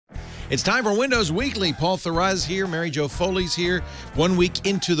It's time for Windows Weekly. Paul Thurrott here. Mary Jo Foley's here. 1 week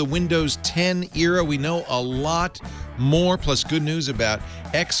into the Windows 10 era. We know a lot more, plus good news about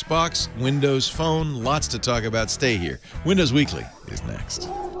Xbox, Windows Phone. Lots to talk about. Stay here. Windows Weekly is next.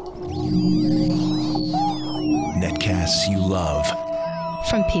 Netcasts you love.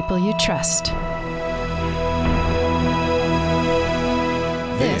 From people you trust.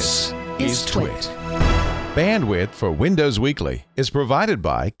 This is Twit. Bandwidth for Windows Weekly is provided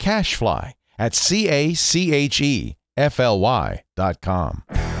by CacheFly at CacheFly.com.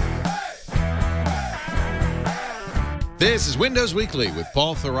 This is Windows Weekly with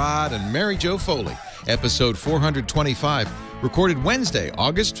Paul Thurrott and Mary Jo Foley, episode 425, recorded Wednesday,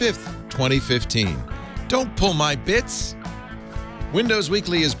 August 5th, 2015. Don't pull my bits. Windows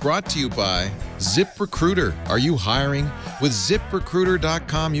Weekly is brought to you by ZipRecruiter. Are you hiring? With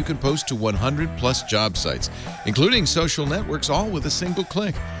ZipRecruiter.com, you can post to 100-plus job sites, including social networks, all with a single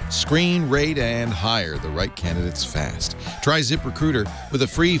click. Screen, rate, and hire the right candidates fast. Try ZipRecruiter with a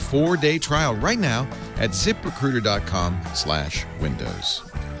free 4-day trial right now at ZipRecruiter.com/Windows.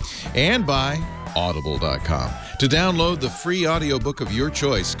 And by Audible.com. To download the free audiobook of your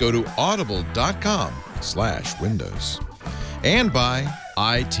choice, go to Audible.com/Windows. And by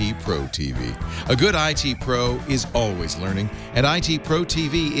IT Pro TV. A good IT Pro is always learning, and IT Pro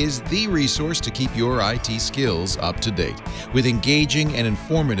TV is the resource to keep your IT skills up to date with engaging and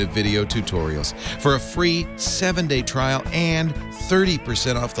informative video tutorials. For a free 7-day trial and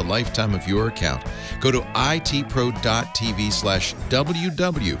 30% off the lifetime of your account, go to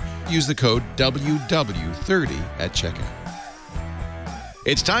itpro.tv/WW. Use the code WW30 at checkout.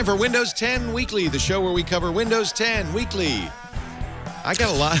 It's time for Windows 10 Weekly, the show where we cover Windows 10 weekly. I got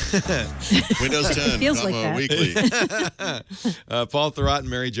a lot. Windows 10 feels like that. Weekly. Paul Thurrott and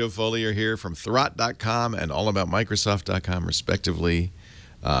Mary Jo Foley are here from Thurrott.com and allaboutmicrosoft.com, respectively.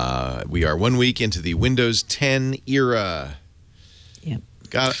 We are 1 week into the Windows 10 era. Yep.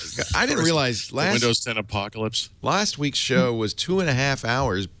 I didn't realize Windows 10 apocalypse. Last week's show was 2.5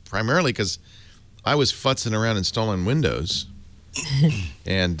 hours, primarily because I was futzing around installing Windows.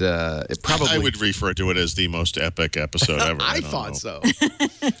 And it probably I would refer to it as the most epic episode ever. I thought so.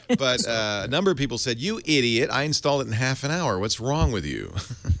 But a number of people said, "You idiot, I installed it in half an hour. What's wrong with you?"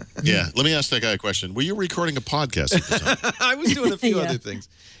 Yeah, let me ask that guy a question. Were you recording a podcast at the time? I was doing a few other things,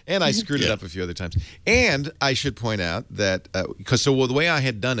 and I screwed it up a few other times. And I should point out that the way I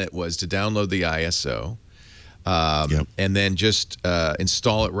had done it was to download the ISO and then just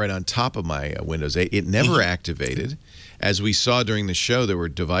install it right on top of my Windows 8. It never activated. As we saw during the show, there were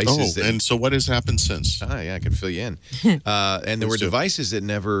devices that... and so what has happened since? Yeah, I can fill you in. And there were devices that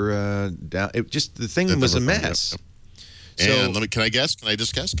never... the thing was a mess. And can I guess? Can I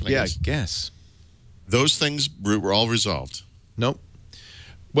just guess? Yeah, guess. Those things were all resolved. Nope.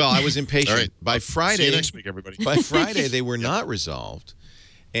 Well, I was impatient. All right. By Friday... See you next week, everybody. By Friday, they were not resolved.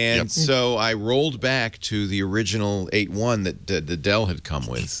 And so I rolled back to the original 8.1 that the Dell had come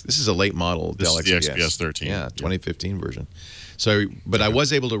with. This is a late model Dell XPS. The XPS 13. Yeah, 2015 version. So, but I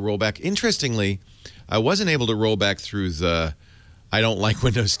was able to roll back. Interestingly, I wasn't able to roll back through the, I don't like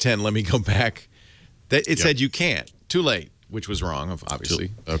Windows 10, let me go back. It said you can't. Too late, which was wrong,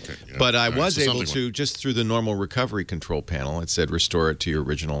 obviously. Okay. Yeah. But I was able to, just through the normal recovery control panel, it said restore it to your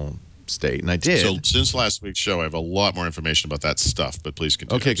original state, and I did. So since last week's show, I have a lot more information about that stuff, but please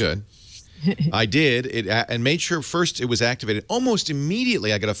continue. Okay, good. I did it and made sure first it was activated. Almost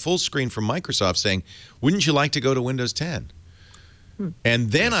immediately, I got a full screen from Microsoft saying, "Wouldn't you like to go to Windows 10?"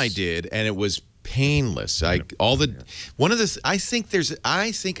 And then I did, and it was painless. Okay,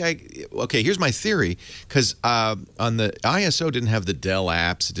 here's my theory, because on the ISO didn't have the Dell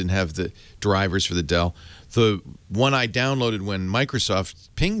apps, it didn't have the drivers for the Dell. The one I downloaded when Microsoft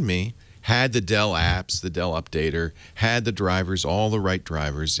pinged me had the Dell apps, the Dell Updater, had the drivers, all the right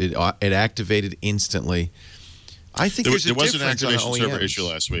drivers. It activated instantly. I think there was an activation server issue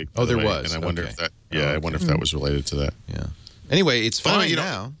last week. Oh, there was. And I wonder if that. Yeah, I wonder if that was related to that. Yeah. Anyway, it's fine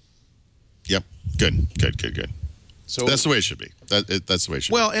now. Yep. Good. So that's the way it should be. That's the way it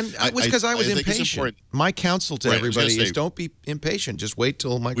should be. Well, and it was because I was impatient. My counsel to everybody is don't be impatient. Just wait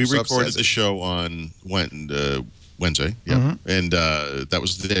till Microsoft says it. We recorded the show on Wednesday, and that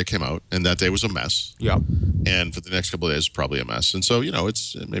was the day it came out, and that day was a mess. Yeah. And for the next couple of days, probably a mess. And so,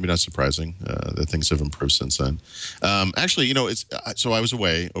 it's maybe not surprising that things have improved since then. Actually, so I was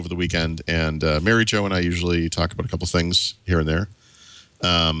away over the weekend, and Mary Jo and I usually talk about a couple things here and there.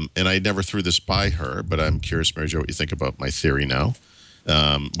 And I never threw this by her, but I'm curious, Mary Jo, what you think about my theory now,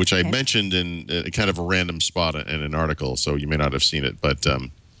 which I mentioned in kind of a random spot in an article, so you may not have seen it. But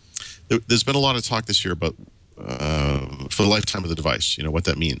there's been a lot of talk this year about for the lifetime of the device. You know what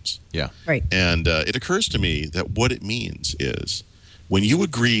that means. Yeah. Right. And it occurs to me that what it means is when you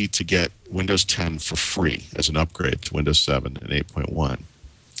agree to get Windows 10 for free as an upgrade to Windows 7 and 8.1,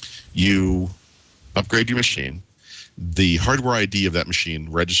 you upgrade your machine. The hardware ID of that machine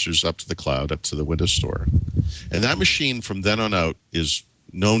registers up to the cloud, up to the Windows Store. And that machine from then on out is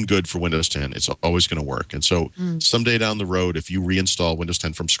known good for Windows 10. It's always going to work. And so someday down the road, if you reinstall Windows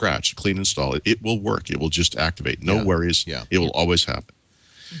 10 from scratch, clean install it, it will work. It will just activate. No worries. Yeah. It will always happen.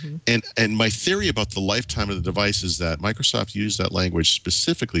 And my theory about the lifetime of the device is that Microsoft used that language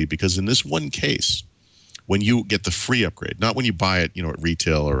specifically because in this one case, when you get the free upgrade, not when you buy it, at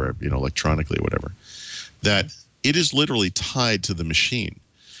retail or electronically or whatever, that it is literally tied to the machine.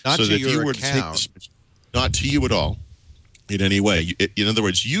 Not so to that your if you were account. to take this, not to you at all, in any way. In other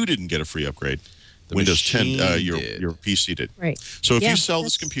words, you didn't get a free upgrade. The Windows 10, machine your did. PC did. Right. So if Yeah, you sell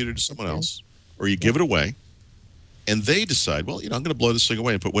this that's- computer to someone okay. else, or you give it away, and they decide, well, I'm going to blow this thing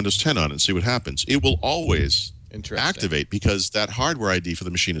away and put Windows 10 on it and see what happens, it will always Interesting. activate because that hardware ID for the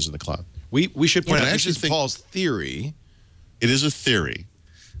machine is in the cloud. We should point Yeah, out I this actually is think- Paul's theory. It is a theory,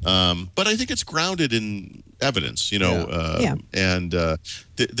 but I think it's grounded in evidence, Yeah. and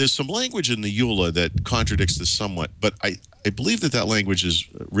there's some language in the EULA that contradicts this somewhat, but I believe that language is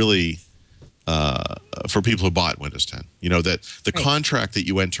really for people who bought Windows 10. That the Right. contract that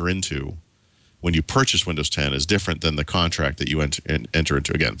you enter into when you purchase Windows 10 is different than the contract that you enter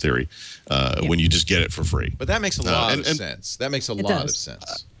into, again, theory, when you just get it for free. But that makes a lot and- of sense. That makes a It lot of does.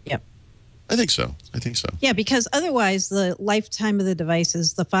 sense. Yep. I think so. Yeah, because otherwise the lifetime of the device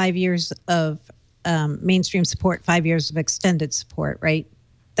is the 5 years of mainstream support, 5 years of extended support, right?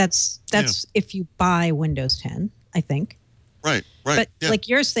 That's if you buy Windows 10, I think. Right. But yeah. like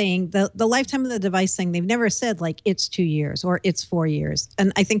you're saying, the lifetime of the device thing, they've never said like it's 2 years or it's 4 years.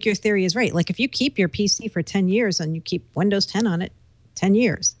 And I think your theory is right. Like if you keep your PC for 10 years and you keep Windows 10 on it, 10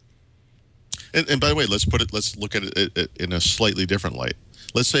 years. And by the way, let's look at it in a slightly different light.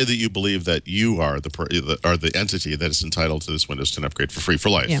 Let's say that you believe that you are the entity that is entitled to this Windows 10 upgrade for free for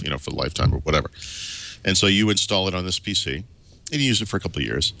life, Yeah. for the lifetime or whatever. And so you install it on this PC and you use it for a couple of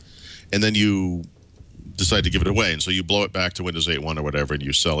years, and then you decide to give it away, and so you blow it back to Windows 8.1 or whatever, and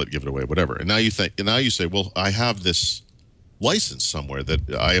you sell it, give it away, whatever. And now you say, well, I have this license somewhere that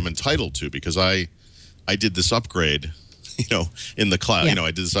I am entitled to because I did this upgrade, in the cloud. Yeah.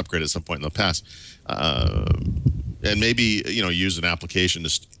 I did this upgrade at some point in the past. And maybe, use an application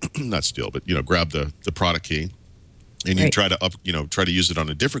to not steal, but, grab the product key and you Right. try to use it on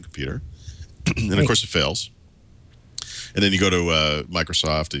a different computer. And of Right. course it fails. And then you go to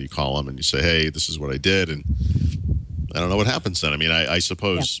Microsoft and you call them and you say, hey, this is what I did. And I don't know what happens then. I mean, I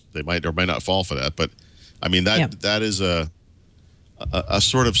suppose they might or might not fall for that. But I mean, that is a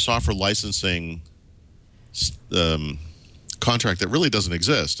sort of software licensing contract that really doesn't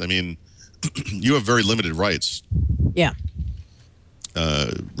exist. I mean, you have very limited rights, Yeah.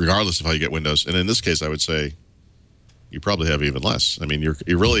 regardless of how you get Windows. And in this case, I would say you probably have even less. I mean, you're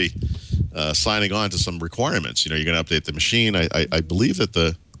really signing on to some requirements. You're going to update the machine. I believe that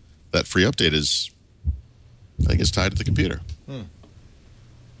that free update is, I think, it's tied to the computer.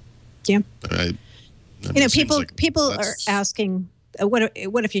 Yeah. It seems like people are that's- asking, what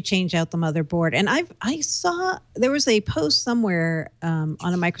if you change out the motherboard? And I saw there was a post somewhere on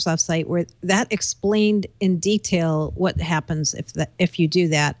a Microsoft site where that explained in detail what happens if you do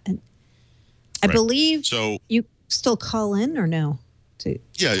that. And I Right. believe So you still call in or no?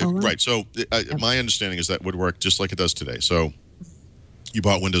 yeah, call in? right. So my understanding is that would work just like it does today. So you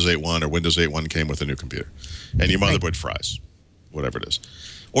bought Windows 8.1 or Windows 8.1 came with a new computer, and your motherboard fries, whatever it is,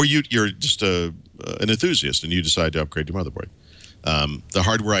 or you're just an enthusiast and you decide to upgrade your motherboard. The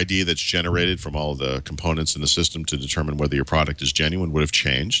hardware ID that's generated from all the components in the system to determine whether your product is genuine would have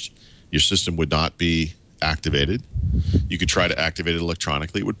changed. Your system would not be activated. You could try to activate it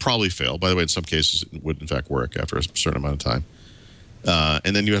electronically. It would probably fail. By the way, in some cases, it would in fact work after a certain amount of time.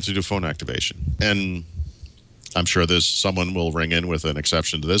 And then you have to do phone activation. And I'm sure someone will ring in with an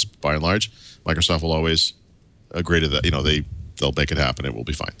exception to this. By and large, Microsoft will always agree to that. They'll make it happen. It will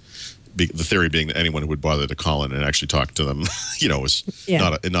be fine. The theory being that anyone who would bother to call in and actually talk to them, is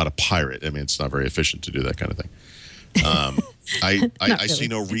not a pirate. I mean, it's not very efficient to do that kind of thing. I see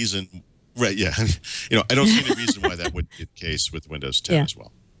no reason. Right? Yeah. I don't see any reason why that would be the case with Windows 10 as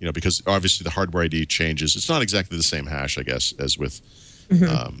well. Because obviously the hardware ID changes. It's not exactly the same hash, I guess, as with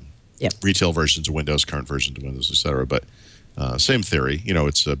retail versions of Windows, current versions of Windows, et cetera. But same theory.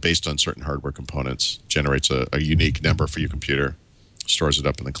 It's based on certain hardware components, generates a unique number for your computer, stores it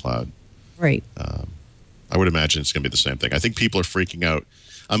up in the cloud. Right. I would imagine it's going to be the same thing. I think people are freaking out.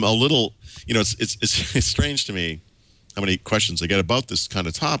 I'm a little, it's strange to me how many questions I get about this kind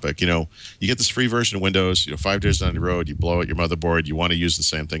of topic. You get this free version of Windows, 5 days down the road, you blow out your motherboard, you want to use the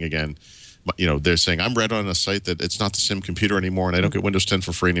same thing again. They're saying, I'm read on a site that it's not the same computer anymore, and I don't get Windows 10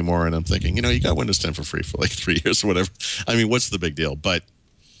 for free anymore. And I'm thinking, you got Windows 10 for free for like 3 years or whatever. I mean, what's the big deal? But,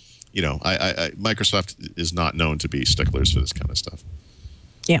 Microsoft is not known to be sticklers for this kind of stuff.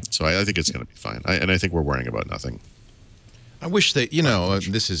 Yeah. So I think it's going to be fine. And I think we're worrying about nothing. I wish they,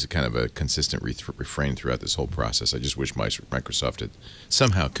 this is kind of a consistent refrain throughout this whole process. I just wish Microsoft had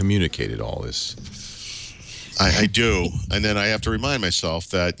somehow communicated all this. I do. And then I have to remind myself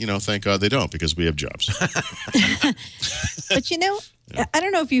that, thank God they don't, because we have jobs. But, I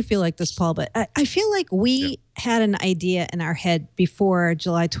don't know if you feel like this, Paul, but I feel like we had an idea in our head before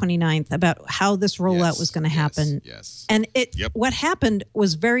July 29th about how this rollout was going to happen. Yes. And what happened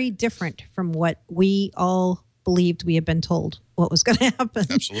was very different from what we all believed we had been told what was going to happen.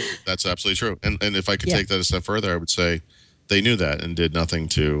 Absolutely. That's absolutely true. And if I could take that a step further, I would say they knew that and did nothing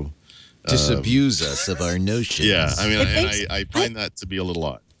to disabuse us of our notions. Yeah. I mean, I find that to be a little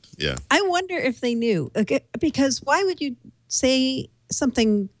odd. Yeah. I wonder if they knew. Because why would you say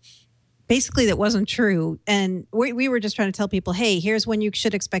something basically that wasn't true? And we were just trying to tell people, hey, here's when you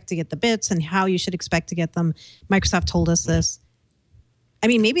should expect to get the bits and how you should expect to get them. Microsoft told us this. I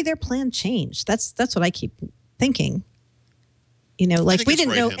mean, maybe their plan changed. That's what I keep thinking. We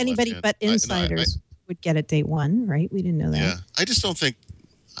didn't know anybody but insiders would get it day one, right? We didn't know that. Yeah. I just don't think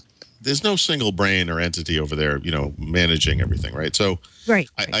there's no single brain or entity over there, managing everything, right? So right.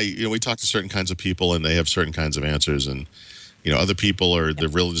 We talk to certain kinds of people and they have certain kinds of answers, and other people are the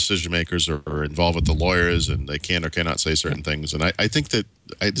real decision makers or are involved with the lawyers, and they can or cannot say certain things. And I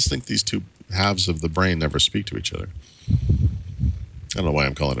just think these two halves of the brain never speak to each other. I don't know why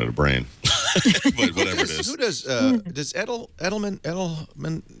I'm calling it a brain, but whatever it is. Who does Edelman?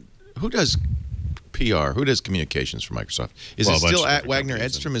 Who does PR? Who does communications for Microsoft? Is it still at Wagner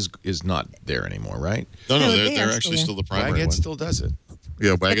Edstrom? Is not there anymore, right? No, they're actually still the primary Wagner one. Still does it.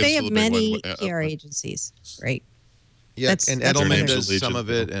 Yeah, but they have many PR agencies, right? Yeah, and Edelman does some of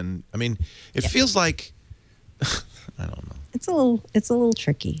it, and I mean, it feels like I don't know. It's a little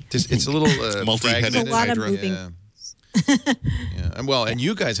tricky. It's a little multi-headed. There's a lot of moving. Yeah, and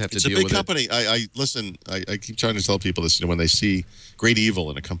you guys have to deal with it. It's a big company. I listen. I keep trying to tell people this. When they see great evil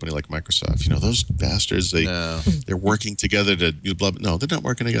in a company like Microsoft, those bastards. They're working together to blah. No, they're not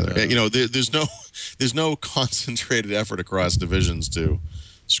working together. No. There's no concentrated effort across divisions to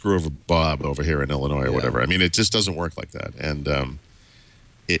screw over Bob over here in Illinois or whatever. I mean, it just doesn't work like that. And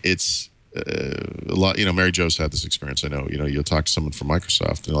it's a lot. Mary Jo's had this experience. I know. You'll talk to someone from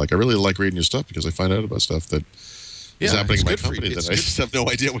Microsoft, and they're like, I really like reading your stuff because I find out about stuff that is happening in my company that I just have no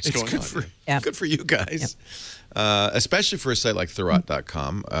idea what's going on. Good for you guys, especially for a site like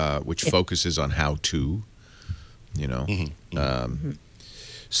Thurrott.com, which focuses on how to,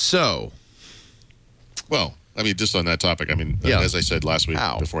 So, well, I mean, just on that topic, I mean, as I said last week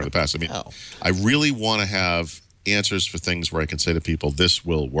before the past, I mean, I really want to have answers for things where I can say to people, this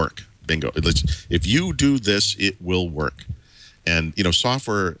will work. Bingo. If you do this, it will work. And,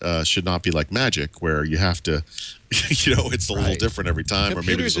 software should not be like magic where you have to, it's a little different every time.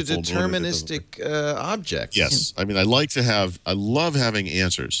 Computers are deterministic objects. Yes. I mean, I love having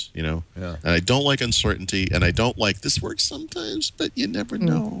answers, and I don't like uncertainty, and I don't like this works sometimes, but you never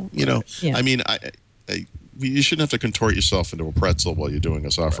know, I mean, you shouldn't have to contort yourself into a pretzel while you're doing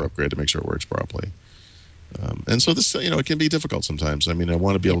a software upgrade to make sure it works properly. And so this, it can be difficult sometimes. I mean, I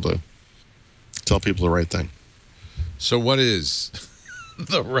want to be able to tell people the right thing. So what is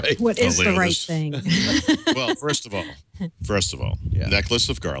the right? What is the right thing? Well, first of all, necklace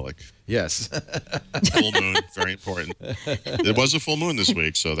of garlic. Yes. Full moon, very important. It was a full moon this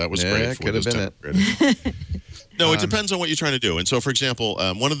week, so that was great. Could have been it. No, it depends on what you're trying to do. And so, for example,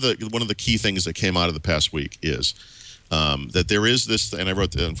 one of the key things that came out of the past week is that there is this, and I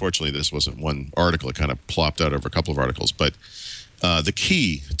wrote, unfortunately, this wasn't one article. It kind of plopped out over a couple of articles, but the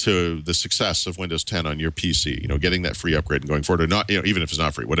key to the success of Windows 10 on your PC, getting that free upgrade and going forward, or not, even if it's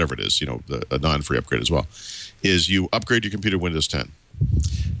not free, whatever it is, a non-free upgrade as well, is you upgrade your computer to Windows 10.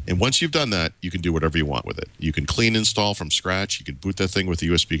 And once you've done that, you can do whatever you want with it. You can clean install from scratch. You can boot that thing with a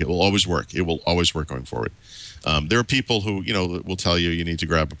USB. It will always work. It will always work going forward. There are people who, will tell you need to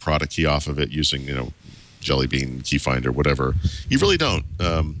grab a product key off of it using, Jelly Bean, Key Finder, whatever. You really don't.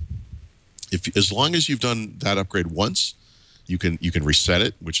 As long as you've done that upgrade once, you can reset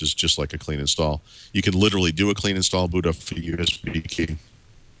it, which is just like a clean install. You can literally do a clean install, boot up for USB key.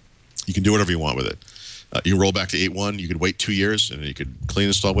 You can do whatever you want with it. You roll back to 8.1. You could wait 2 years, and you could clean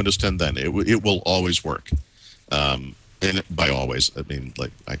install Windows 10 then. It will always work. and by always, I mean,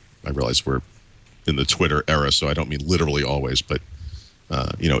 like, I realize we're in the Twitter era, so I don't mean literally always, but,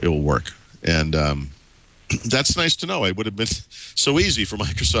 you know, it will work. And that's nice to know. It would have been so easy for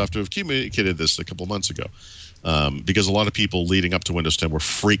Microsoft to have communicated this a couple months ago, because a lot of people leading up to Windows 10 were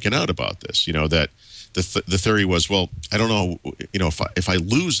freaking out about this. You know, that the theory was, well, I don't know, you know, if I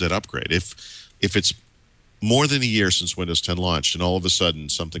lose that upgrade, if it's more than a year since Windows 10 launched, and all of a sudden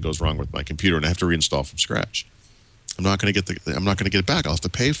something goes wrong with my computer and I have to reinstall from scratch, I'm not going to get it back. I'll have to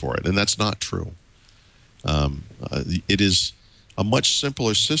pay for it, and that's not true. It is a much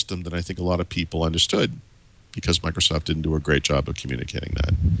simpler system than I think a lot of people understood, because Microsoft didn't do a great job of communicating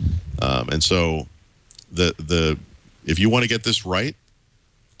that. And so, if you want to get this right,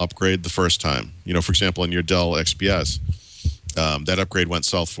 upgrade the first time. You know, for example, in your Dell XPS, that upgrade went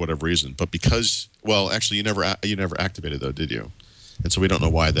south for whatever reason, but because, well, actually, you never activated though, did you? And so we don't know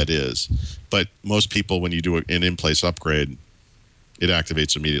why that is. But most people, when you do an in-place upgrade, it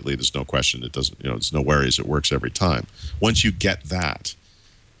activates immediately. There's no question. It doesn't, you know, there's no worries. It works every time. Once you get that,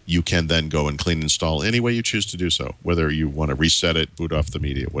 you can then go and clean install any way you choose to do so, whether you want to reset it, boot off the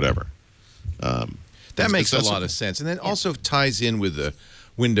media, whatever. That makes a lot of sense. And then also ties in with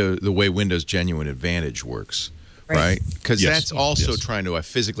the way Windows Genuine Advantage works, right? Because that's also trying to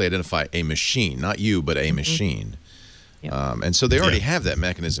physically identify a machine, not you, but a machine. Yep. And so they already have that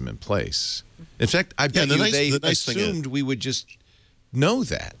mechanism in place. In fact, I bet they assumed we would just know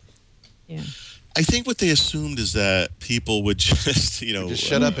that. Yeah. I think what they assumed is that people would just, you know, just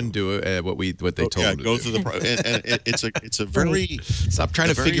shut up and do it. What they told them to go do. through the and it's a very stop trying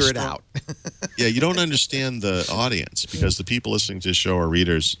to figure it out. Yeah, you don't understand the audience, because the people listening to the show are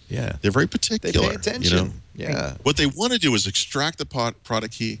readers. Yeah, they're very particular. They pay attention. You know? Yeah. What they want to do is extract the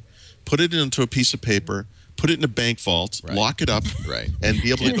product key, put it into a piece of paper, put it in a bank vault, lock it up, and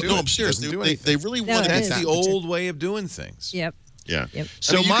be able to. No, I'm serious. They really want to. That's the old way of doing things. Yep. Yeah. Yep.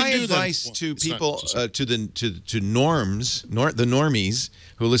 So I mean, my advice to people, to the normies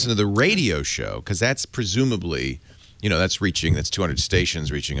who listen to the radio show, because that's presumably, you know, that's 200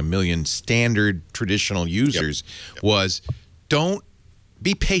 stations, reaching 1 million standard traditional users, was don't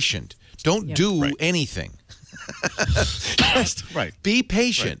be patient. Don't do anything. Just be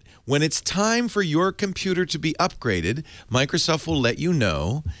patient. When it's time for your computer to be upgraded, Microsoft will let you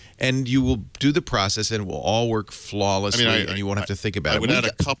know, and you will do the process, and it will all work flawlessly, and you won't have to think about it. I would add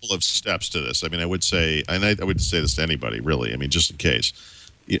a couple of steps to this. I mean, I would say, and I would say this to anybody, really. I mean, just in case,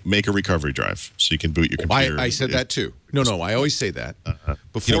 make a recovery drive so you can boot your computer. I said that too. No, I always say that.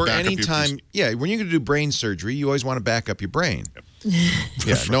 Before any time, when you're going to do brain surgery, you always want to back up your brain.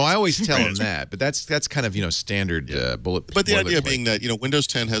 No, I always tell them that, but that's kind of, you know, standard bullet. But the idea being that, you know, Windows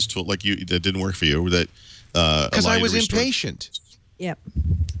 10 has tool that didn't work for you, that because I was impatient. Yep.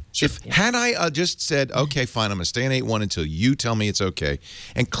 Had I just said, okay, fine, I'm going to stay on 8.1 until you tell me it's okay,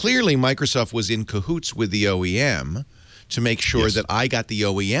 and clearly Microsoft was in cahoots with the OEM to make sure that I got the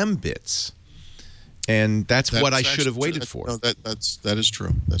OEM bits. And that's what I should have waited for. No, that is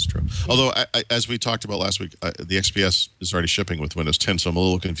true. That's true. Although, as we talked about last week, the XPS is already shipping with Windows 10, so I'm a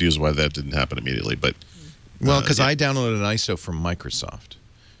little confused why that didn't happen immediately. But well, because I downloaded an ISO from Microsoft,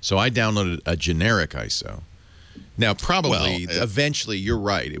 so I downloaded a generic ISO. Now, probably eventually, you're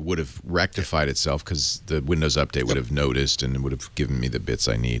right, it would have rectified itself because the Windows Update would have noticed and would have given me the bits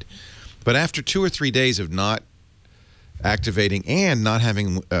I need. But after 2 or 3 days of not activating and not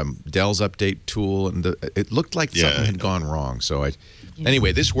having Dell's update tool, and it looked like something had gone wrong. So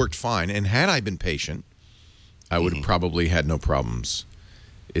anyway, this worked fine. And had I been patient, I would have probably had no problems.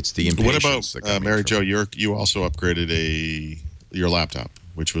 It's the impatience. What about Mary Jo? You also upgraded your laptop,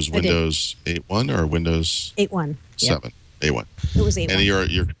 which was Windows 8.1 or Windows 8.1 7. 8.1. It was 8.1. And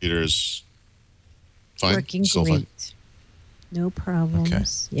your computer is fine. Working great. Fine? No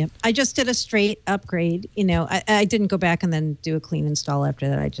problems. Okay. Yep. I just did a straight upgrade. You know, I didn't go back and then do a clean install after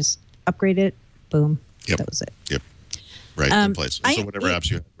that. I just upgraded it. Boom. Yep. That was it. Yep. Right in place. So whatever apps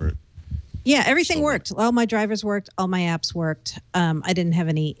you have. Yeah, everything worked. All my drivers worked. All my apps worked. I didn't have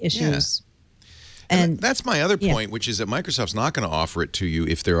any issues. Yeah. And that's my other point, which is that Microsoft's not going to offer it to you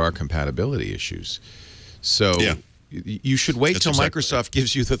if there are compatibility issues. So you should wait till Microsoft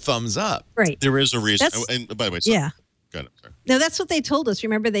gives you the thumbs up. Right. There is a reason. And by the way, no, that's what they told us.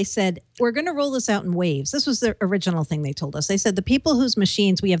 Remember, they said, we're going to roll this out in waves. This was the original thing they told us. They said the people whose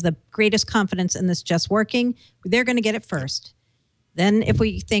machines we have the greatest confidence in this just working, they're going to get it first. Then if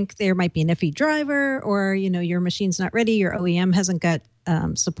we think there might be an iffy driver or, you know, your machine's not ready, your OEM hasn't got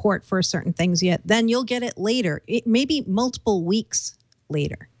support for certain things yet, then you'll get it later. It may be multiple weeks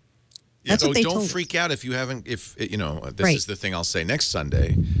later. Yeah, that's what they told us. Don't freak out if you haven't, you know, this is the thing I'll say next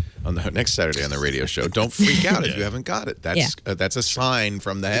Sunday. on the next Saturday on the radio show. Don't freak out if you haven't got it. That's a sign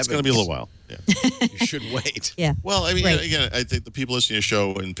from the heavens. It's going to be a little while. Yeah. You should wait. Yeah. Well, I mean, Right. again, I think the people listening to the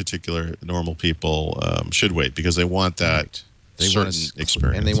show, in particular, normal people, should wait because they want that They certain want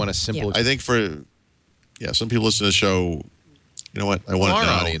experience. and they want a simple. I think some people listen to the show. You know what? I want Our it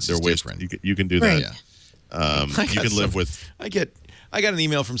now. audience They're is wasting. different. You can do Right. that. I You got can live with. I got an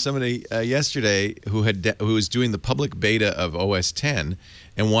email from somebody yesterday who was doing the public beta of OS 10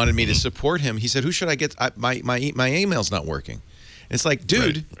 and wanted me to support him. He said, "Who should I get? My email's not working." And it's like,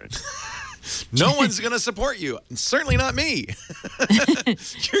 dude, Right. no one's going to support you. Certainly not me.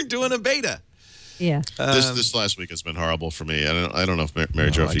 You're doing a beta. Yeah. This last week has been horrible for me. I don't know if Mary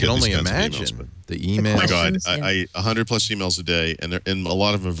Jo, if I you can get only these kinds of imagine emails, but the emails. oh my God, Questions, I 100 plus emails a day, and a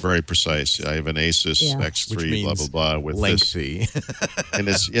lot of them are very precise. I have an Asus Yeah. which X3, means blah blah blah, with lengthy. and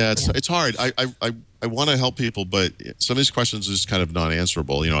it's hard. I want to help people, but some of these questions are just kind of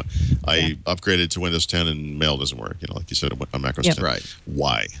non-answerable. You know, I upgraded to Windows 10 and mail doesn't work. You know, like you said on Macros 10. Right.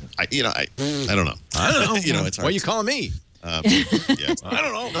 Why? I don't know. I don't know. You know, it's hard. Why are you calling me? Yeah. I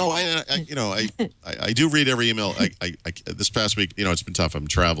don't know. No, I do read every email. I this past week, you know, it's been tough. I'm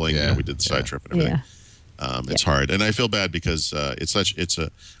traveling. You know, we did the side trip and everything. Yeah. It's hard, and I feel bad because it's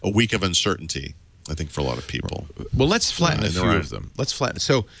a week of uncertainty. I think for a lot of people. Well, let's flatten a there few are- of them. Let's flatten.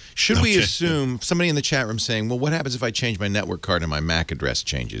 So, should we Okay. assume somebody in the chat room saying, "Well, what happens if I change my network card and my MAC address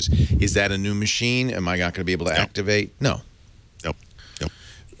changes? Is that a new machine? Am I not going to be able to activate?" No. Nope.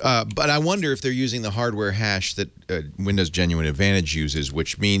 But I wonder if they're using the hardware hash that Windows Genuine Advantage uses,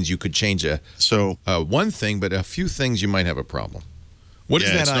 which means you could change So one thing, but a few things you might have a problem. What is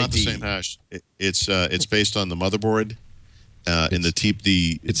that it's ID? not the same hash. It's based on the motherboard. In the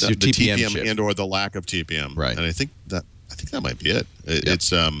it's your the TPM TPM chip. and or the lack of TPM. Right. And I think that might be it.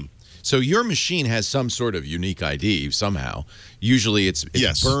 It's So your machine has some sort of unique ID somehow. Usually it's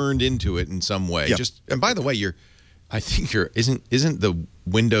Yes. burned into it in some way. Yep. And by the way, I think isn't the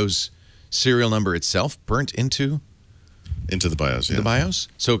Windows serial number itself burnt into into the BIOS. Yeah. the BIOS?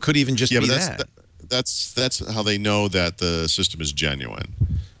 So it could even just Yeah, be but that's how they know that the system is genuine.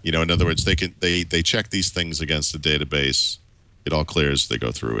 You know, in other words, they check these things against the database. It all clears. They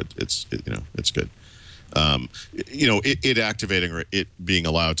go through it. It's good. You know, it activating or it being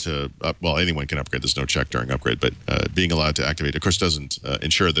allowed to well, anyone can upgrade. There's no check during upgrade, but being allowed to activate, of course, doesn't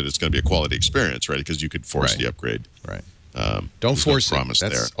ensure that it's going to be a quality experience, right? Because you could force Right. the upgrade. Right. Don't Don't force it. promise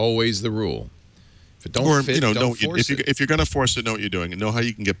That's there. always the rule. If it don't Or fit, you know, don't force it. if you're going to force it, know what you're doing and know how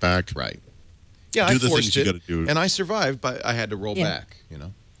you can get back. Right. Yeah, Do I the forced things you it, gotta do. and I survived, but I had to roll Yeah. back. You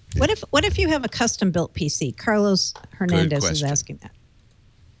know. What if you have a custom built PC? Carlos Hernandez is question. asking that.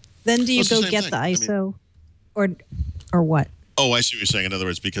 Then do you Well, it's the go same get thing. the I mean- ISO, or what? Oh, I see what you're saying. In other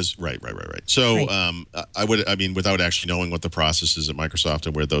words, because right. So, Right. I mean, without actually knowing what the process is at Microsoft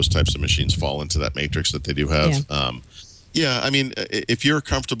and where those types of machines fall into that matrix that they do have. Yeah, I mean, if you're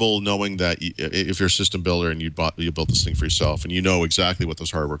comfortable knowing that if you're a system builder and you built this thing for yourself and you know exactly what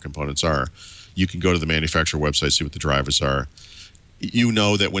those hardware components are, you can go to the manufacturer website, see what the drivers are. You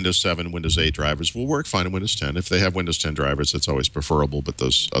know that Windows 7, Windows 8 drivers will work fine in Windows 10. If they have Windows 10 drivers, that's always preferable, but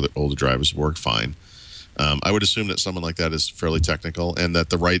those other older drivers work fine. I would assume that someone like that is fairly technical and that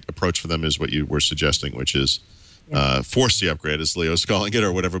the right approach for them is what you were suggesting, which is force the upgrade, as Leo's calling it,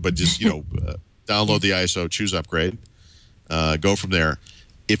 or whatever, but just, download the ISO, choose upgrade, go from there.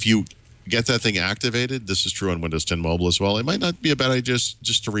 If you get that thing activated, this is true on Windows 10 Mobile as well, it might not be a bad idea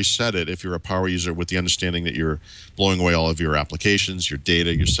just to reset it if you're a power user with the understanding that you're blowing away all of your applications, your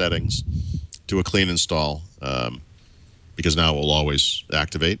data, your settings. Do a clean install because now it will always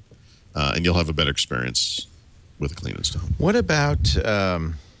activate. And you'll have a better experience with a clean install. What about,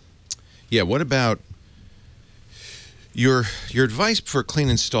 what about your advice for a clean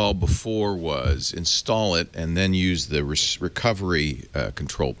install before was install it and then use the recovery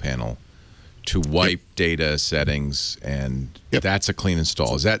control panel to wipe data settings, and that's a clean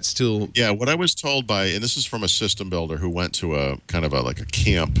install. Is that still? Yeah, what I was told by, and this is from a system builder who went to a kind of like a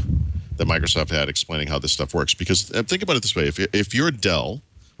camp that Microsoft had explaining how this stuff works. Because think about it this way: if you're Dell,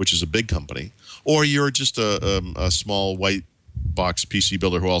 which is a big company, or you're just a small white box PC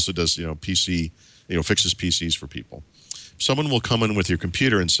builder who also does PC, fixes PCs for people, someone will come in with your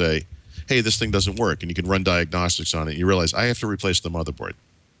computer and say, "Hey, this thing doesn't work," and you can run diagnostics on it. And you realize I have to replace the motherboard,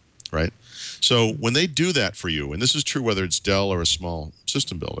 right? So when they do that for you, and this is true whether it's Dell or a small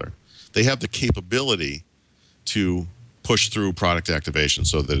system builder, they have the capability to push through product activation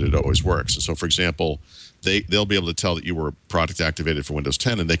so that it always works. And so, for example, they'll be able to tell that you were product activated for Windows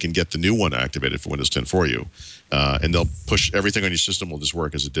 10, and they can get the new one activated for Windows 10 for you. And they'll push everything on your system will just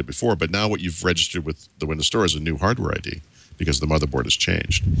work as it did before. But now what you've registered with the Windows Store is a new hardware ID. because the motherboard has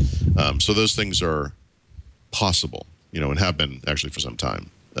changed. So those things are possible, and have been actually for some time.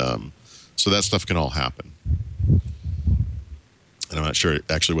 So that stuff can all happen. And I'm not sure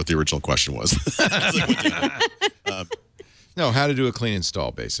actually what the original question was. No, how to do a clean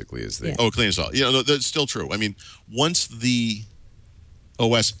install basically is the. Yeah. Oh, clean install. That's still true. I mean, once the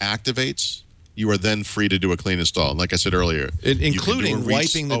OS activates, you are then free to do a clean install. And like I said earlier, including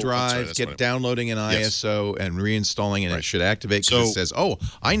wiping the drive, downloading an Yes. ISO and reinstalling, and it Right. should activate because it says, "Oh,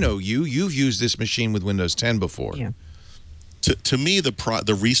 I know you. You've used this machine with Windows 10 before." Yeah. To me,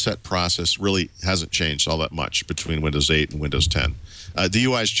 the reset process really hasn't changed all that much between Windows 8 and Windows 10. The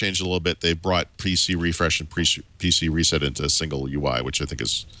UI has changed a little bit. They brought PC refresh and PC reset into a single UI, which I think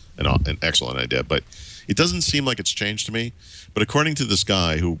is an excellent idea. But it doesn't seem like it's changed to me. But according to this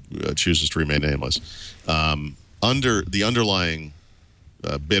guy who chooses to remain nameless, under the underlying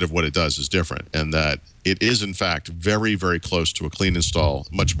bit of what it does is different, and that it is in fact very, very close to a clean install,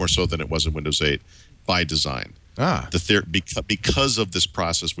 much more so than it was in Windows 8 by design. Because of this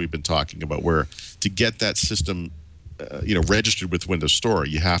process we've been talking about, where to get that system, registered with Windows Store,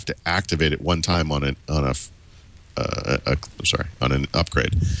 you have to activate it one time on an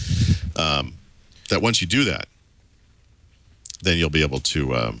upgrade. That once you do that, then you'll be able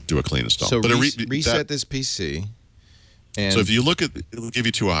to do a clean install. So but reset this PC. And so if you look at, it'll give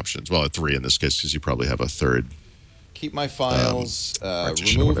you two options. Well, three in this case, because you probably have a third. Keep my files,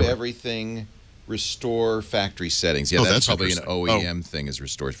 partition or remove whatever. everything, restore factory settings. Yeah, Oh, that's that's probably an interesting. OEM thing, is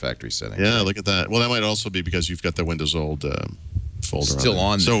restore factory settings. Yeah, look at that. Well, that might also be because you've got the Windows old folder Still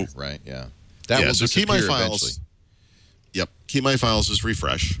on there, So, right? Yeah. That will so keep my disappear files. eventually. Yep. Keep my files as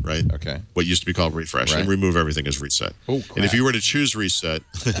refresh, right? Okay. What used to be called refresh, Right. and remove everything as reset. Oh, And if crap. you were to choose reset,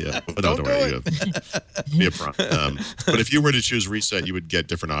 yeah, but Don't don't do worry, it. you have- be upfront. But if you were to choose reset, you would get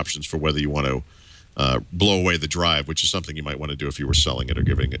different options for whether you want to blow away the drive, which is something you might want to do if you were selling it or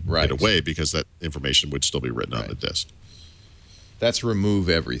giving it, Right. it away, because that information would still be written on Right. the disk. That's remove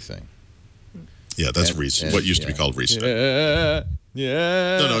everything. Yeah, that's And- reset. and- What used to be yeah. called reset.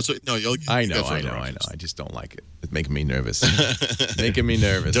 Yeah. No. You'll I you know, go I further know, on I know. this. I just don't like it. It's making me nervous. Making me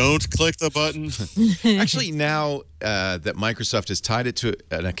nervous. Don't click the button. Actually, now that Microsoft has tied it to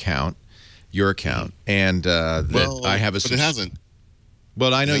an account, your account, and that I have a. But it hasn't.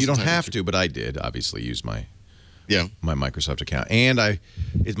 Well, I know It you don't hasn't tied have it to, but I did obviously use my Yeah. Microsoft account, and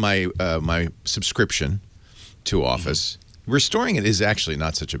it's my my subscription to Office. Restoring it is actually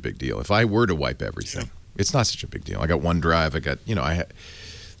not such a big deal. If I were to wipe everything, it's not such a big deal. I got OneDrive. I got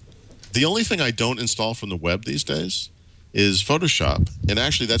The only thing I don't install from the web these days is Photoshop, and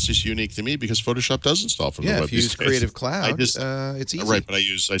actually that's just unique to me because Photoshop does install from the web if you use these days. Creative Cloud, I just, it's easy. right, but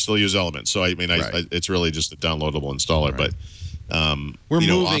I still use Elements, so I mean, Right. it's really just a downloadable installer. Right. But We're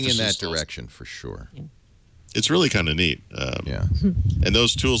moving Office in that installs- direction for sure. It's really kind of neat. Yeah. And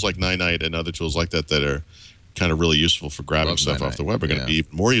those tools like Ninite and other tools like that that are kind of really useful for grabbing Love stuff off Ninite. the web are going to Yeah. be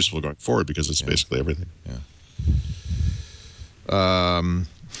even more useful going forward because it's basically everything.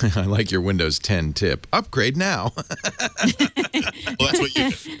 I like your Windows 10 tip. Upgrade now. Well, that's what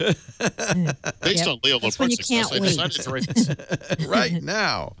you did. Based on Leo That's when you Laporte's can't success, I wait. decided to write this. right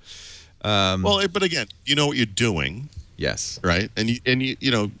now. Well, but again, you know what you're doing, Yes. right? And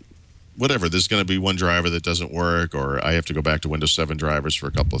you know, whatever. There's going to be one driver that doesn't work, or I have to go back to Windows 7 drivers for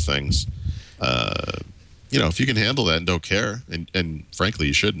a couple of things. If you can handle that and don't care, and frankly,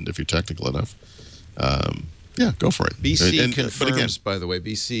 you shouldn't if you're technical enough. Yeah, go for it. BC And- confirms, but again, by the way,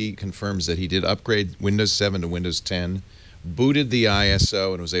 BC confirms that he did upgrade Windows 7 to Windows 10, booted the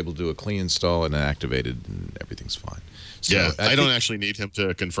ISO, and was able to do a clean install and activated, and everything's fine. So yeah, I don't think- actually need him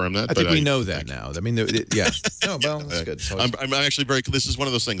to confirm that. I think but we know that now. I mean, yeah. No, well, that's good. So I'm actually very. This is one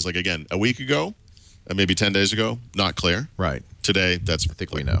of those things. Like again, a week ago, maybe 10 days ago, not clear. right. Today, that's. I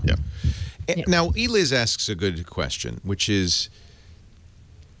think we know. Yeah. Now, Eliz asks a good question, which is,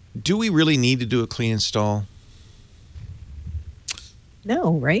 do we really need to do a clean install?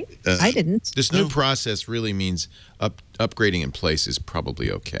 No, right? I didn't. This new process really means upgrading in place is probably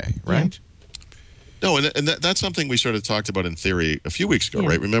okay, right? No, and that's something we sort of talked about in theory a few weeks ago, Yeah.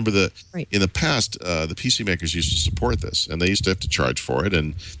 right? Remember Right. in the past, the PC makers used to support this, and they used to have to charge for it,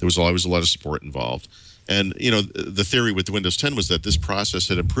 and there was always a lot of support involved. And the theory with Windows 10 was that this process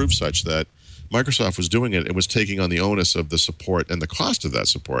had improved such that Microsoft was doing it and was taking on the onus of the support and the cost of that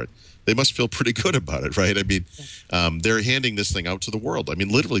support. They must feel pretty good about it, right? I mean, they're handing this thing out to the world. I mean,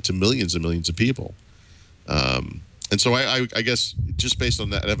 literally to millions and millions of people. And so I guess just based on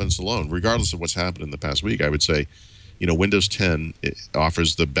that evidence alone, regardless of what's happened in the past week, I would say, Windows 10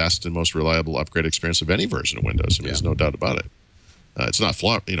 offers the best and most reliable upgrade experience of any version of Windows. I mean, there's no doubt about it. It's not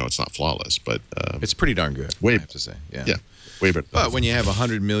it's not flawless, but it's pretty darn good. I have to say, yeah, way better. But when you have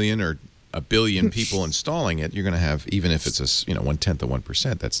 100 million or a billion people installing it, you're going to have, even if it's a 1/10 of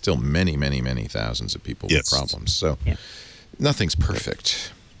 1%, that's still many, many, many thousands of people with problems. So nothing's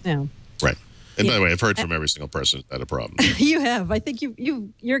perfect. No. Right. And by the way, I've heard from every single person that had a problem. You have. I think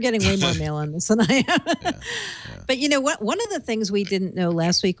you're getting way more mail on this than I am. But you know what? One of the things we didn't know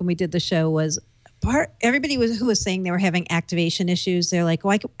last week when we did the show was everybody who was saying they were having activation issues. They're like,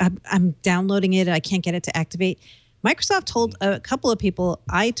 "Oh, I'm downloading it. I can't get it to activate." Microsoft told a couple of people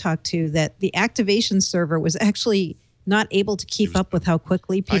I talked to that the activation server was actually not able to keep up with how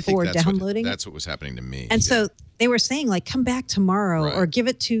quickly people were downloading. That's what was happening to me. And so they were saying, like, come back tomorrow or give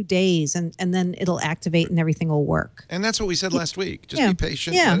it 2 days and then it'll activate and everything will work. And that's what we said last week. Just be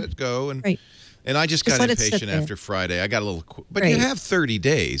patient, let it go. And I just got impatient after Friday. I got a little, but you have 30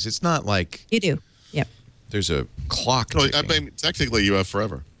 days. It's not like you do. Yep. There's a clock. No, I mean, technically, you have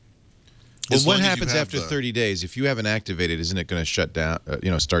forever. Well, what happens after 30 days? If you haven't activated, isn't it going to shut down?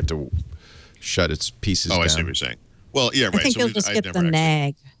 Start to shut its pieces down? Oh, I see what you're saying. Well, yeah, right. I think you'll just get the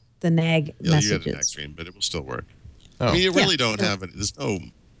nag messages. You get the nag screen, but it will still work. I mean, you really don't have it. There's no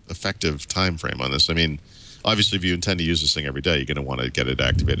effective time frame on this. I mean, obviously, if you intend to use this thing every day, you're going to want to get it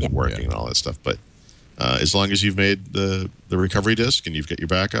activated and working and all that stuff. But as long as you've made the recovery disk and you've got your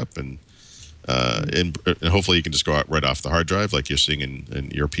backup and hopefully you can just go out right off the hard drive like you're seeing in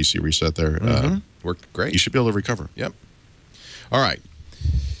your PC reset there. Worked great. You should be able to recover. Yep. All right.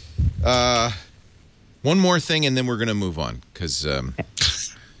 One more thing, and then we're going to move on because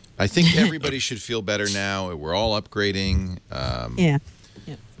I think everybody should feel better now. We're all upgrading.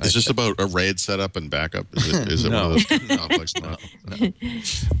 Is this about a RAID setup and backup? Is it one of those complex? No.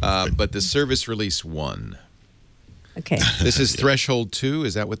 But the Service Release 1. Okay. This is Threshold 2.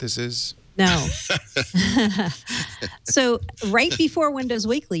 Is that what this is? No. So right before Windows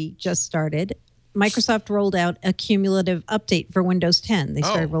Weekly just started, Microsoft rolled out a cumulative update for Windows 10. They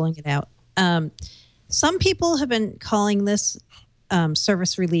started rolling it out. Some people have been calling this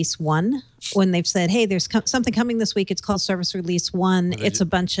Service Release 1 when they've said, hey, there's something coming this week. It's called Service Release 1. It's a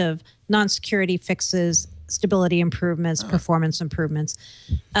bunch of non-security fixes, stability improvements, performance improvements.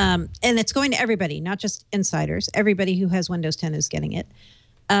 And it's going to everybody, not just insiders. Everybody who has Windows 10 is getting it.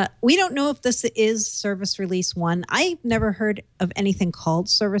 We don't know if this is Service Release 1. I've never heard of anything called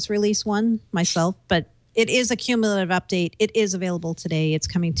Service Release 1 myself, but it is a cumulative update. It is available today. It's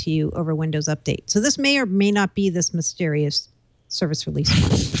coming to you over Windows Update. So this may or may not be this mysterious Service Release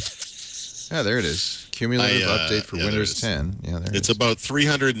 1. Yeah, there it is. Cumulative update for Windows 10. Yeah, there it is. It's about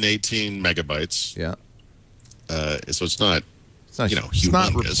 318 megabytes. Yeah. So it's not it's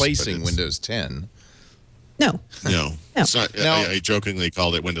not replacing Windows 10. No. It's not. I jokingly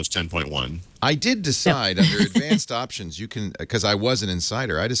called it Windows 10.1. I did decide under advanced options, you can, because I was an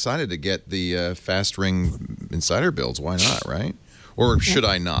insider, I decided to get the Fast Ring insider builds. Why not, right? Or should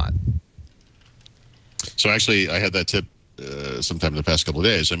I not? So actually, I had that tip sometime in the past couple of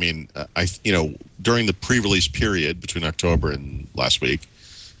days. I mean, during the pre-release period between October and last week,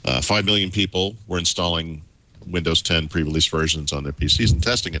 5 million people were installing Windows 10 pre-release versions on their PCs and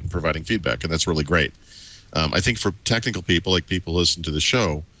testing it and providing feedback, and that's really great. I think for technical people, like people who listen to the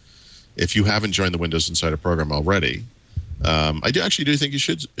show, if you haven't joined the Windows Insider program already, I do think you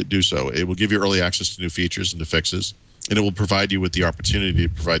should do so. It will give you early access to new features and to fixes, and it will provide you with the opportunity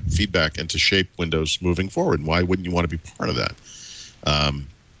to provide feedback and to shape Windows moving forward. And why wouldn't you want to be part of that?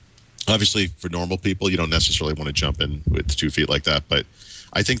 Obviously, for normal people, you don't necessarily want to jump in with 2 feet like that, but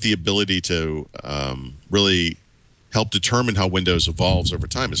I think the ability to really help determine how Windows evolves over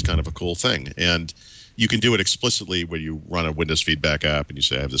time is kind of a cool thing. And you can do it explicitly where you run a Windows feedback app and you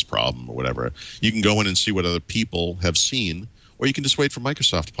say, I have this problem or whatever. You can go in and see what other people have seen, or you can just wait for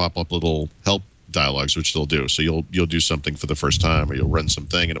Microsoft to pop up little help dialogues, which they'll do. So you'll do something for the first time, or you'll run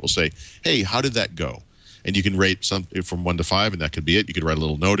something and it will say, hey, how did that go? And you can rate something from 1 to 5, and that could be it. You could write a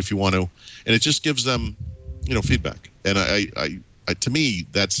little note if you want to, and it just gives them, feedback. And I to me,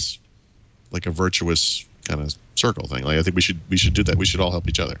 that's like a virtuous kind of circle thing. Like, I think we should do that. We should all help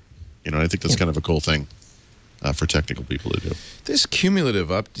each other. I think that's kind of a cool thing for technical people to do. This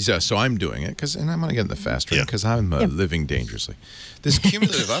cumulative so I'm doing it and I'm going to get in the fast ring because I'm living dangerously. This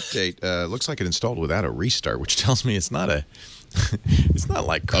cumulative update looks like it installed without a restart, which tells me it's not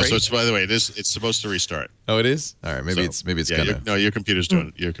like crazy. Oh, so it's, by the way, it's supposed to restart. Oh, it is? All right, maybe it's gonna. Your computer's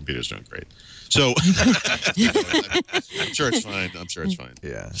doing great. So I'm sure it's fine.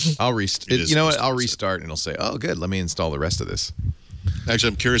 Yeah, I'll restart. You know what? I'll restart and it'll say, "Oh, good. Let me install the rest of this." Actually,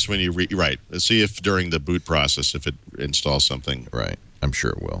 I'm curious when you Let's see if during the boot process, if it installs something. Right. I'm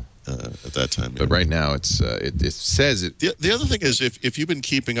sure it will. at that time. But right now, it says it. The other thing is, if you've been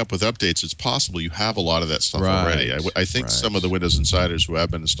keeping up with updates, it's possible you have a lot of that stuff already. I think some of the Windows insiders who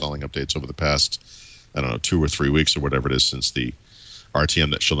have been installing updates over the past, I don't know, 2 or 3 weeks or whatever it is since the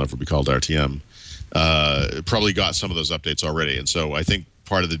RTM that shall never be called RTM, probably got some of those updates already. And so I think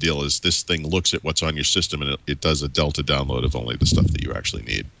part of the deal is this thing looks at what's on your system and it does a Delta download of only the stuff that you actually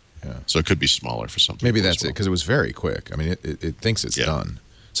need. Yeah. So it could be smaller for some people. Maybe that's it, because it was very quick. I mean, it thinks it's done.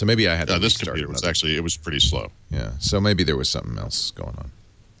 So maybe I had to this computer was actually, it was pretty slow. Yeah, so maybe there was something else going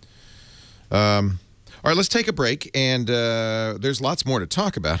on. All right, let's take a break, and there's lots more to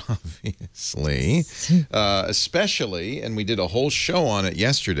talk about, obviously, especially, and we did a whole show on it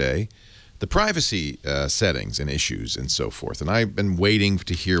yesterday, the privacy settings and issues and so forth. And I've been waiting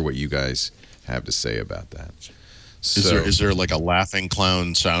to hear what you guys have to say about that. So, is there like a Laughing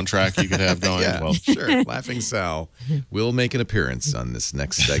Clown soundtrack you could have going? Yeah, well, sure. Laughing Sal will make an appearance on this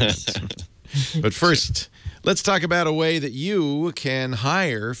next segment. But first, let's talk about a way that you can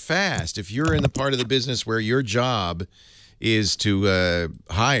hire fast. If you're in the part of the business where your job is to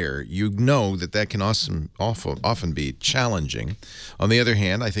hire, you know that can often be challenging. On the other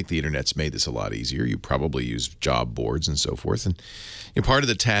hand, I think the Internet's made this a lot easier. You probably use job boards and so forth. And part of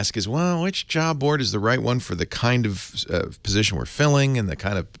the task is, well, which job board is the right one for the kind of position we're filling and the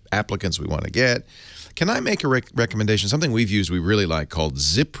kind of applicants we want to get? Can I make a recommendation? Something we've used we really like called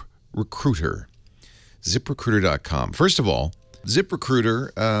ZipRecruiter. ZipRecruiter.com. First of all,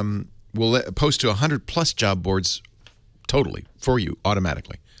 ZipRecruiter will post to 100+ job boards totally for you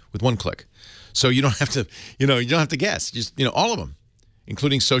automatically with one click. So you don't have to, you don't have to guess. Just, all of them,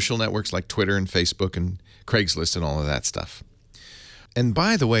 including social networks like Twitter and Facebook and Craigslist and all of that stuff. And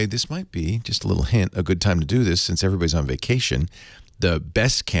by the way, this might be, just a little hint, a good time to do this since everybody's on vacation. The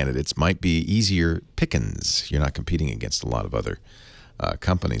best candidates might be easier pickings. You're not competing against a lot of other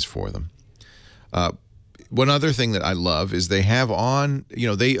companies for them. One other thing that I love is they have on,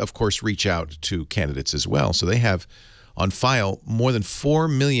 they, of course, reach out to candidates as well. So they have on file more than 4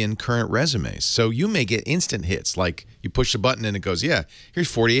 million current resumes. So you may get instant hits, like you push a button and it goes, yeah, here's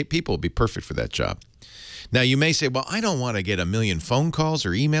 48 people, be perfect for that job. Now, you may say, well, I don't want to get a million phone calls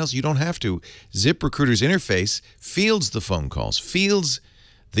or emails. You don't have to. ZipRecruiter's interface fields the phone calls, fields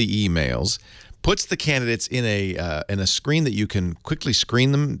the emails, puts the candidates in a screen that you can quickly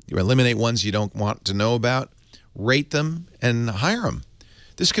screen them, eliminate ones you don't want to know about, rate them, and hire them.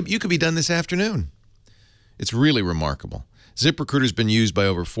 You could be done this afternoon. It's really remarkable. ZipRecruiter's been used by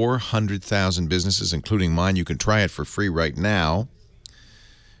over 400,000 businesses, including mine. You can try it for free right now.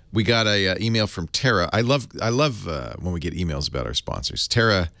 We got a email from Tara. I love when we get emails about our sponsors.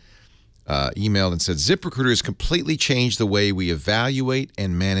 Tara emailed and said, ZipRecruiter has completely changed the way we evaluate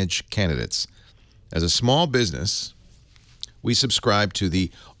and manage candidates. As a small business, we subscribe to the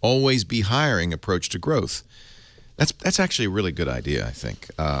always be hiring approach to growth. That's actually a really good idea, I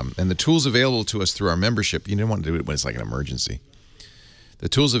think. And the tools available to us through our membership, you don't want to do it when it's like an emergency. The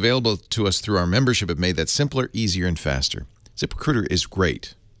tools available to us through our membership have made that simpler, easier, and faster. ZipRecruiter is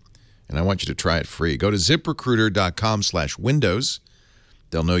great, and I want you to try it free. Go to ZipRecruiter.com/Windows.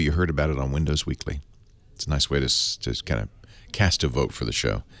 They'll know you heard about it on Windows Weekly. It's a nice way to kind of cast a vote for the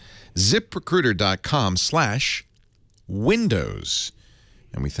show. ZipRecruiter.com/Windows.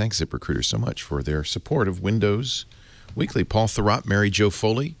 And we thank ZipRecruiter so much for their support of Windows Weekly. Paul Thurrott, Mary Jo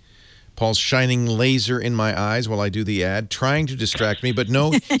Foley. Paul's shining laser in my eyes while I do the ad, trying to distract me, but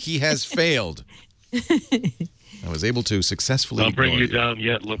no, he has failed. I was able to successfully I'll bring you down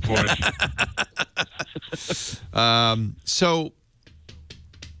yet, LaPorte. So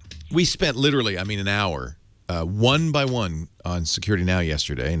we spent literally, an hour, one by one on Security Now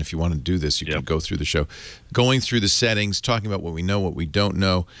yesterday. And if you want to do this, you can go through the show, going through the settings, talking about what we know, what we don't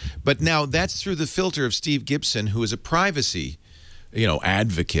know. But now that's through the filter of Steve Gibson, who is a privacy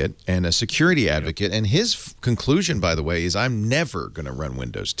advocate and a security advocate. And his conclusion, by the way, is I'm never going to run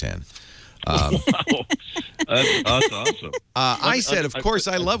Windows 10. Wow. That's awesome. I said, of course,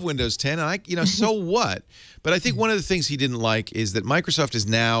 I love Windows 10, and so what? But I think one of the things he didn't like is that Microsoft is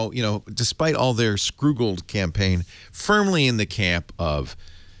now, despite all their Scroogled campaign, firmly in the camp of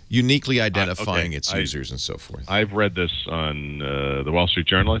uniquely identifying its users and so forth. I've read this on the Wall Street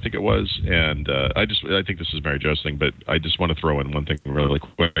Journal, I think it was, and I think this is Mary Jo's thing, but I just want to throw in one thing really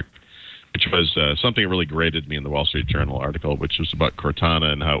quick, which was something that really grated me in the Wall Street Journal article, which was about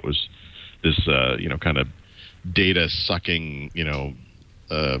Cortana and how it was this, kind of data sucking,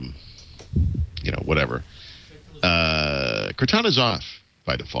 whatever. Cortana's off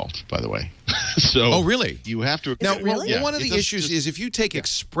by default, by the way. So oh, really? You have to. Now, really? one of the issues is if you take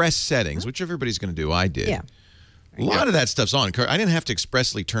express settings, which everybody's going to do, I did. Yeah. A lot of that stuff's on. I didn't have to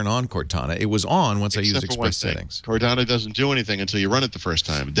expressly turn on Cortana. It was on once I used express settings. Cortana doesn't do anything until you run it the first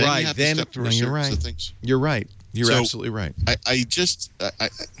time. Then you have to step through you're right. things. You're right. You're absolutely right.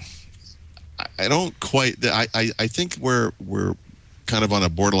 I don't quite. I think we're kind of on a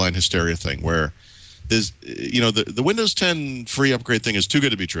borderline hysteria thing where there's, the Windows 10 free upgrade thing is too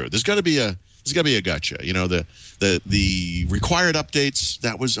good to be true. There's got to be a gotcha. The required updates,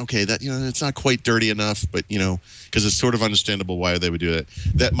 that was okay. That it's not quite dirty enough, but because it's sort of understandable why they would do that.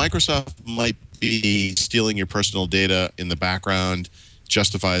 That Microsoft might be stealing your personal data in the background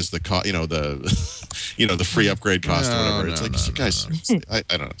justifies the cost. The free upgrade cost or whatever. Guys, I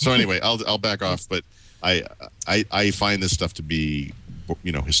don't know. So anyway, I'll back off, but I find this stuff to be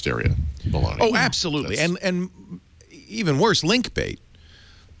hysteria. Baloney. Oh, absolutely, and even worse, link bait.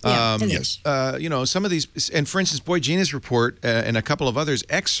 Yes. Some of these, and for instance, Boy Genius Report and a couple of others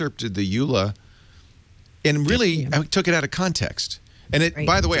excerpted the EULA and really took it out of context. And it,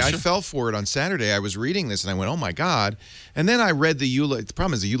 by the way, I fell for it on Saturday. I was reading this and I went, oh my God. And then I read the EULA. The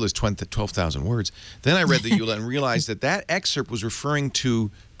problem is the EULA is 12,000 words. Then I read the EULA and realized that excerpt was referring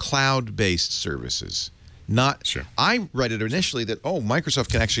to cloud-based services. I read it initially that, Microsoft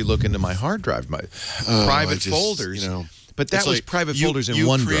can actually look into my hard drive, my private folders. But that was private folders in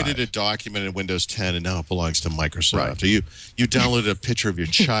OneDrive. You created a document in Windows 10, and now it belongs to Microsoft. Right. Or you downloaded a picture of your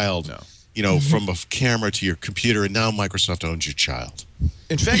child, from a camera to your computer, and now Microsoft owns your child.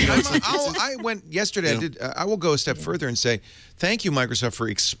 In fact, I went yesterday. I will go a step further and say, thank you, Microsoft, for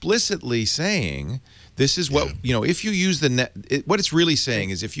explicitly saying this is what if you use the net. What it's really saying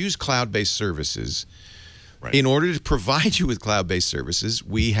is, if you use cloud-based services. Right. In order to provide you with cloud-based services,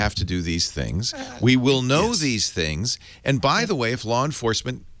 we have to do these things. We will know these things. And by the way, if law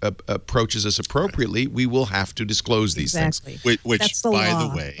enforcement approaches us appropriately, we will have to disclose these things. Which That's the by law,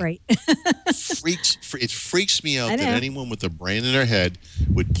 the way, right. it freaks me out that anyone with a brain in their head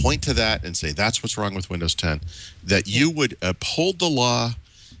would point to that and say, that's what's wrong with Windows 10. That you would uphold the law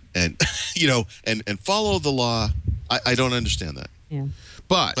and, and follow the law. I don't understand that. Yeah.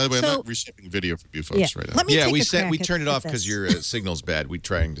 But by the way, I'm not receiving video from you folks right now. We turned it off because your signal's bad. We're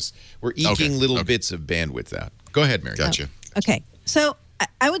eking little bits of bandwidth out. Go ahead, Mary. Gotcha. Okay. So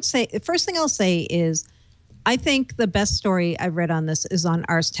I would say the first thing I'll say is I think the best story I've read on this is on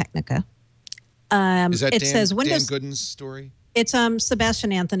Ars Technica. Is that Dan Gooden's story? It's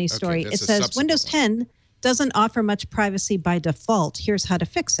Sebastian Anthony's story. Okay, it says Windows 10 doesn't offer much privacy by default. Here's how to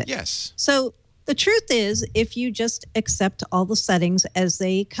fix it. Yes. So the truth is, if you just accept all the settings as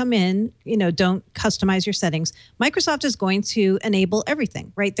they come in, don't customize your settings, Microsoft is going to enable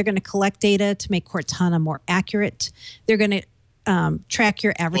everything, right? They're going to collect data to make Cortana more accurate. They're going to track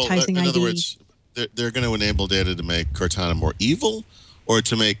your advertising ID. In other words, they're going to enable data to make Cortana more evil or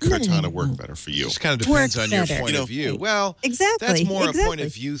to make Cortana work better for you? It just kind of depends on your point of view. Well, exactly. That's more a point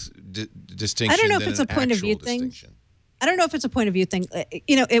of view distinction. I don't know if it's a point of view thing. I don't know if it's a point of view thing.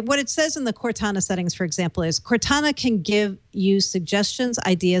 What it says in the Cortana settings, for example, is Cortana can give you suggestions,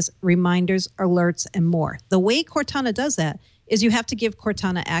 ideas, reminders, alerts, and more. The way Cortana does that is you have to give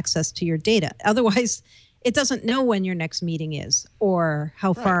Cortana access to your data. Otherwise, it doesn't know when your next meeting is or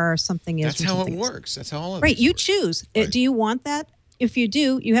how far something is. That's how it works. That's how all of it works. Right. You works. choose. Right. Do you want that? If you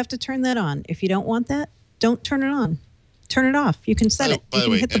do, you have to turn that on. If you don't want that, don't turn it on. Turn it off. You can set it. By the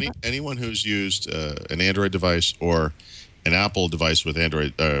way, anyone who's used an Android device or an Apple device with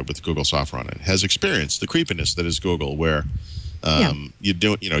Android with Google software on it has experienced the creepiness that is Google, where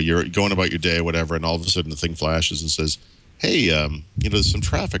you're going about your day or whatever, and all of a sudden the thing flashes and says, "Hey, there's some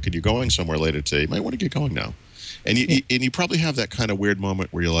traffic, and you're going somewhere later today. You might want to get going now." And you probably have that kind of weird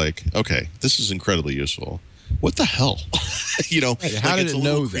moment where you're like, "Okay, this is incredibly useful. What the hell?" Right. How did it's it a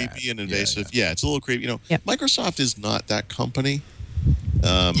know little that? creepy and invasive. Yeah, it's a little creepy. Microsoft is not that company.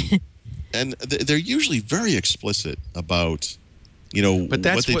 And they're usually very explicit about, what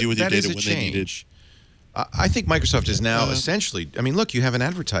they do with your data when they need it. I think Microsoft is now essentially, look, you have an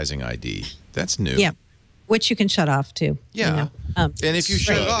advertising ID. That's new. Yeah, which you can shut off too. Yeah. And if you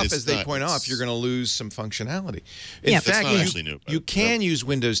shut it off, as they point off, you're going to lose some functionality. In fact, you can use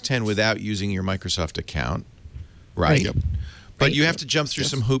Windows 10 without using your Microsoft account, right? Yep. But you have to jump through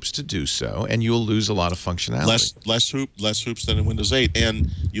some hoops to do so, and you'll lose a lot of functionality. Less hoops than in Windows 8,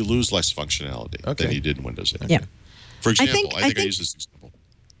 and you lose less functionality than you did in Windows 8. Yeah. For example, I think I use this example.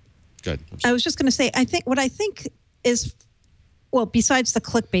 Go ahead. I was just going to say, I think is, well, besides the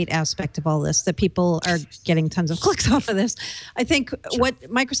clickbait aspect of all this, that people are getting tons of clicks off of this, I think what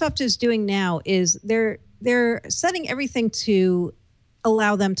Microsoft is doing now is they're setting everything to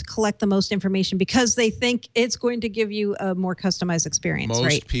allow them to collect the most information because they think it's going to give you a more customized experience.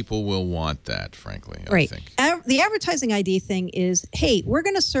 Most people will want that, frankly. I Right. think. The advertising ID thing is, hey, we're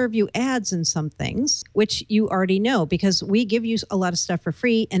going to serve you ads in some things, which you already know because we give you a lot of stuff for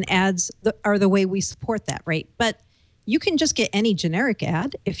free, and ads are the way we support that, right? But you can just get any generic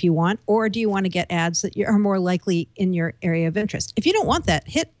ad if you want, or do you want to get ads that are more likely in your area of interest? If you don't want that,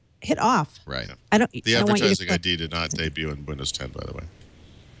 hit off. Right. I don't. The I don't want you to advertising ID did not debut in Windows 10, by the way.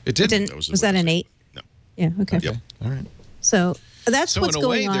 It didn't. Didn't, was was in that an Windows 8? No. Yeah. Okay. Yep. All right. So that's So what's in a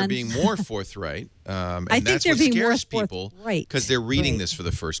way, going on. they're being more forthright. And I think that's they're what being more scares people forthright. because they're reading Right. this for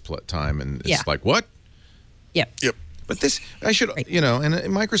the first time, and it's Yeah. like, what? Yep. Yep. But this, I should, Right.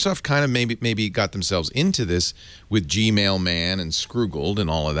 and Microsoft kind of maybe got themselves into this with Gmail Man and Scroogled and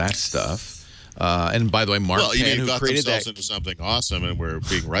all of that stuff. And by the way, Mark Well, you Penn, mean who got created themselves that. into something awesome, and we're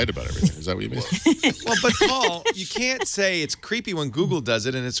being right about everything. Is that what you mean? Well, but Paul, you can't say it's creepy when Google does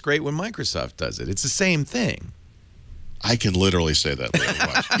it and it's great when Microsoft does it. It's the same thing. I can literally say that. Later.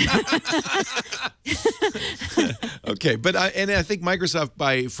 Watch. Okay, but I think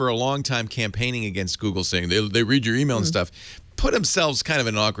Microsoft, for a long time campaigning against Google, saying they read your email and stuff, put themselves kind of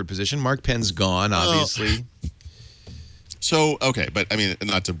in an awkward position. Mark Penn's gone, obviously. So, okay, but I mean,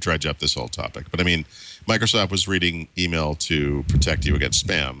 not to dredge up this whole topic, but I mean, Microsoft was reading email to protect you against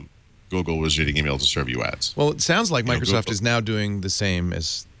spam. Google was reading email to serve you ads. Well, it sounds like You know, Microsoft Google- is now doing the same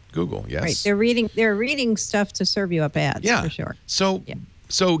as Google. Yes. Right. They're reading stuff to serve you up ads. Yeah. For sure. So, Yeah.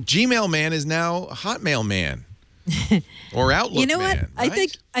 so Gmail Man is now Hotmail Man, or Outlook You know Man. what?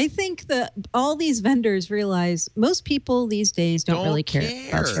 Right? I think that all these vendors realize most people these days don't really care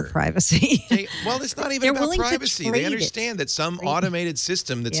about their care. privacy. Well, it's not even They're about willing to privacy. They trade it. understand that some automated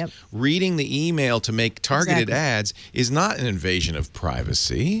system that's Yep. reading the email to make targeted Exactly. ads is not an invasion of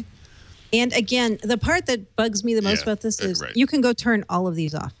privacy. And again, the part that bugs me the most Yeah, about this is right. you can go turn all of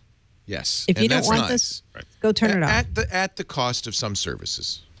these off. Yes. If and you don't that's want nice. this, Right. go turn it off. At the cost of some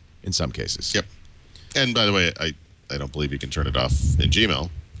services, in some cases. Yep. And by the way, I don't believe you can turn it off in Gmail.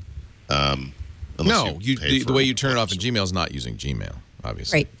 Unless No, pay the for way you turn it off in Gmail is not using Gmail,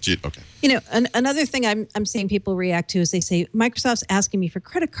 obviously. Right. Okay. You know, another thing I'm seeing people react to is they say Microsoft's asking me for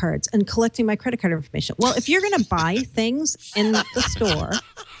credit cards and collecting my credit card information. Well, if you're going to buy things in the store,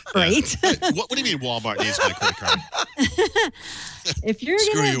 right? What do you mean Walmart needs my credit card? If you're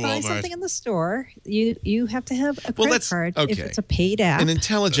Screw going you, to buy Walmart. something in the store, you have to have a Well, credit that's- card if okay. it's a paid app. An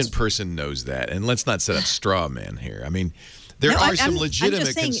intelligent person knows that, and let's not set up straw man here. I mean, there No, are I'm some just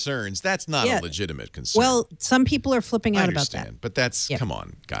legitimate saying- concerns. That's not Yeah. a legitimate concern. Well, some people are flipping I out about understand, that. but that's Yeah. come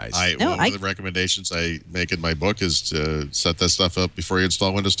on, guys. No, One of the recommendations I make in my book is to set that stuff up before you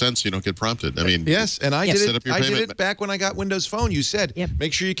install Windows 10 so you don't get prompted. I mean, Yes, and I Yep. did Set it. up your I did payment. it back when I got Windows Phone. You said, Yep.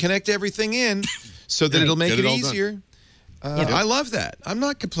 make sure you connect everything in, so that it'll make Get it it all done. easier. Yep. I love that. I'm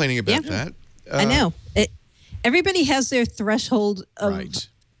not complaining about Yeah. that. I know. Everybody has their threshold of Right.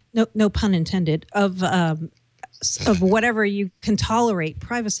 no pun intended of whatever you can tolerate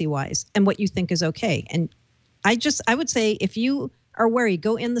privacy wise and what you think is okay. And I would say if you are worried,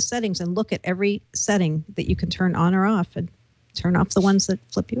 go in the settings and look at every setting that you can turn on or off and turn off the ones that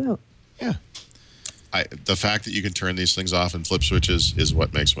flip you out. Yeah. the fact that you can turn these things off and flip switches is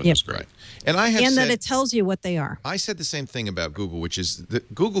what makes Windows great. And I have And said, that it tells you what they are. I said the same thing about Google, which is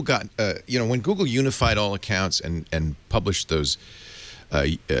that Google got, when Google unified all accounts and published those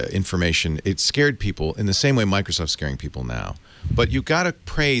information, it scared people in the same way Microsoft's scaring people now. But you got to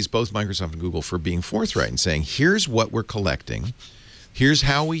praise both Microsoft and Google for being forthright and saying, here's what we're collecting, here's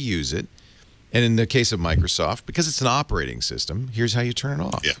how we use it, and in the case of Microsoft, because it's an operating system, here's how you turn it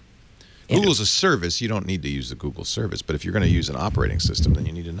off. Yeah. Google's a service. You don't need to use the Google service, but if you're going to use an operating system, then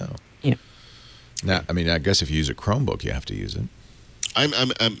you need to know. Yeah. Now, I mean, I guess if you use a Chromebook, you have to use it. I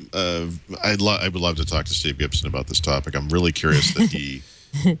would love to talk to Steve Gibson about this topic. I'm really curious that he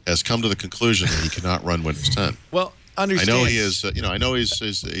has come to the conclusion that he cannot run Windows 10. Well, I understand. know he is. I know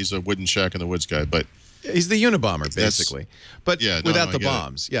he's a wooden shack in the woods guy, but He's the Unabomber, basically, but yeah, no, without no, I the get it.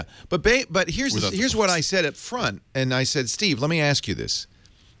 bombs. Yeah, but here's Without the here's what bombs. I said up front, and I said, Steve, let me ask you this: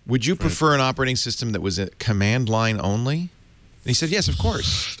 would you prefer an operating system that was a command line only? And he said, yes, of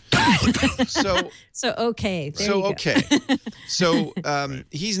course. So okay. There you go. Okay. So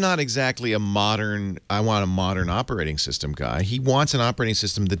he's not exactly a modern. I want a modern operating system guy. He wants an operating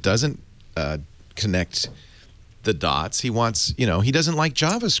system that doesn't connect the dots. He wants, he doesn't like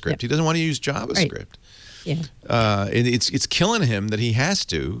JavaScript. Yep. He doesn't want to use JavaScript. Yeah. It's killing him that he has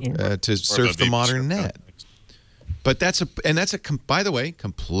to surf the modern net. But that's by the way,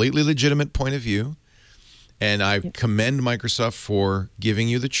 completely legitimate point of view. And I commend Microsoft for giving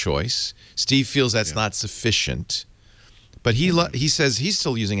you the choice. Steve feels that's not sufficient. But he says he's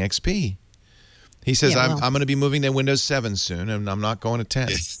still using XP. He says, Yeah, I'm going to be moving to Windows 7 soon, and I'm not going to 10.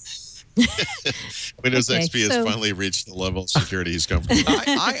 Windows Okay, XP has finally reached the level of security he's comfortable with.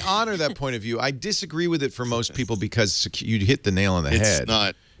 I honor that point of view. I disagree with it for most people because you hit the nail on the head.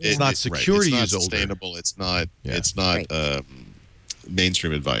 It's not secure to use older. Sustainable. It's not. Yeah. It's not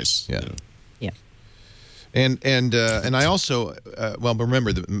mainstream advice. Yeah. You know? And I also well,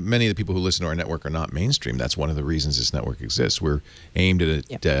 remember that many of the people who listen to our network are not mainstream. That's one of the reasons this network exists. We're aimed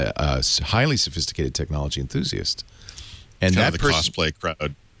at a highly sophisticated technology enthusiast, and Kind that of the cosplay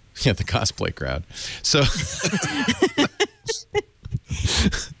crowd. Yeah, the cosplay crowd. So,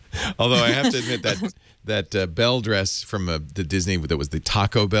 although I have to admit that Bell dress from the Disney that was the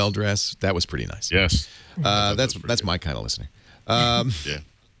Taco Bell dress, that was pretty nice. Yes. That's my kind of listener. Yeah.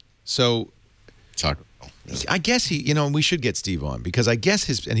 So, Taco Bell. Yeah. I guess we should get Steve on because I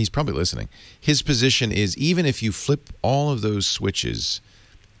guess and he's probably listening. His position is even if you flip all of those switches,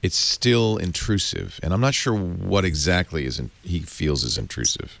 it's still intrusive, and I'm not sure what exactly he feels is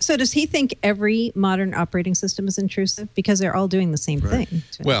intrusive. So does he think every modern operating system is intrusive because they're all doing the same thing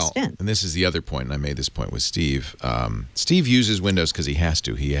to an extent? And this is the other point, and I made this point with Steve. Steve uses Windows because he has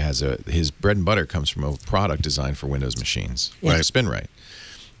to. He has his bread and butter comes from a product designed for Windows machines, Right. SpinRite.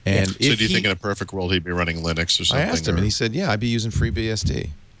 And So do you think in a perfect world he'd be running Linux or something? I asked him, and he said, "Yeah, I'd be using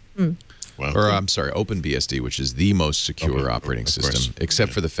FreeBSD." Well, Or I'm sorry, OpenBSD, which is the most secure operating of course. system,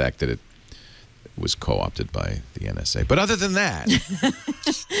 except for the fact that it was co-opted by the NSA. But other than that,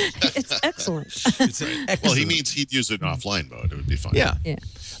 It's excellent. it's excellent. well, he means he'd use it in offline mode. It would be fine. Yeah. Yeah.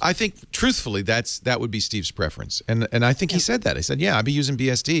 I think, truthfully, that would be Steve's preference. And I think he said that. He said, yeah, I'd be using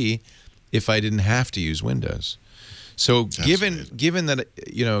BSD if I didn't have to use Windows. So given that,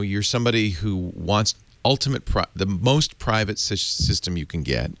 you're somebody who wants the most private system you can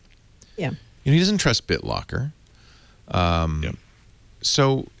get, Yeah. he doesn't trust BitLocker.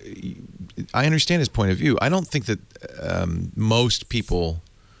 So I understand his point of view. I don't think that most people...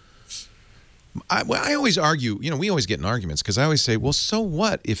 I always argue, we always get in arguments because I always say, well, so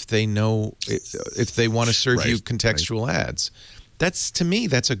what if they know, if they want to serve you contextual ads? To me,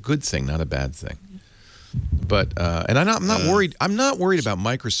 that's a good thing, not a bad thing. But, and I'm not worried. I'm not worried about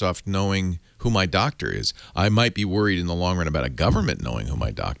Microsoft knowing who my doctor is. I might be worried in the long run about a government knowing who my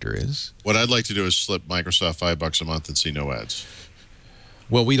doctor is. What I'd like to do is slip Microsoft $5 a month and see no ads.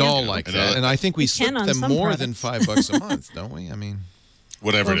 Well, we'd all like that. And I think we slip on them some more products. than $5 a month, don't we? I mean...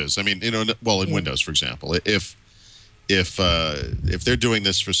 Whatever it is. I mean, in Windows, for example, if they're doing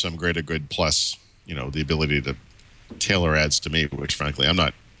this for some greater good plus, the ability to tailor ads to me, which frankly I'm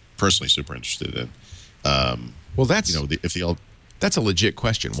not personally super interested in. Well, that's that's a legit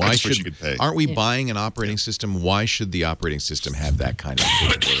question. Why aren't we buying an operating system? Why should the operating system have that kind of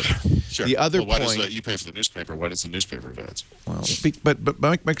capability? Sure. The other why point, does you pay for the newspaper? Why does the newspaper have ads? Well, but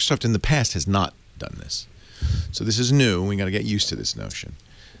Microsoft in the past has not done this. So this is new. We got to get used to this notion.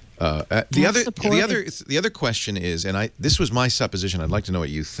 The other question is, and this was my supposition. I'd like to know what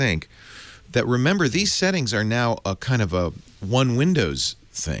you think. That remember, these settings are now a kind of a one Windows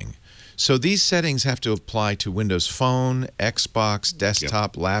thing. So these settings have to apply to Windows Phone, Xbox,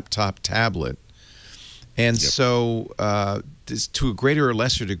 desktop, laptop, tablet, and so to a greater or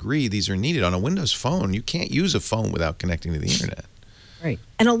lesser degree, these are needed on a Windows Phone. You can't use a phone without connecting to the internet. Right,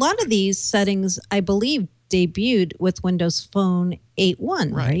 and a lot of these settings, I believe, debuted with Windows Phone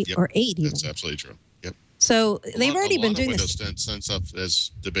 8.1, right? Yep. Or 8 even. That's absolutely true. Yep. So they've already been doing Windows this. Windows 10 stuff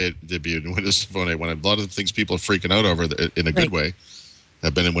has debuted in Windows Phone 8.1. A lot of the things people are freaking out over in a good way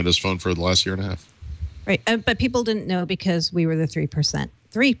have been in Windows Phone for the last year and a half. Right, but people didn't know because we were the 3%.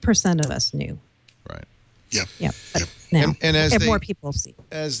 3% of us knew. Right. Yep. Yep. But now, and as more people see.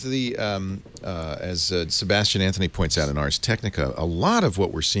 As Sebastian Anthony points out in Ars Technica, a lot of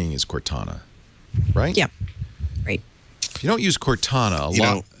what we're seeing is Cortana, right? Yeah. Right. If you don't use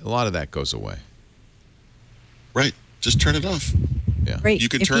Cortana, a lot of that goes away. Right. Just turn it off. Yeah. Right. You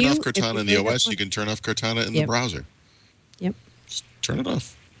can turn off Cortana in the OS. You can turn off Cortana in the browser. Yep. Just turn it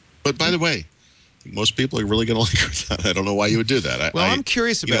off. But by the way, most people are really going to like Cortana. I don't know why you would do that. I'm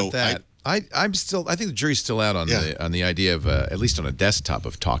curious about that. I think the jury's still out on the idea of at least on a desktop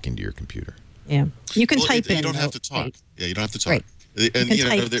of talking to your computer. Yeah. You can type in. You don't have to talk. Yeah, you don't have to talk. Right. And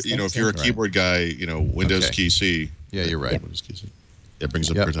if you're a keyboard guy, Windows key C. Yeah, you're right. Windows key C. It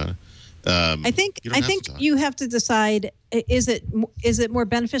brings up Cortana. I think you have to decide: is it more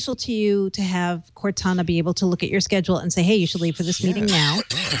beneficial to you to have Cortana be able to look at your schedule and say, "Hey, you should leave for this meeting now"?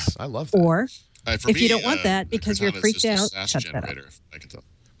 Yes, I love that. Or if you don't want that because you're freaked out, shut that up. I can tell.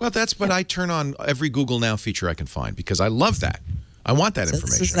 Well, that's what I turn on every Google Now feature I can find because I love that. I want that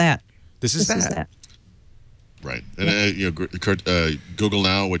information. This is that. This is that. Right. And Google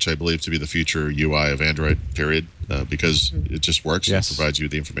Now, which I believe to be the future UI of Android, period, because it just works. Yes. It provides you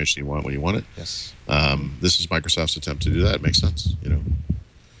the information you want when you want it. Yes. This is Microsoft's attempt to do that. It makes sense.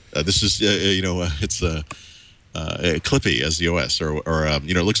 This is it's Clippy as the OS, or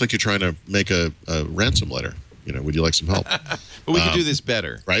it looks like you're trying to make a ransom letter. Would you like some help? But we could do this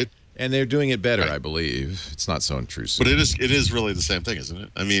better, right? And they're doing it better, Right. I believe. It's not so intrusive. But it is really the same thing, isn't it?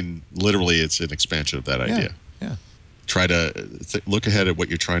 I mean, literally, it's an expansion of that idea. Yeah. Try to look ahead at what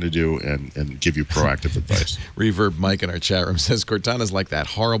you're trying to do and give you proactive advice. Reverb Mike in our chat room says Cortana's like that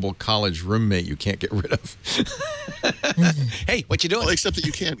horrible college roommate you can't get rid of. Hey, what you doing? Well, except that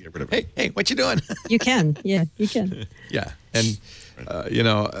you can get rid of it. Hey, what you doing? You can. Yeah, you can. Yeah, and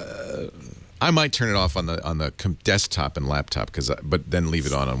I might turn it off on the desktop and laptop but then leave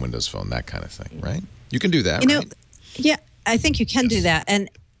it on Windows Phone, that kind of thing, right? You can do that, right? Yeah, I think you can do that. And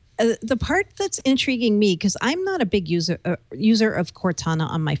the part that's intriguing me, because I'm not a big user of Cortana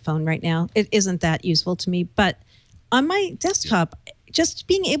on my phone right now. It isn't that useful to me. But on my desktop, just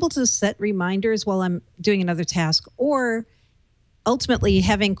being able to set reminders while I'm doing another task, or ultimately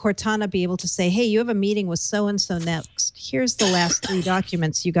having Cortana be able to say, hey, you have a meeting with so-and-so next. Here's the last 3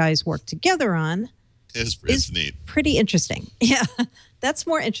 documents you guys worked together on. It's neat. Pretty interesting. Yeah, that's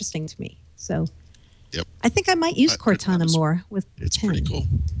more interesting to me. So Yep. I think I might use Cortana more with It's 10. pretty cool.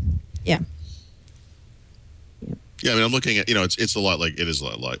 Yeah. Yeah, I mean, I'm looking at, it's a lot like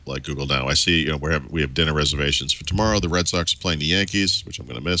Google Now. I see, we have dinner reservations for tomorrow. The Red Sox are playing the Yankees, which I'm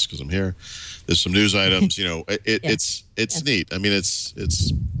going to miss because I'm here. There's some news items. It's neat. I mean,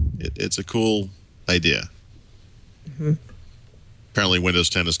 it's a cool idea. Mm-hmm. Apparently, Windows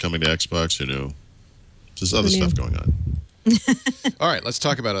 10 is coming to Xbox. Who knew? There's other stuff going on. All right, let's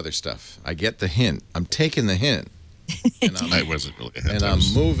talk about other stuff. I get the hint. I'm taking the hint. And I wasn't really a hint. And I'm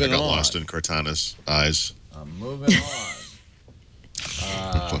moving I got on. lost in Cortana's eyes. I'm moving on.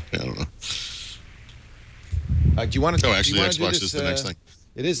 I don't know. Do you want to? No, actually, Xbox is the next thing.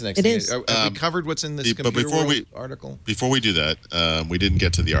 It is the next It thing. is. Have we covered what's in this but Computer before World article? Before we do that, we didn't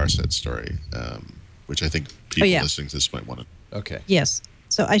get to the RSET story, which I think people listening to this might want to. Okay. Yes.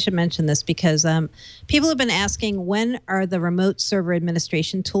 So I should mention this because people have been asking, when are the remote server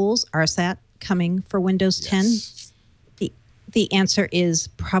administration tools, RSAT, coming for Windows 10? Yes. The answer is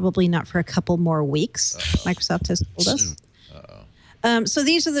probably not for a couple more weeks. Microsoft has told us. So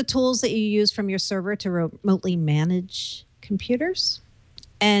these are the tools that you use from your server to remotely manage computers.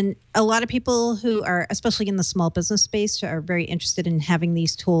 And a lot of people who are, especially in the small business space, are very interested in having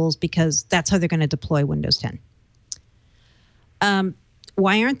these tools because that's how they're going to deploy Windows 10.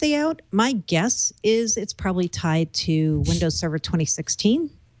 Why aren't they out? My guess is it's probably tied to Windows Server 2016,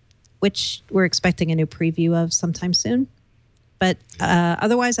 which we're expecting a new preview of sometime soon. But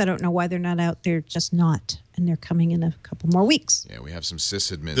otherwise, I don't know why they're not out. They're just not. And they're coming in a couple more weeks. Yeah, we have some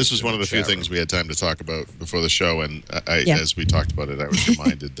sysadmins. This is one of the few things we had time to talk about before the show. And as we talked about it, I was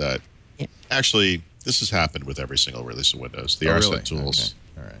reminded that actually this has happened with every single release of Windows. The RSET tools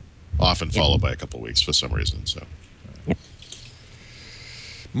often followed by a couple of weeks for some reason. So.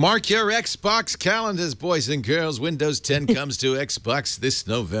 Mark your Xbox calendars, boys and girls. Windows 10 comes to Xbox this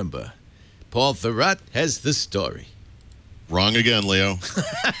November. Paul Thurrott has the story. Wrong again, Leo.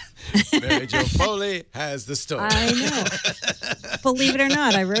 Mary Jo Foley has the story. I know. Believe it or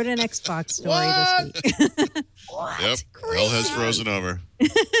not, I wrote an Xbox story this week. What? Yep. Crazy. Hell has frozen over.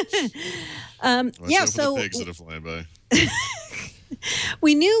 So the pigs that are flying by.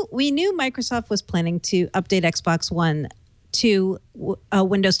 we knew Microsoft was planning to update Xbox One to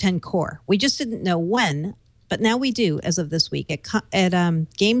Windows 10 Core. We just didn't know when, but now we do as of this week. At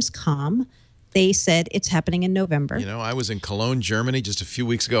Gamescom, they said it's happening in November. I was in Cologne, Germany just a few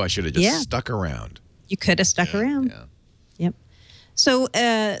weeks ago. I should have just stuck around. You could have stuck around. Yeah. Yep. So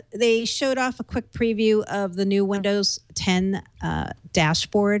they showed off a quick preview of the new Windows 10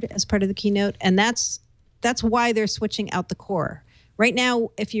 dashboard as part of the keynote, and that's why they're switching out the core. Right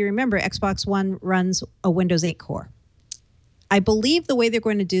now, if you remember, Xbox One runs a Windows 8 core. I believe the way they're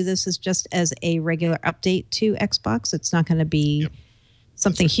going to do this is just as a regular update to Xbox. It's not going to be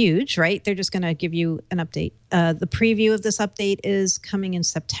something huge, right? They're just going to give you an update. The preview of this update is coming in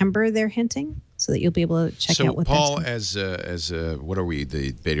September, they're hinting, so that you'll be able to check out what Paul, that's as what are we,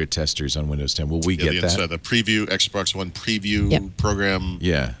 the beta testers on Windows 10, will we get that? The preview, Xbox One preview program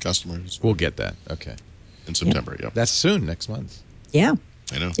customers. We'll get that. Okay. In September, That's soon, next month. Yeah.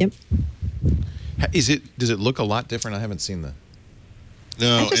 I know. Yep. Does it look a lot different? I haven't seen the...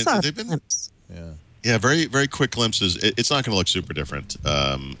 No, I just saw a they've been... glimpse. Yeah, very, very quick glimpses. It's not going to look super different.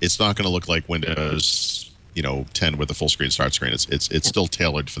 It's not going to look like Windows, 10 with a full screen start screen. It's still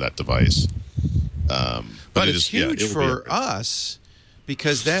tailored for that device. But it's huge for us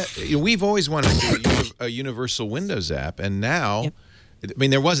because we've always wanted to do a universal Windows app, and now, I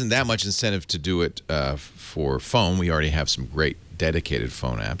mean, there wasn't that much incentive to do it for phone. We already have some great dedicated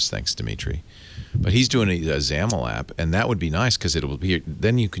phone apps, thanks Dimitri. But he's doing a XAML app, and that would be nice because it'll be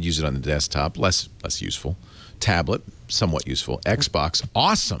then you could use it on the desktop, less useful. Tablet, somewhat useful. Xbox,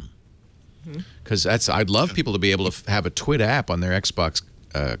 awesome. Because I'd love people to be able to have a Twit app on their Xbox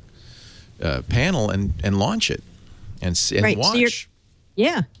panel and launch it and watch.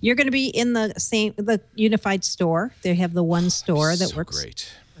 So you're going to be in the unified store. They have the one store that works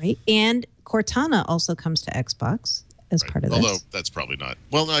great, right? And Cortana also comes to Xbox as part of this. Although that's probably not.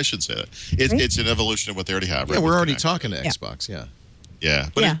 Well, no, I should say that it's an evolution of what they already have. Yeah, right? we're already talking to Xbox. Yeah,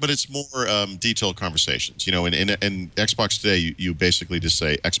 but it's more detailed conversations. You know, in Xbox today, you basically just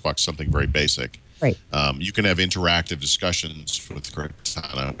say Xbox something very basic. Right. You can have interactive discussions with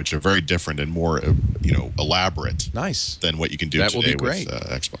Cortana, which are very different and more, elaborate. Nice. Than what you can do that today will be great. with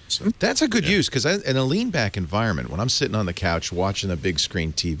Xbox. So, that's a good use because in a lean-back environment, when I'm sitting on the couch watching a big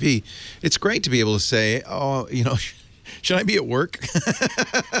screen TV, it's great to be able to say, "Oh, should I be at work?"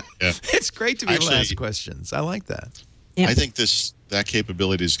 It's great to be able to ask questions. I like that. Yeah. I think that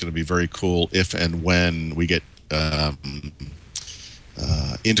capability is going to be very cool if and when we get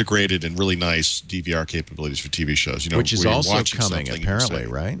integrated and really nice DVR capabilities for TV shows. Which is also coming, apparently,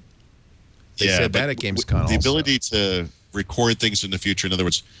 right? They said that at Gamescom. The ability to record things in the future. In other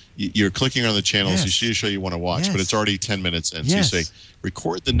words, you're clicking on the channels, you see a show you want to watch, but it's already 10 minutes in. So you say,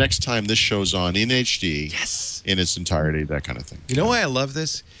 record the next time this show's on in HD in its entirety, that kind of thing. You know why I love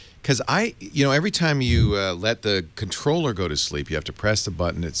this? Because every time you let the controller go to sleep, you have to press the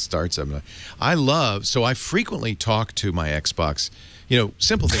button, it starts up. So I frequently talk to my Xbox,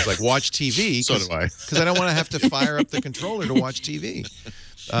 simple things like watch TV. So do I. Because I don't want to have to fire up the controller to watch TV.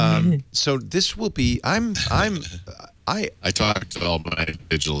 So this will be, I talk to all my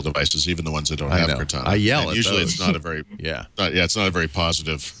digital devices, even the ones that don't have Cortana. I yell at usually those. It's not a very, it's not a very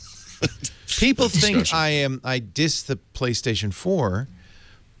positive People think I diss the PlayStation 4.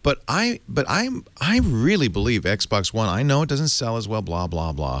 But I really believe Xbox One. I know it doesn't sell as well. Blah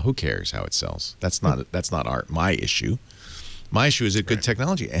blah blah. Who cares how it sells? That's not my issue. My issue is good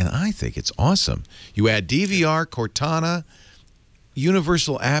technology, and I think it's awesome. You add DVR, Cortana,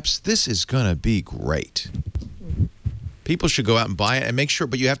 universal apps. This is gonna be great. People should go out and buy it and make sure.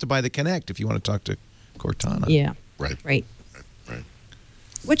 But you have to buy the Kinect if you want to talk to Cortana. Yeah. Right.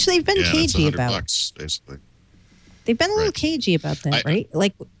 Which they've been cagey about. $100 basically. They've been a little cagey about that, right?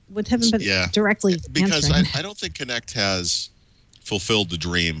 Like, haven't been directly because answering. I don't think Kinect has fulfilled the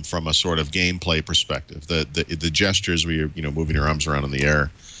dream from a sort of gameplay perspective. The gestures where you're moving your arms around in the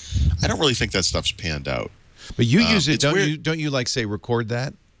air. I don't really think that stuff's panned out. But you use it, don't you like say record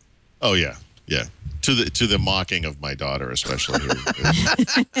that? Oh yeah. To the mocking of my daughter, especially.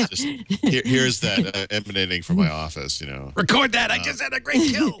 Here's that emanating from my office. Record that! I just had a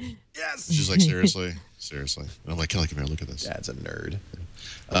great kill. Yes. She's like, seriously. And I'm like, Kelly, come here, look at this. Dad's a nerd.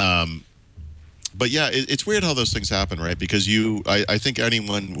 But yeah, it's weird how those things happen, right? Because I think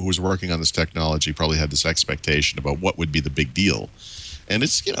anyone who was working on this technology probably had this expectation about what would be the big deal, and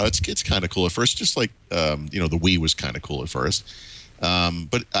it's kind of cool at first, just like the Wii was kind of cool at first,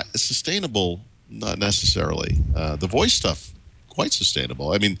 but sustainable, not necessarily. The voice stuff, quite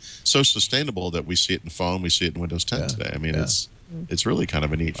sustainable. I mean, so sustainable that we see it in phone, we see it in Windows 10 today. I mean, it's really kind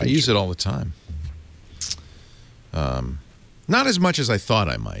of a neat feature. I use it all the time. Not as much as I thought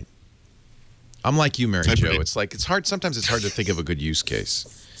I might. I'm like you, Mary Jo. It's like sometimes it's hard to think of a good use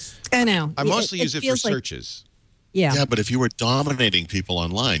case. I know. I mostly use it for searches. Yeah, but if you were dominating people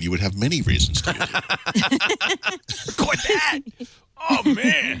online, you would have many reasons to use it. Record that! Oh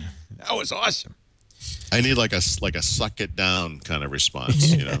man, that was awesome. I need like a suck it down kind of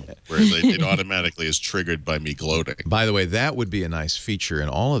response, where it automatically is triggered by me gloating. By the way, that would be a nice feature in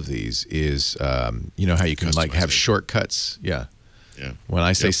all of these is, how you can like have shortcuts. Yeah. When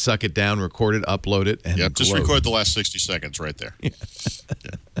I say suck it down, record it, upload it, and gloat. Just record the last 60 seconds right there.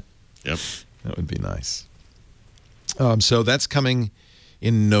 Yep. That would be nice. So that's coming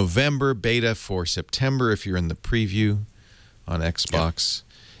in November, beta for September if you're in the preview on Xbox.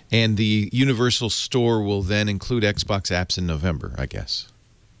 And the Universal Store will then include Xbox apps in November, I guess.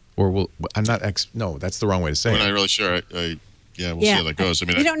 Or no, that's the wrong way to say it. We're not really sure. We'll see how that goes. I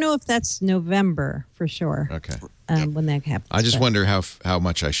mean, we don't know if that's November for sure. Okay. When that happens. I just wonder how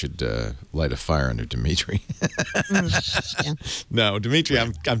much I should light a fire under Dimitri. No, Dimitri,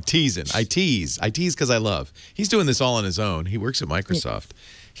 I'm teasing. I tease because I love. He's doing this all on his own. He works at Microsoft.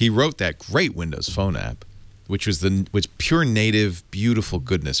 He wrote that great Windows Phone app, which was pure native, beautiful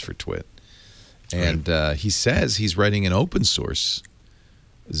goodness for Twit. And he says he's writing an open source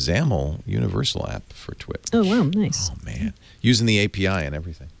XAML universal app for Twit. Oh, wow, nice. Oh, man. Using the API and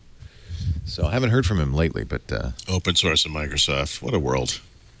everything. So I haven't heard from him lately, but... Open source and Microsoft. What a world.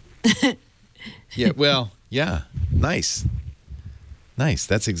 Yeah, well, yeah. Nice. Nice.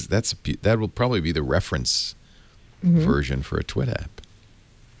 That will probably be the reference version for a Twit app.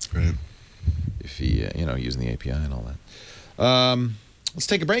 Right. If he, using the API and all that. Let's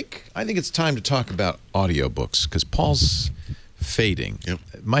take a break. I think it's time to talk about audiobooks because Paul's fading. Yep.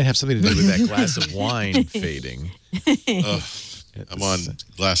 It might have something to do with that glass of wine fading. I'm on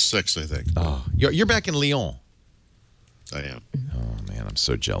glass 6, I think. Oh, you're back in Lyon. I am. Oh, man, I'm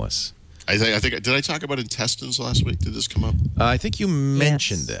so jealous. I think. Did I talk about intestines last week? Did this come up? I think you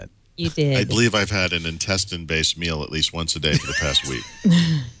mentioned that. You did. I believe I've had an intestine-based meal at least once a day for the past week.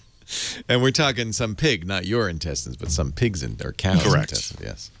 And we're talking some pig, not your intestines, but some pigs or cows' Correct. intestines.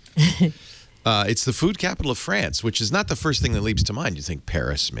 Yes. It's the food capital of France, which is not the first thing that leaps to mind. You think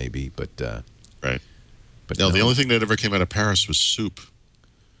Paris, maybe, but Right. But No, the only thing that ever came out of Paris was soup.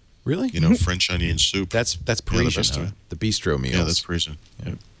 Really? French onion soup. That's Parisian, best huh? of it. The bistro meals. Yeah, that's Parisian.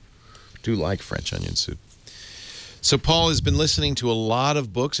 Yeah. Do like French onion soup. So Paul has been listening to a lot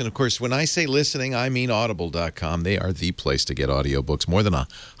of books, and of course, when I say listening, I mean Audible.com. They are the place to get audiobooks. More than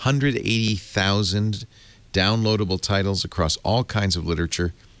 180,000 downloadable titles across all kinds of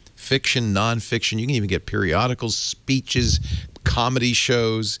literature, fiction, nonfiction. You can even get periodicals, speeches, comedy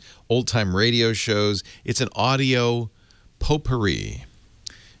shows, old-time radio shows. It's an audio potpourri.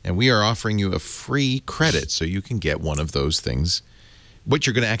 And we are offering you a free credit so you can get one of those things. What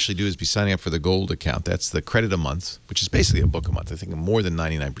you're going to actually do is be signing up for the Gold account. That's the credit a month, which is basically a book a month. I think more than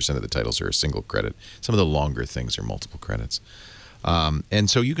 99% of the titles are a single credit. Some of the longer things are multiple credits. And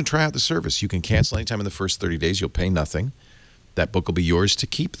so you can try out the service. You can cancel anytime in the first 30 days. You'll pay nothing. That book will be yours to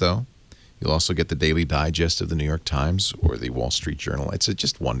keep, though. You'll also get the Daily Digest of the New York Times or the Wall Street Journal. It's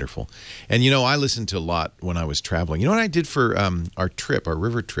just wonderful. And, I listened to a lot when I was traveling. You know what I did for our trip, our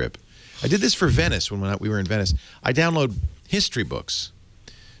river trip? I did this for Venice when we were in Venice. I download history books.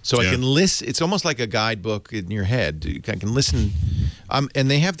 So I can listen. It's almost like a guidebook in your head. I can listen. And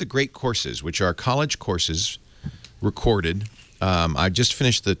they have the great courses, which are college courses recorded. I just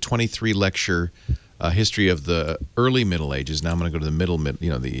finished the 23-lecture history of the early Middle Ages. Now I'm going to go to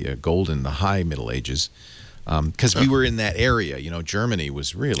the Golden, the High Middle Ages. Because we were in that area. Germany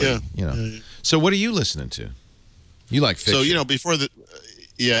was really, So what are you listening to? You like fiction. So,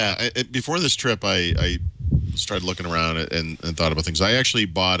 before this trip, I started looking around and thought about things. I actually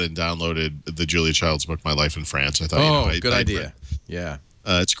bought and downloaded the Julia Child's book, My Life in France. I thought, good idea. Yeah.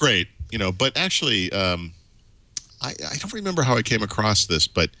 It's great, but actually, I don't remember how I came across this,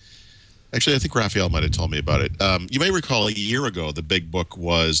 but actually, I think Raphael might have told me about it. You may recall a year ago, the big book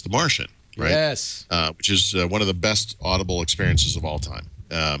was The Martian, right? Yes. Which is one of the best Audible experiences of all time.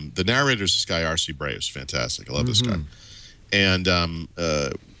 The narrator is this guy, R.C. Bray, who's fantastic. I love this guy. And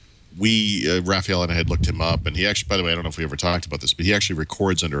Raphael and I had looked him up, and he actually, by the way, I don't know if we ever talked about this, but he actually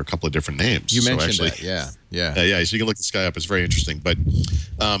records under a couple of different names. You mentioned that, yeah. Yeah, so you can look this guy up. It's very interesting. But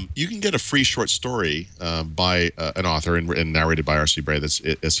you can get a free short story by an author and narrated by R.C. Bray.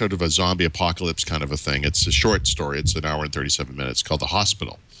 It's sort of a zombie apocalypse kind of a thing. It's a short story. It's an hour and 37 minutes called The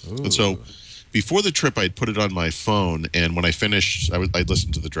Hospital. Ooh. And so before the trip, I'd put it on my phone, and when I finished, I'd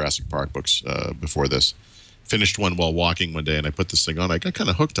listened to the Jurassic Park books before this. Finished one while walking one day, and I put this thing on. I got kind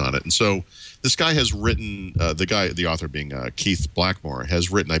of hooked on it. And so this guy has written, the author being Keith Blackmore, has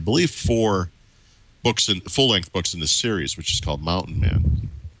written, I believe, 4 full-length books in this series, which is called Mountain Man.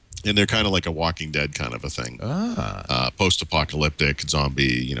 And they're kind of like a Walking Dead kind of a thing. Post-apocalyptic,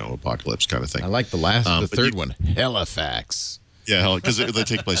 zombie, apocalypse kind of thing. I like the third one, Halifax. Yeah, because they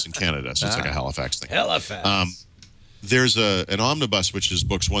take place in Canada, so it's like a Halifax thing. Halifax. There's an omnibus, which is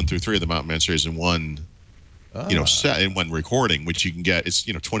books 1 through 3 of the Mountain Man series in one set in one recording, which you can get. It's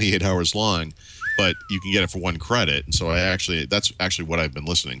 28 hours long, but you can get it for 1 credit. And so that's actually what I've been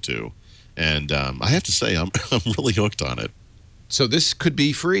listening to, and I have to say I'm really hooked on it. So this could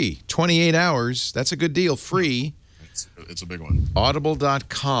be free. 28 hours. That's a good deal. Free. It's a big one.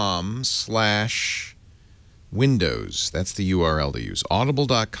 Audible.com/Windows. That's the URL to use.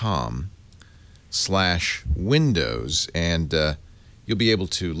 Audible.com/Windows, and you'll be able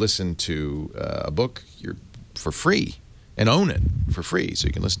to listen to a book for free and own it for free, so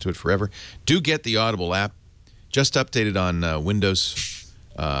you can listen to it forever. Do get the Audible app, just updated on Windows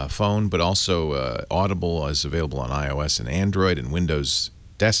phone, but also Audible is available on iOS and Android and Windows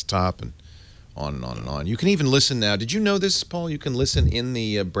desktop, and on and on and on. You can even listen now. Did you know this, Paul? You can listen in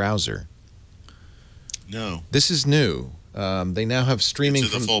the browser. No. This is new. They now have streaming to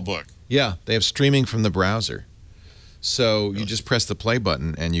the full book. Yeah, they have streaming from the browser. So you just press the play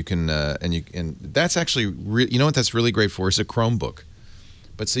button, and you can, and that's actually, you know what that's really great for? Is a Chromebook.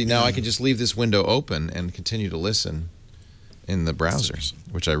 But see, now I can just leave this window open and continue to listen in the browser,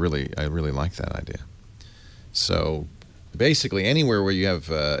 which I really like that idea. So basically, anywhere where you have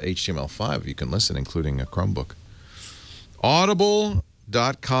HTML5, you can listen, including a Chromebook.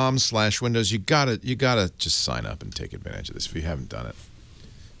 Audible.com/Windows. You gotta just sign up and take advantage of this if you haven't done it.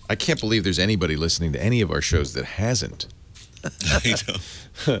 I can't believe there's anybody listening to any of our shows that hasn't. I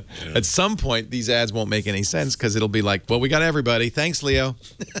know. At some point, these ads won't make any sense because it'll be like, well, we got everybody. Thanks, Leo.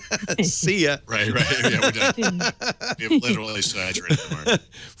 See ya. Right. Yeah, we're done. We've literally saturated the market.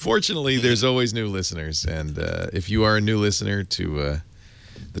 Fortunately, there's always new listeners. And if you are a new listener to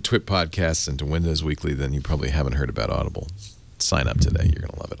the Twit podcasts and to Windows Weekly, then you probably haven't heard about Audible. Sign up today. You're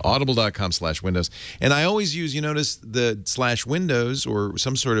going to love it. Audible.com/Windows. And I always use, you notice the /Windows or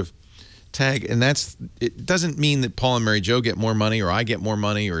some sort of tag, and it doesn't mean that Paul and Mary Jo get more money or I get more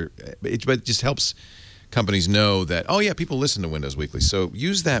money, but it just helps companies know that, oh yeah, people listen to Windows Weekly. So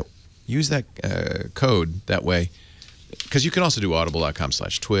use that code that way, because you can also do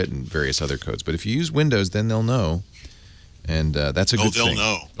audible.com/twit and various other codes. But if you use Windows, then they'll know, and that's a good thing.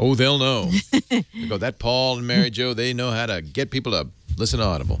 Oh, they'll know. They go, that Paul and Mary Jo, they know how to get people to listen to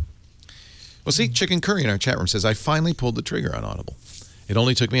Audible. Well, see, Chicken Curry in our chat room says, I finally pulled the trigger on Audible. It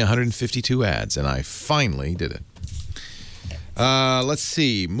only took me 152 ads, and I finally did it. Let's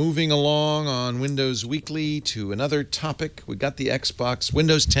see. Moving along on Windows Weekly to another topic. We got the Xbox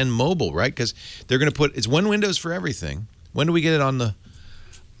Windows 10 Mobile, right? Because they're going to put, it's one Windows for everything. When do we get it on the...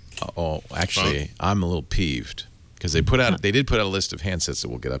 Oh, actually, I'm a little peeved because they did put out a list of handsets that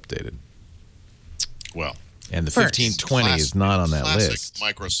will get updated. Well, and the 1520 is not on that list.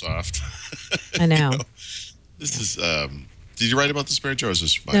 Microsoft. I know. This is... did you write about this, Mary Jo?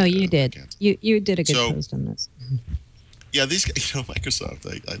 No, you did. You did a good post on this. Yeah, these guys, Microsoft,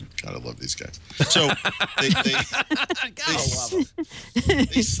 I kind of love these guys. So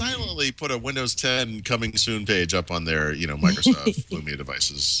they silently put a Windows 10 coming soon page up on their, Microsoft Lumia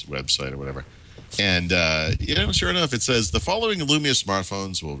Devices website or whatever. And, sure enough, it says the following Lumia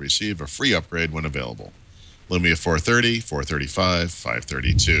smartphones will receive a free upgrade when available. Lumia 430, 435,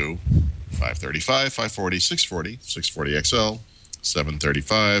 532, 535, 540, 640, 640 XL,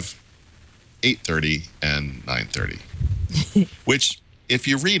 735, 830, and 930. Which, if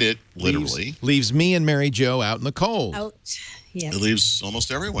you read it literally, leaves me and Mary Jo out in the cold. Yeah. It leaves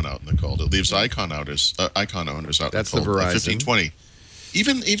almost everyone out in the cold. It leaves Icon owners out That's in the cold. That's the Verizon. 1520.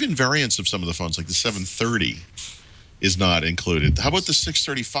 Even variants of some of the phones, like the 730, is not included. How about the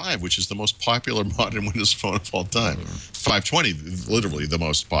 635, which is the most popular modern Windows phone of all time? 520, literally the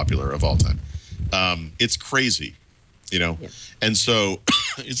most popular of all time. It's crazy, Yeah. And so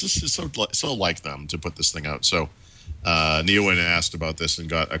it's just so like them to put this thing out. So Neo went and asked about this and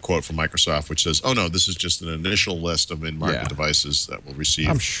got a quote from Microsoft, which says, "Oh no, this is just an initial list of in-market devices that will receive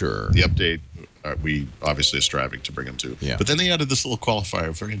I'm sure the update. We obviously are striving to bring them to." Yeah. But then they added this little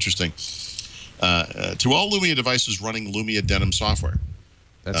qualifier, very interesting. To all Lumia devices running Lumia Denim software.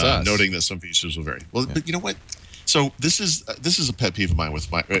 That's us. Noting that some features will vary. Well, but you know what? So this is a pet peeve of mine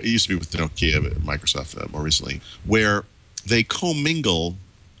with it used to be with Nokia, Microsoft more recently, where they commingle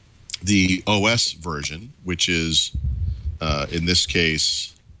the OS version, which is in this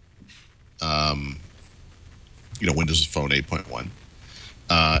case, Windows Phone 8.1,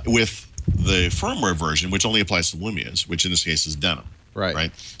 with the firmware version, which only applies to Lumias, which in this case is Denim.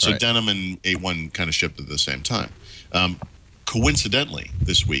 Right. So Denim and 8.1 kind of shipped at the same time. Coincidentally,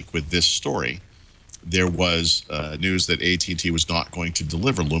 this week with this story, there was news that AT&T was not going to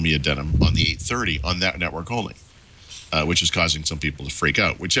deliver Lumia Denim on the 830 on that network only, which is causing some people to freak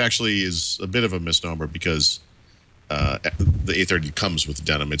out, which actually is a bit of a misnomer because the 830 comes with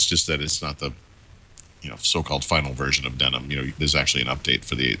Denim. It's just that it's not the so-called final version of Denim. There's actually an update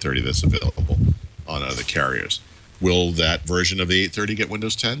for the 830 that's available on other carriers. Will that version of the 830 get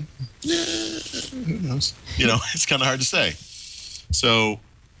Windows 10? Who knows? It's kind of hard to say. So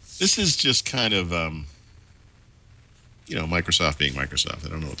this is just kind of, Microsoft being Microsoft. I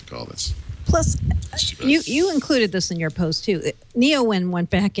don't know what to call this. Plus, you included this in your post too. Neo went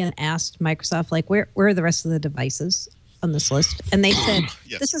back and asked Microsoft, like, where are the rest of the devices on this list? And they said,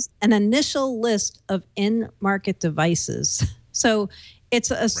 yes. This is an initial list of in-market devices. So it's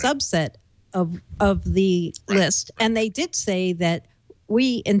a subset of the list. And they did say that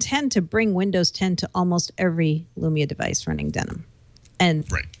we intend to bring Windows 10 to almost every Lumia device running Denim. And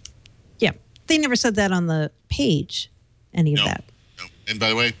yeah, they never said that on the page, any of that. No. And by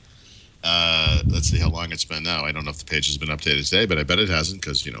the way, Let's see how long it's been now. I don't know if the page has been updated today, but I bet it hasn't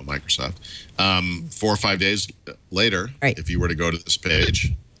because, Microsoft. 4 or 5 days later, Right. if you were to go to this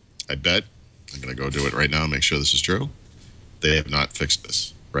page, I bet, I'm going to go do it right now and make sure this is true. They have not fixed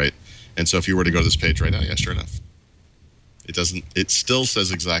this, right? And so if you were to go to this page right now, yeah, sure enough. It still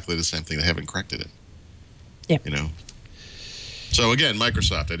says exactly the same thing. They haven't corrected it. Yeah. So again,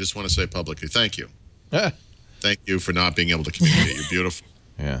 Microsoft, I just want to say publicly, thank you. Thank you for not being able to communicate. You're beautiful.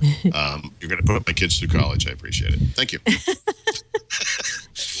 Yeah. You're going to put my kids through college. I appreciate it. Thank you.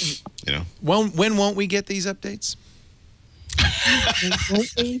 When won't we get these updates?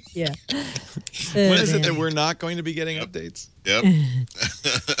 Won't we? Yeah. When is it that we're not going to be getting updates? Yep.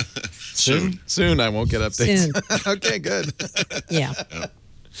 Soon. Soon I won't get updates. Soon. Okay, good. Yeah. Yep.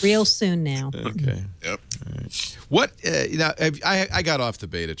 Real soon now. Okay. Yep. What, I got off the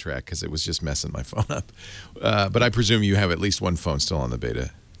beta track because it was just messing my phone up. But I presume you have at least one phone still on the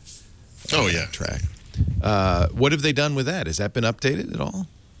beta Oh, yeah. track. What have they done with that? Has that been updated at all?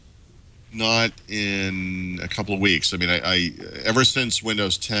 Not in a couple of weeks. I mean, I ever since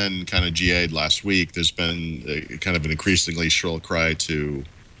Windows 10 kind of GA'd last week, there's been kind of an increasingly shrill cry to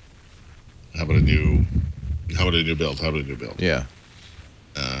how about a new build? How about a new build? Yeah.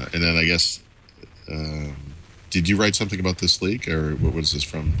 And then I guess, did you write something about this leak, or what was this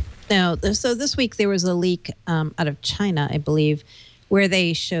from? No. So this week there was a leak out of China, I believe, where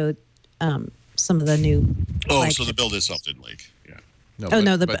they showed some of the new. Oh, so the build itself didn't leak. Yeah. No,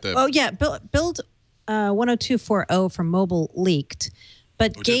 Build 10240 from mobile leaked,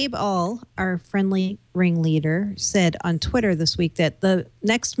 but Gabe All, our friendly ringleader, said on Twitter this week that the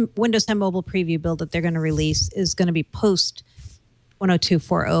next Windows 10 mobile preview build that they're going to release is going to be post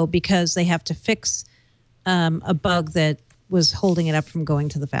 10240 because they have to fix a bug that was holding it up from going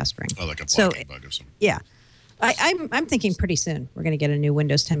to the fast ring. Oh, like a blocking bug or something. Yeah, I'm thinking pretty soon we're going to get a new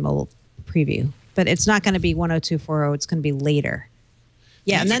Windows 10 mobile preview, but it's not going to be 10240. It's going to the later.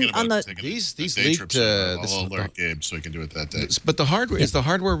 Yeah, and then on these leaked. leaked. I'll alert Gabe so he can do it that day. But the hardware is the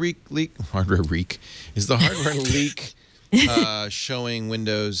hardware leak. Is the hardware leak showing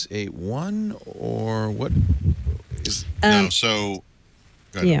Windows 8.1 or what? Is No, so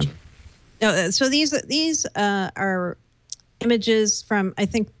go ahead, yeah. I'm sorry. No, so these are images from, I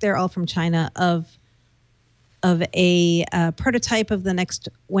think they're all from China, of a prototype of the next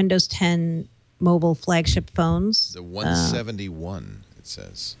Windows 10 mobile flagship phones. the 171? It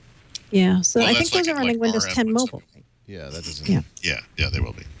says. Yeah, so Well, I that's think those like are running Windows 10 mobile. Yeah, that doesn't. Yeah. Yeah, they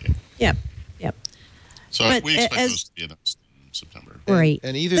will be. Yeah. Yep. So But we expect as- those to be announced in September. Right.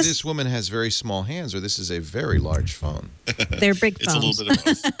 And either this woman has very small hands or this is a very large phone. They're big It's a phones. little bit of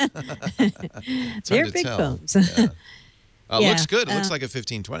both. It's They're hard to big tell. phones. Yeah. Yeah, Looks good. It looks like a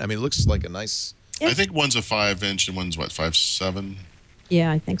 1520. I mean, it looks like a nice. I think one's a 5-inch and one's what, 5.7? Yeah,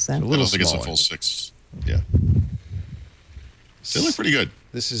 I think so. A I little don't think it's a smaller. full 6. Yeah. They look pretty good.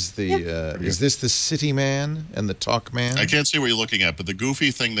 This is the. Is this the City Man and the Talk Man? I can't see what you're looking at, but the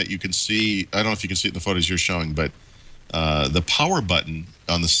goofy thing that you can see, I don't know if you can see it in the photos you're showing, but the power button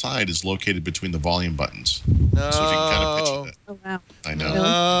on the side is located between the volume buttons. No. So if you can kind of picture that. Oh, wow. I know.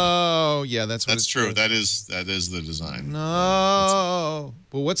 Oh, yeah, that's what That's it true. says. That is the design. No.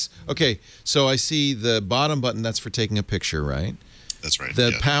 Well, what's okay? So I see the bottom button. That's for taking a picture, right? That's right.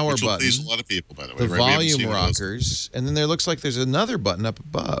 The power Which will please button, a lot of people, by the way. The right? We haven't volume seen one of those rockers, and then there looks like there's another button up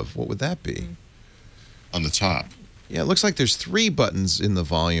above. What would that be? on the top. Yeah, it looks like there's 3 buttons in the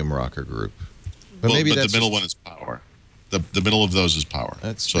volume rocker group. But Well, maybe but that's the middle just- one is power. The middle of those is power.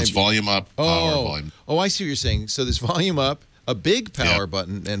 That's so it's maybe- volume up, power, volume. Oh, I see what you're saying. So there's volume up, a big power Yeah.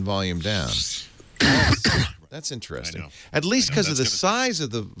 button, and volume down. That's interesting. I know. At least because of the That's size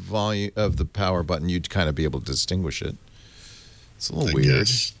of the volume of the power button, you'd kind of be able to distinguish it. It's a little I weird. guess.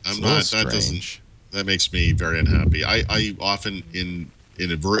 It's I'm a little not. That doesn't. strange. That makes me very unhappy. I often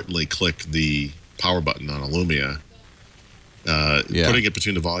inadvertently click the power button on a Lumia. Yeah. Putting it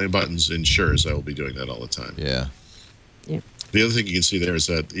between the volume buttons ensures I will be doing that all the time. Yeah. The other thing you can see there is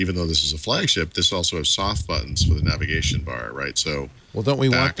that even though this is a flagship, this also has soft buttons for the navigation bar, right? So Well, don't we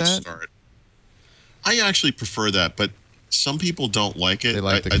want back and that? start. I actually prefer that, but some people don't like it. They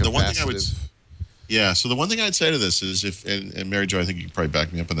like the the one thing I would, capacitive. yeah. So the one thing I'd say to this is, if and Mary Jo, I think you can probably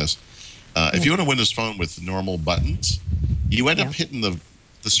back me up on this. If you own a Windows Phone with normal buttons, you end up hitting the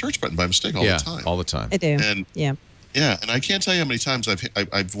search button by mistake all Yeah, the time. all the time. I do. And Yeah. yeah, and I can't tell you how many times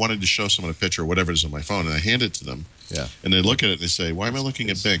I've wanted to show someone a picture or whatever it is on my phone, and I hand it to them, Yeah. and they look at it and they say, "Why am I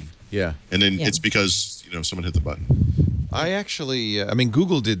looking at Bing?" Yeah. And then Yeah. it's because someone hit the button. I actually, I mean,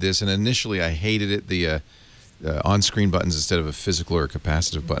 Google did this, and initially I hated it, the on-screen buttons instead of a physical or a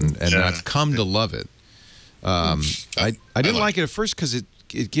capacitive button, and Yeah. I've come to love it. I didn't like like it at first because it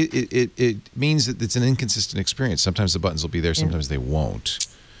it means that it's an inconsistent experience. Sometimes the buttons will be there, sometimes they won't.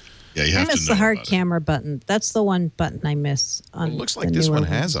 Yeah, you I have to miss know the hard about it. camera button. That's the one button I miss on It looks like the this newer one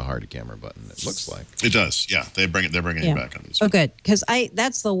has ones. a hard camera button. It looks like. It does. Yeah, they're bringing Yeah. it back on these. Oh, good, because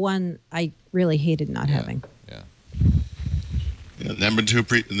that's the one I really hated not having. Yeah. Yeah, number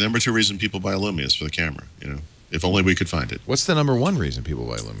two reason people buy a Lumia is for the camera. You know, if only we could find it. What's the number one reason people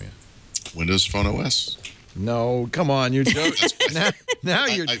buy Lumia? Windows Phone OS. No, come on, you're joking. now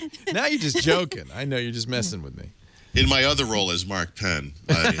you're I- now you're just joking. I know you're just messing with me. In my other role as Mark Penn,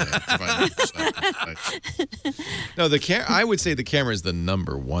 I No, I would say the camera is the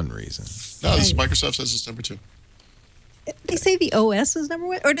number one reason. no, this Microsoft says it's number two. They say the OS is number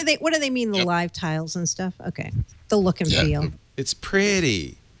one, or do they? What do they mean? The Yep. live tiles and stuff. Okay, the look and Yeah. feel. It's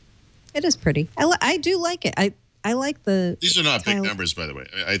pretty. It is pretty. I do like it. I like the. These are not big tile- numbers, by the way.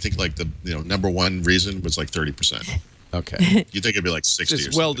 I think like the number one reason was like 30%. Okay. You think it'd be like 60 or It's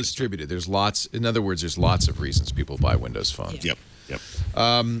something. well distributed. There's lots. In other words, there's lots of reasons people buy Windows Phone. Yep.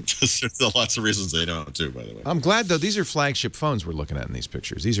 There's lots of reasons they don't too, by the way. I'm glad though. These are flagship phones we're looking at in these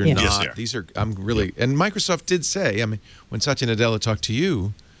pictures. These are Yeah. not. Yes, they are. These are. I'm really. And Microsoft did say. I mean, when Satya Nadella talked to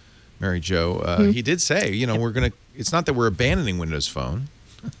you, Mary Jo, he did say, we're gonna. It's not that we're abandoning Windows Phone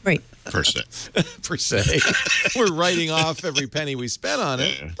Right. Per se. per se. We're writing off every penny we spent on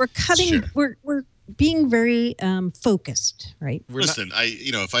it. We're cutting. Sure. We're being very focused. Right. We're not, Listen,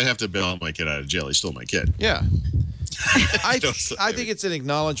 if I have to bail my kid out of jail, he's still my kid. yeah. I Don't- I think it's an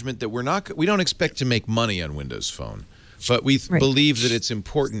acknowledgement that we don't expect to make money on Windows Phone, but we Right. believe that it's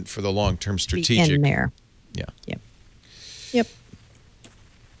important for the long-term The strategic. end there. Yeah. Yep.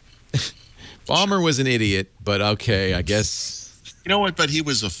 Balmer was an idiot, but okay, I guess You know what? But he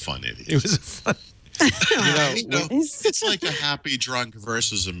was a fun idiot. it was a fun. It's like a happy drunk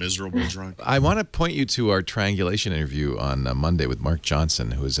versus a miserable drunk. I want to point you to our triangulation interview on Monday with Mark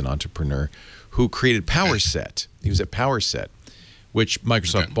Johnson, who is an entrepreneur who created PowerSet. He was at PowerSet, which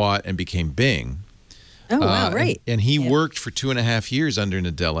Microsoft bought and became Bing. Oh wow! Right. And he worked for 2.5 years under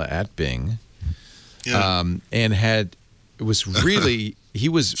Nadella at Bing, Yeah. and was really he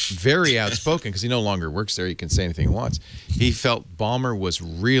was very outspoken because he no longer works there. He can say anything he wants. He felt Ballmer was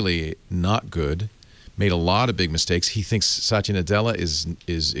really not good. Made a lot of big mistakes. He thinks Satya Nadella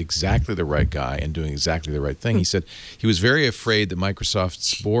is exactly the right guy and doing exactly the right thing. He said he was very afraid that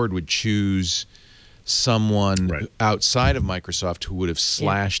Microsoft's board would choose someone outside of Microsoft who would have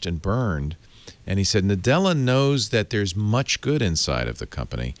slashed and burned. And he said Nadella knows that there's much good inside of the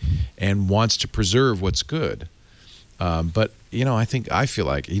company and wants to preserve what's good. But I feel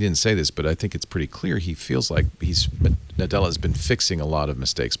like he didn't say this, but I think it's pretty clear he feels like Nadella has been fixing a lot of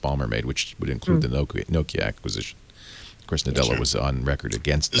mistakes Ballmer made, which would include the Nokia acquisition. Of course, Nadella was on record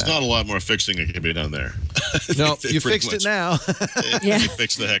against There's that. not a lot more fixing that can be done there. No, They you pretty fixed it much- now. Yeah. They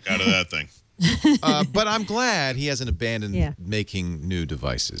fixed the heck out of that thing. But I'm glad he hasn't abandoned Yeah. making new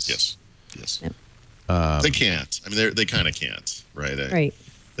devices. Yes. Yep. They can't. I mean, they kind of can't, right? Right.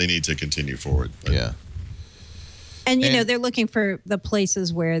 They need to continue forward. But Yeah. And And- they're looking for the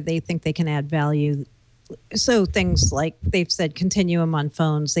places where they think they can add value. So things like they've said Continuum on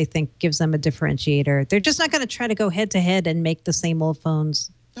phones, they think gives them a differentiator. They're just not going to try to go head to head and make the same old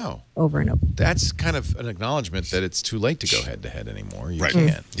phones No. over and over. That's kind of an acknowledgement that it's too late to go head to head anymore. You Right.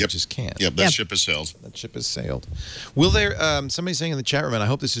 can't. You Yep. just can't. Yep, that Yep. ship has sailed. That ship has sailed. Will there, somebody's saying in the chat room, and I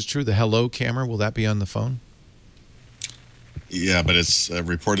hope this is true, the Hello camera, will that be on the phone? Yeah, but it's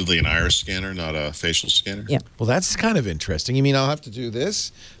reportedly an iris scanner, not a facial scanner. Yep. Well, that's kind of interesting. You mean I'll have to do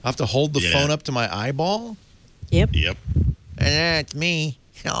this? I'll have to hold the Yeah. phone up to my eyeball? Yep. Yep. It's me.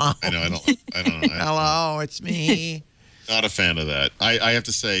 Hello. I know. I don't know. Hello, it's me. Not a fan of that. I have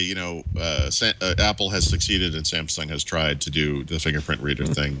to say, Apple has succeeded and Samsung has tried to do the fingerprint reader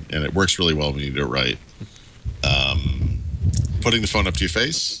thing, and it works really well when you do it right. Putting the phone up to your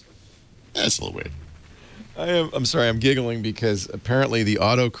face, that's a little weird. I'm sorry, I'm giggling because apparently the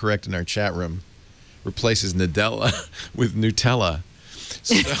autocorrect in our chat room replaces Nadella with Nutella.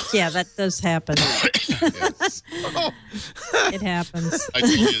 So, Yeah, that does happen. yes. It happens. I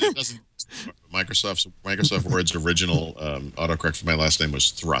told you it doesn't. Microsoft Word's original autocorrect for my last name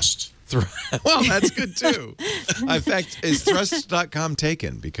was Thrust. Well, that's good too. In fact, is thrust.com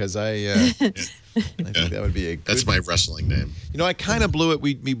taken? Because I think that would be a good. That's my wrestling name. I kind of blew it.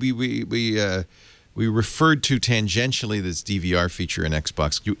 We referred to tangentially this DVR feature in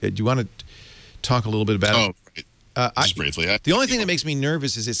Xbox. Do you want to talk a little bit about it? Right. Just briefly. The only thing that makes me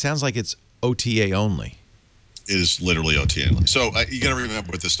nervous is it sounds like it's OTA only. It is literally OTA only. So you got to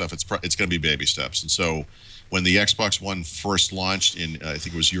remember with this stuff, it's going to be baby steps. And so when the Xbox One first launched in, I think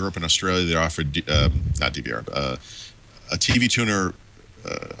it was Europe and Australia, they offered not DVR, a TV tuner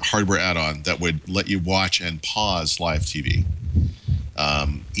hardware add-on that would let you watch and pause live TV.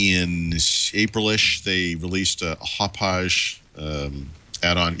 In April-ish, they released a Hauppauge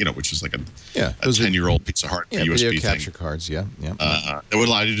add-on, which is like a 10-year-old piece of hardware, USB video thing. capture cards, yeah. That would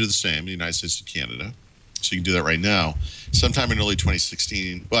allow you to do the same in the United States and Canada. So you can do that right now. Sometime in early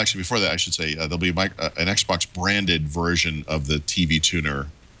 2016, well, actually, before that, I should say, there'll be an Xbox-branded version of the TV Tuner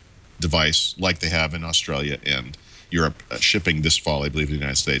device like they have in Australia and Europe, shipping this fall, I believe, in the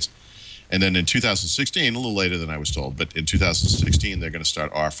United States. And then in 2016, a little later than I was told, but in 2016, they're going to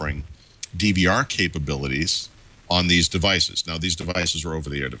start offering DVR capabilities on these devices. Now, these devices are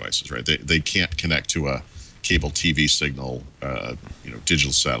over-the-air devices, right? They can't connect to a cable TV signal,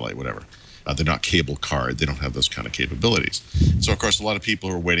 digital satellite, whatever. They're not cable card. They don't have those kind of capabilities. So, of course, a lot of people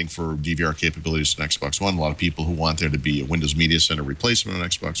who are waiting for DVR capabilities on Xbox One, a lot of people who want there to be a Windows Media Center replacement on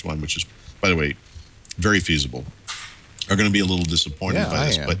Xbox One, which is, by the way, very feasible, are going to be a little disappointed by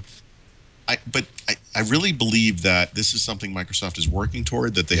this. But I really believe that this is something Microsoft is working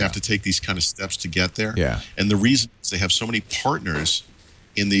toward, that they have to take these kind of steps to get there. Yeah. And the reason is they have so many partners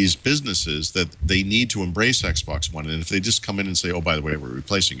in these businesses that they need to embrace Xbox One. And if they just come in and say, oh, by the way, we're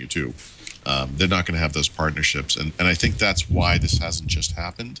replacing you too, they're not going to have those partnerships. And I think that's why this hasn't just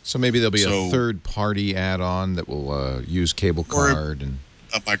happened. So maybe there'll be a third-party add-on that will use cable card and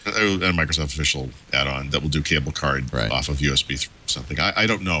a Microsoft official add-on that will do cable card off of USB or something. I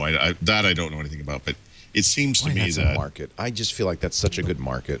don't know. I don't know anything about, but it seems to me that a market. I just feel like that's such a good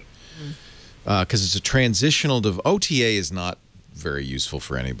market because it's a transitional. OTA is not very useful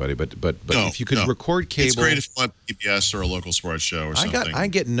for anybody, but if you could record cable, it's great if you want PBS or a local sports show or something. I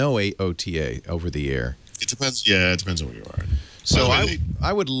get no OTA over the air. It depends. Yeah, it depends on where you are. So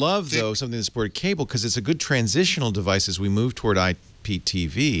I would love though something that supported cable because it's a good transitional device as we move toward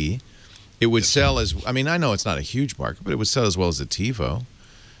IPTV. It would sell as I know it's not a huge market, but it would sell as well as the TiVo.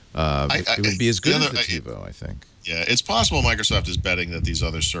 It would be as good as the TiVo, I think. Yeah, it's possible Microsoft is betting that these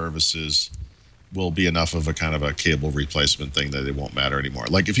other services will be enough of a kind of a cable replacement thing that it won't matter anymore.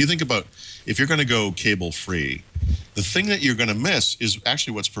 Like if you think about if you're going to go cable free, the thing that you're going to miss is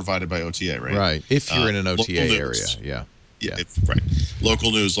actually what's provided by OTA, right? Right. If you're in an OTA area, right.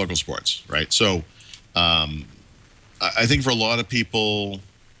 Local news, local sports, right? So I think for a lot of people,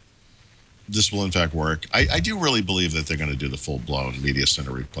 this will in fact work. I do really believe that they're going to do the full-blown media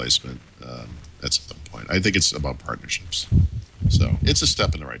center replacement at some point. I think it's about partnerships. So it's a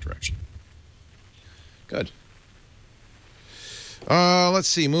step in the right direction. Good. Let's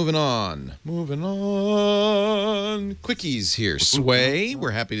see. Moving on. Quickies here. Sway,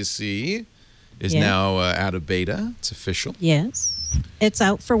 we're happy to see, is now out of beta. It's official. Yes. It's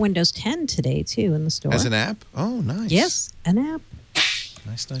out for Windows 10 today, too, in the store. As an app? Oh, nice. Yes, an app.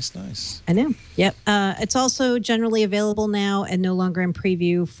 Nice. I know. Yep. It's also generally available now and no longer in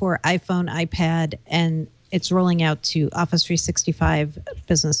preview for iPhone, iPad, and it's rolling out to Office 365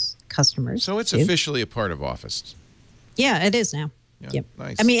 business customers. So it's officially a part of Office. Yeah, it is now. Yeah, yep.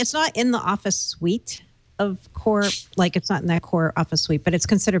 Nice. It's not in the Office suite of core, like it's not in that core Office suite, but it's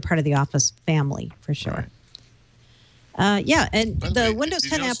considered part of the Office family for sure. Right. And the Windows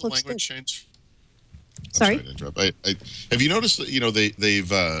 10 app looks good. Change? Sorry to interrupt. Have you noticed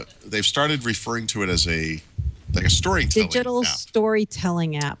that they've started referring to it as a storytelling digital app.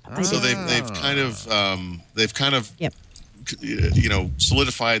 Storytelling app. So they've kind of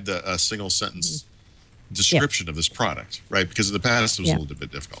solidified a single sentence description of this product, right? Because in the past it was a little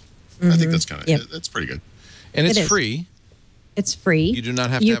bit difficult. I think that's that's pretty good. And it's free. It's free. You do not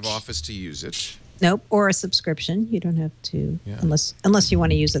have to have Office to use it. Nope, or a subscription. You don't have to, unless you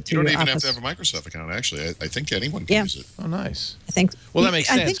want to use it through your Office. You don't even Office. have to have a Microsoft account, actually. I think anyone can use it. Oh, nice. I think. Well, that makes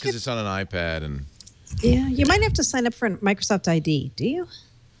sense because it's on an iPad. And yeah, you might have to sign up for a Microsoft ID. Do you?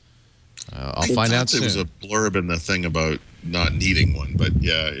 I'll find out soon. There was a blurb in the thing about not needing one, but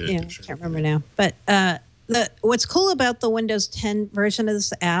I can't remember now. But what's cool about the Windows 10 version of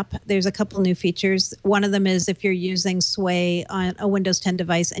this app, there's a couple new features. One of them is if you're using Sway on a Windows 10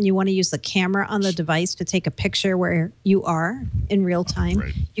 device and you want to use the camera on the device to take a picture where you are in real time,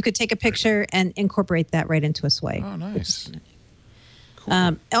 you could take a picture and incorporate that right into a Sway. Oh, nice.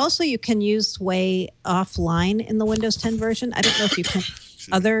 Cool. Also, you can use Sway offline in the Windows 10 version. I don't know if you can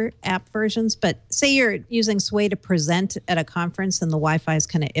other app versions, but say you're using Sway to present at a conference and the Wi-Fi is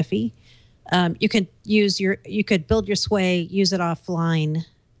kind of iffy. You could build your Sway, use it offline,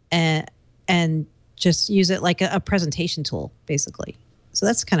 and just use it like a presentation tool, basically. So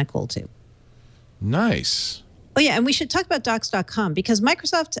that's kind of cool too. Nice. Oh yeah, and we should talk about Docs.com because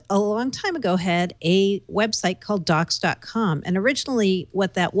Microsoft a long time ago had a website called Docs.com, and originally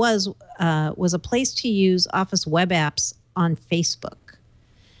what that was a place to use Office web apps on Facebook.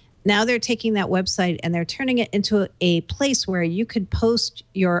 now they're taking that website and they're turning it into a place where you could post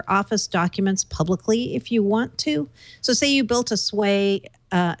your office documents publicly if you want to. So say you built a Sway,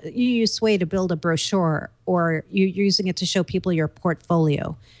 you use Sway to build a brochure, or you're using it to show people your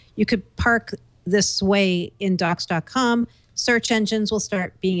portfolio. You could park this Sway in docs.com. Search engines will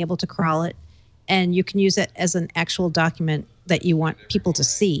start being able to crawl it, and you can use it as an actual document that you want people to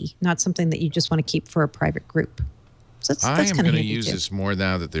see, not something that you just want to keep for a private group. So that's I am going to use this more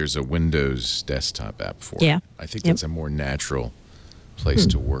now that there's a Windows desktop app for it. Yeah. I think that's a more natural place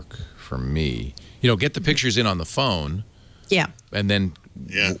to work for me. You know, get the pictures in on the phone. Yeah. And then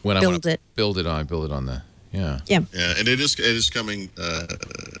when I want to build it on the, Yeah, and it is coming,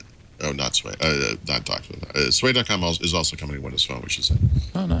 not Sway, not Docs. Sway.com is also coming to Windows Phone, which is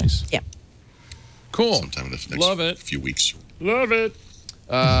oh, nice. Yeah. Cool. Sometime in the next few weeks. Love it.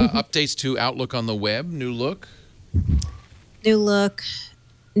 Updates to Outlook on the web, new look. New look,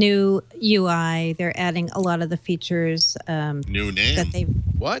 new UI. They're adding a lot of the features. New name. That they.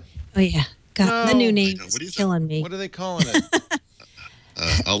 What? Oh yeah, God, the new name What is killing me. What are they calling it?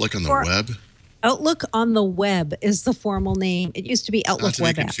 Outlook on the web. Outlook on the web is the formal name. It used to be Outlook Not to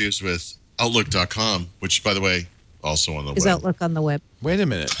Web be App. confused with Outlook.com, which, by the way, also on the Is web. Outlook on the web. Wait a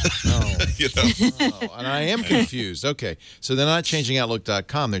minute. No. You know? Oh, and I am confused. Okay, so they're not changing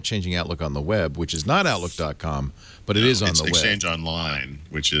Outlook.com. They're changing Outlook on the web, which is not Outlook.com, but it is on the web. It's Exchange Online,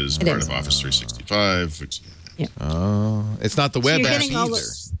 which is part of Office 365. Which, Oh, it's not the web app getting all either.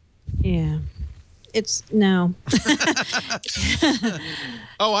 Yeah. It's no.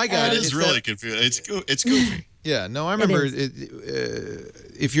 Oh, I got it. It's really confusing. It's goofy. Yeah, no, I remember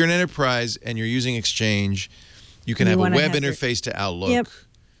if you're an enterprise and you're using Exchange, you can have a web interface to Outlook. Yep.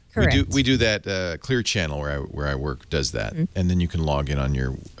 Correct. We do that. Clear Channel where I work does that, and then you can log in on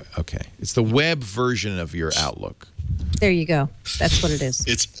your. Okay, it's the web version of your Outlook. There you go. That's what it is.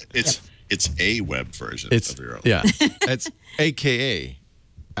 It's a web version of your Outlook. Yeah, it's AKA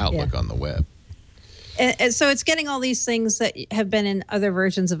Outlook on the web. And so it's getting all these things that have been in other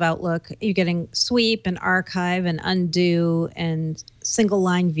versions of Outlook. You're getting sweep and archive and undo and single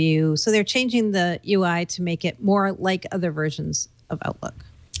line view. So they're changing the UI to make it more like other versions of Outlook.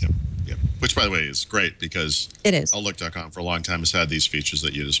 Yep. Which, by the way, is great because it is. Outlook.com for a long time has had these features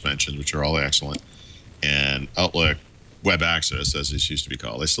that you just mentioned, which are all excellent. And Outlook Web Access, as it used to be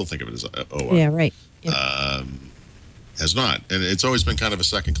called, I still think of it as OWA. Yeah, right. Yeah. Has not, and it's always been kind of a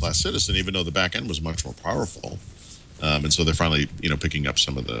second-class citizen, even though the back end was much more powerful. And so they're finally, picking up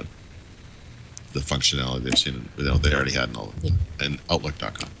some of the functionality they've seen. They already had in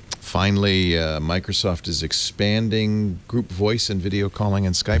Outlook.com. Finally, Microsoft is expanding group voice and video calling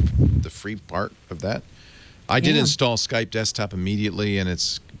in Skype, the free part of that. I did install Skype Desktop immediately, and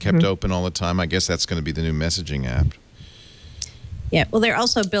it's kept open all the time. I guess that's going to be the new messaging app. Yeah, well, they're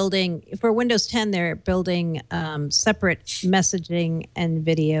also building, for Windows 10, they're building separate messaging and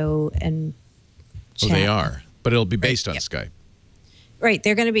video and chat. Oh, they are, but it'll be based on Skype. Right,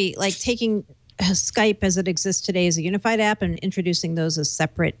 they're going to be like taking Skype as it exists today as a unified app and introducing those as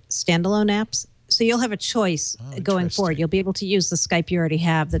separate standalone apps. So you'll have a choice going forward. You'll be able to use the Skype you already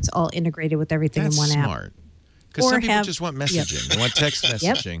have that's all integrated with everything in one app. That's smart. Because some people just want messaging. They want text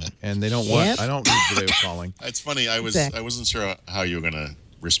messaging, and they don't want. I don't need video calling. It's funny. I wasn't sure how you were going to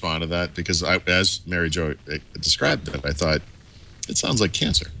respond to that because as Mary Jo described it, I thought it sounds like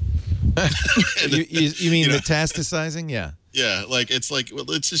cancer. you mean metastasizing? Yeah. Yeah,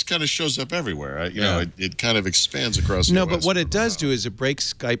 it just kind of shows up everywhere. It kind of expands across. No, but what it does do is it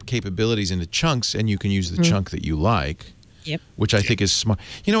breaks Skype capabilities into chunks, and you can use the chunk that you like. Yep. Which I think is smart.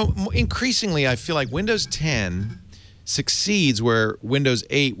 Increasingly, I feel like Windows 10 succeeds where Windows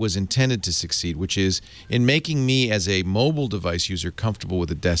 8 was intended to succeed, which is in making me as a mobile device user comfortable with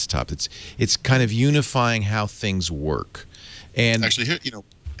a desktop. It's kind of unifying how things work. And actually, here,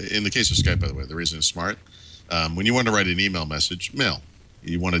 in the case of Skype, by the way, the reason it's smart, when you want to write an email message, mail.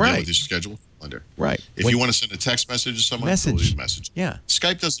 You want to deal with your schedule, calendar. Right. If you want to send a text message to someone, message. Yeah.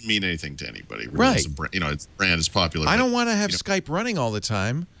 Skype doesn't mean anything to anybody. Really. Right. Its brand is popular. I don't want to have Skype running all the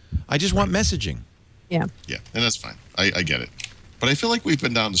time. I just want messaging. Yeah. Yeah, and that's fine. I get it. But I feel like we've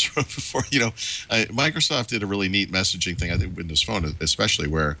been down this road before. Microsoft did a really neat messaging thing, I think Windows Phone especially,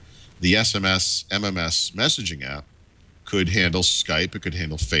 where the SMS, MMS messaging app could handle Skype, it could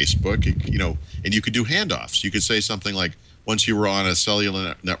handle Facebook, and you could do handoffs. You could say something like, once you were on a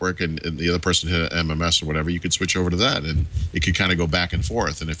cellular network and the other person hit an MMS or whatever, you could switch over to that, and it could kind of go back and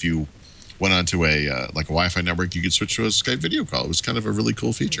forth. And if you went onto a Wi-Fi network, you could switch to a Skype video call. It was kind of a really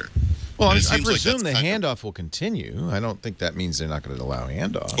cool feature. Well, I presume the handoff will continue. I don't think that means they're not going to allow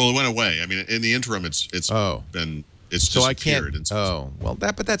handoff. Well, it went away. I mean, in the interim, it's been It's So I can't. disappeared. And so- Oh, well,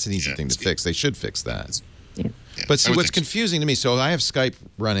 but that's an easy Yeah, thing to fix. They should fix that. Yeah. yeah, But I see, would what's think so. confusing to me, so I have Skype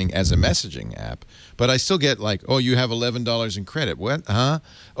running as a messaging app, but I still get like, oh, you have $11 in credit. What? Huh?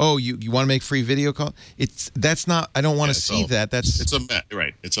 Oh, you want to make free video call? That's not. I don't want Yeah, to it's see all- that. It's a mess,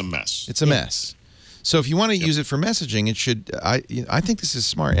 right? It's a mess. It's a mess. So if you want to use it for messaging, it should. I think this is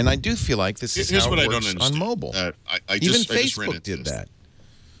smart, and I do feel like this is Here's how what it I don't works understand. on mobile. I Even just ran Facebook into did this. that.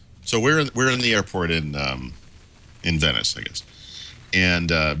 So we're in the airport in Venice, I guess.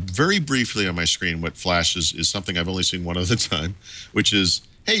 And very briefly on my screen, what flashes is something I've only seen one other time, which is,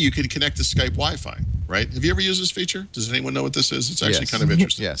 hey, you can connect to Skype Wi-Fi, right? Have you ever used this feature? Does anyone know what this is? It's actually Yes. kind of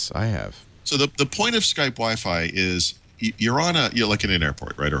interesting. Yes, I have. So the point of Skype Wi-Fi is you're like in an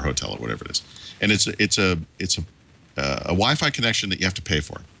airport, right, or hotel or whatever it is, and it's a Wi-Fi connection that you have to pay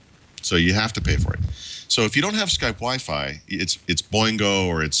for. So you have to pay for it. So if you don't have Skype Wi-Fi, it's Boingo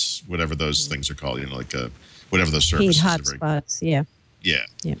or it's whatever those things are called, like whatever those Paid services. hotspots. Yeah. Yeah.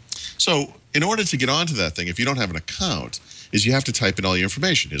 Yeah. So in order to get onto that thing, if you don't have an account, is you have to type in all your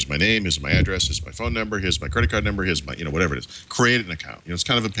information. Here's my name, here's my address, here's my phone number, here's my credit card number, here's my, whatever it is. Create an account. It's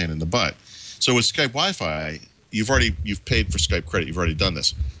kind of a pain in the butt. So with Skype Wi-Fi, you've paid for Skype credit. You've already done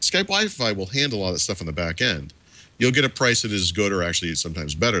this. Skype Wi-Fi will handle all that stuff on the back end. You'll get a price that is good or actually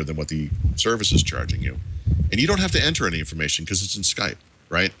sometimes better than what the service is charging you. And you don't have to enter any information because it's in Skype,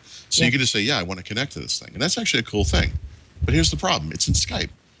 right? So you can just say, yeah, I want to connect to this thing. And that's actually a cool thing. But here's the problem. It's in Skype.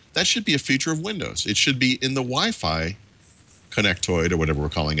 That should be a feature of Windows. It should be in the Wi-Fi connectoid or whatever we're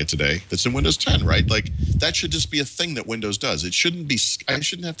calling it today that's in Windows 10, right? Like that should just be a thing that Windows does. It shouldn't be, I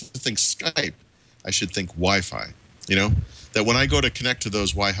shouldn't have to think Skype. I should think Wi-Fi, that when I go to connect to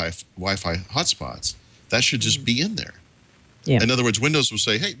those Wi-Fi hotspots, that should just be in there. Yeah. In other words, Windows will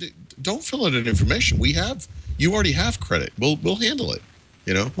say, hey, don't fill out any information. You already have credit. We'll handle it.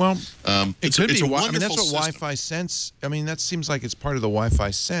 Well, It's could a be. I mean, wonderful that's what system. Wi-Fi Sense. I mean, that seems like it's part of the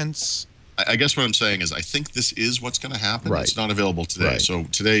Wi-Fi Sense. I guess what I'm saying is I think this is what's going to happen. Right. It's not available today. Right. So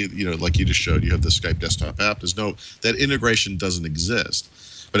today, like you just showed, you have the Skype desktop app. That integration doesn't exist.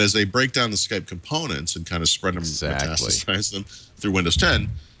 But as they break down the Skype components and kind of spread them, metastasize them through Windows 10,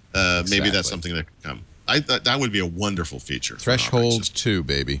 maybe that's something that could come. I thought that would be a wonderful feature. for an operating Threshold system. 2,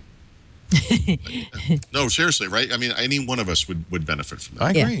 baby. No, seriously, right? I mean, any one of us would benefit from that. I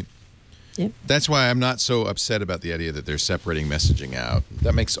agree. Yeah. That's why I'm not so upset about the idea that they're separating messaging out.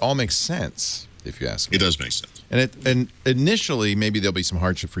 That makes sense, if you ask me. It does make sense. And initially, maybe there'll be some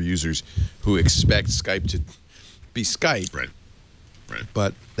hardship for users who expect Skype to be Skype. Right.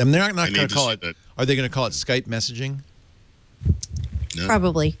 But they're not going need to to call see it. that. Are they going to call it Skype messaging? No?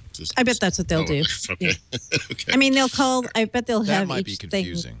 Probably. Just- I bet that's what they'll do. Okay. Yeah. Okay. I mean, I bet they'll That have might be each thing.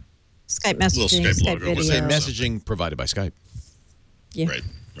 confusing. Skype Little messaging, Skype Skype logo, video. Say Yeah. messaging provided by Skype. Yeah. Right.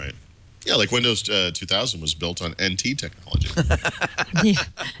 Yeah, like Windows 2000 was built on NT technology.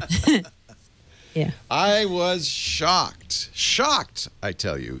 Yeah. Yeah. I was shocked, I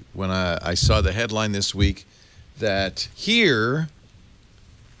tell you, when I saw the headline this week that here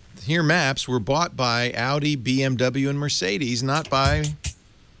maps were bought by Audi, BMW, and Mercedes, not by.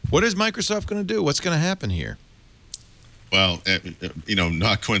 What is Microsoft going to do? What's going to happen here? Well,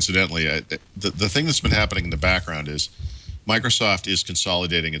 not coincidentally, the thing that's been happening in the background is Microsoft is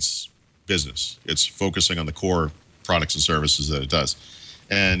consolidating its business. It's focusing on the core products and services that it does.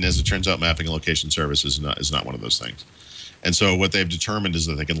 And as it turns out, mapping and location services is not one of those things. And so what they've determined is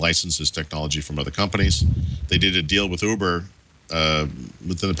that they can license this technology from other companies. They did a deal with Uber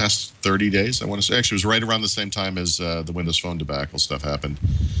within the past 30 days, I want to say. Actually, it was right around the same time as the Windows Phone debacle stuff happened.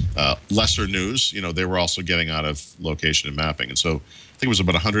 Lesser news, they were also getting out of location and mapping. And so I think it was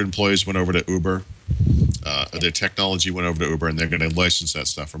about 100 employees went over to Uber. Their technology went over to Uber, and they're going to license that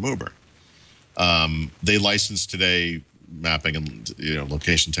stuff from Uber. They license today mapping and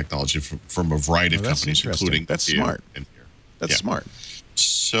location technology from a variety of that's companies, interesting. including That's Via smart. and here. That's Yeah. smart.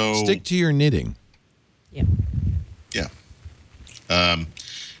 So Stick to your knitting. Yeah. yeah.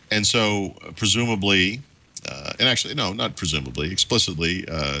 And so presumably, and actually, no, not presumably, explicitly,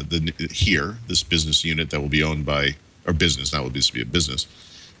 this business unit that will be owned by, or business, now will be a business,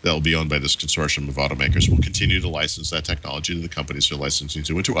 that will be owned by this consortium of automakers will continue to license that technology to the companies they're licensing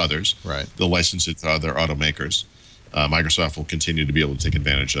to and to others. Right. They'll license it to other automakers. Microsoft will continue to be able to take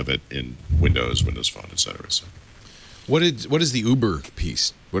advantage of it in Windows, Windows Phone, et cetera. So. What is the Uber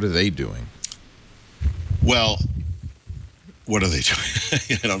piece? What are they doing? Well, what are they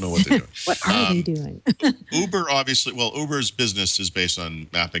doing? I don't know what they're doing. What are they doing? Uber, obviously, Uber's business is based on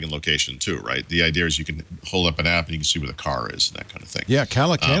mapping and location too, right? The idea is you can hold up an app and you can see where the car is and that kind of thing. Yeah,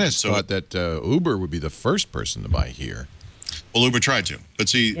 Calacanis so- thought that Uber would be the first person to buy here. Well, Uber tried to, but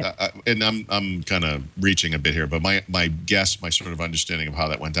see, and I'm kind of reaching a bit here, but my guess, my sort of understanding of how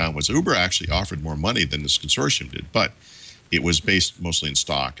that went down was Uber actually offered more money than this consortium did, but it was based mostly in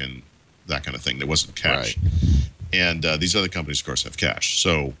stock and that kind of thing. There wasn't cash, and these other companies, of course, have cash.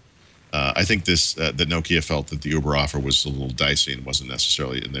 So I think this that Nokia felt that the Uber offer was a little dicey and wasn't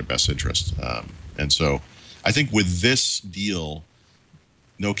necessarily in their best interest, and so I think with this deal,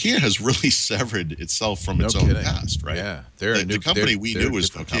 Nokia has really severed itself from its own past, right? Yeah, the company we knew as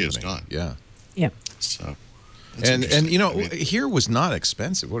Nokia is gone. Yeah, yeah. So, and you know, here was not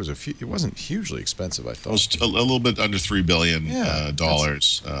expensive. What was it? It wasn't hugely expensive. I thought it was a little bit under $3 billion.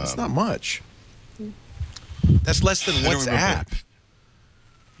 That's not much. That's less than WhatsApp.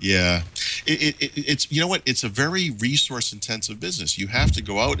 Yeah, it's you know what? It's a very resource intensive business. You have to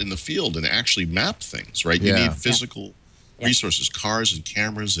go out in the field and actually map things, right? You need physical resources, cars and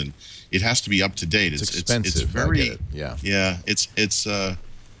cameras, and it has to be up to date. It's expensive. It's very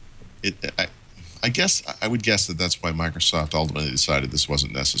I guess I would guess that's why Microsoft ultimately decided this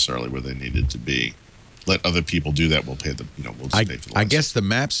wasn't necessarily where they needed to be. Let other people do that. We'll pay the we'll just pay for the I guess the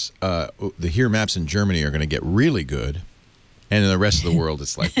maps, the HERE maps in Germany are going to get really good, and in the rest of the world,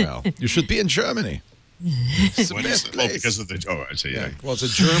 it's like, well, you should be in Germany. It's the best place. Because of the I say Well, it's a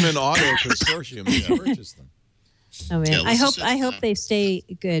German auto consortium that purchased them. Oh man, I hope they stay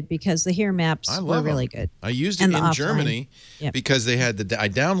good because the HERE maps were really good. I used it in Germany because they had I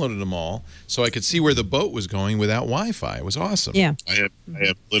downloaded them all so I could see where the boat was going without Wi-Fi. It was awesome. Yeah, I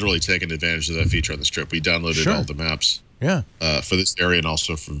have literally taken advantage of that feature on this trip. We downloaded all the maps. Yeah. For this area and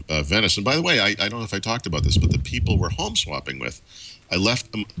also for Venice. And by the way, I don't know if I talked about this, but the people we're home swapping with, I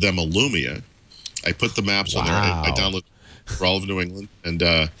left them a Lumia. I put the maps on there. I downloaded for all of New England, and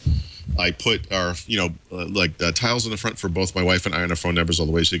I put our tiles in the front for both my wife and I on our phone numbers all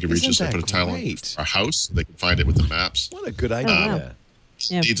the way so you can reach us. I put a tile on our house so they can find it with the maps. What a good idea.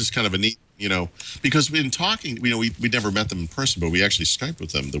 It's just kind of a neat, because we've been talking, we never met them in person, but we actually Skyped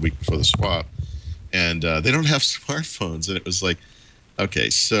with them the week before the swap. And they don't have smartphones, and it was like, okay,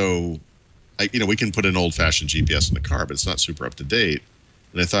 so, we can put an old-fashioned GPS in the car, but it's not super up to date.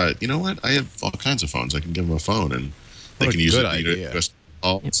 And I thought, you know what? I have all kinds of phones. I can give them a phone, and they can use it.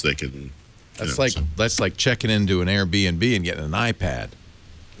 So they can. That's like checking into an Airbnb and getting an iPad.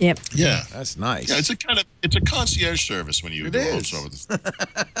 Yep. Yeah, that's nice. Yeah, it's a concierge service when you go over the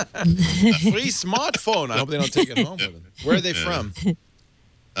free smartphone. I hope they don't take it home with them. Where are they from?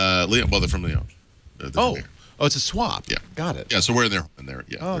 Leon. Well, they're from Leon. It's a swap. Yeah, got it. Yeah, so we're in there.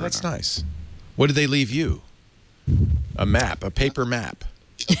 Yeah. Oh, that's nice. What did they leave you? A map, a paper map.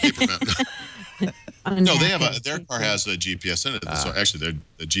 A paper map. No, they have their car has a GPS in it. So actually,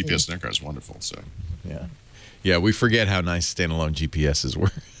 the GPS in their car is wonderful. So yeah, we forget how nice standalone GPSs were.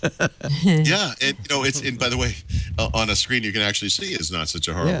 Yeah, and it's by the way, on a screen you can actually see it's not such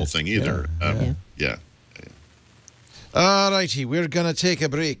a horrible thing either. Yeah. All righty, we're going to take a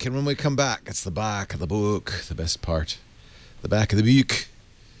break, and when we come back, it's the back of the book, the best part. The back of the book.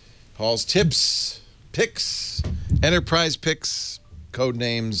 Paul's tips, picks, enterprise picks, code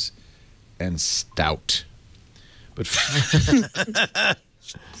names, and stout. But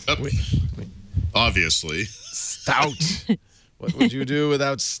obviously. Stout. What would you do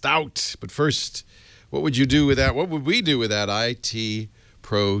without stout? But first, what would we do without IT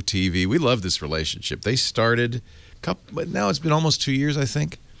Pro TV? We love this relationship. They started... but now it's been almost 2 years, I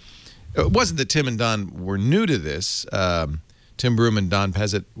think. It wasn't that Tim and Don were new to this. Tim Broom and Don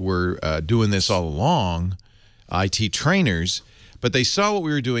Pezzett were doing this all along, IT trainers. But they saw what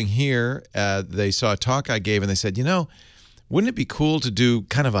we were doing here. They saw a talk I gave, and they said, wouldn't it be cool to do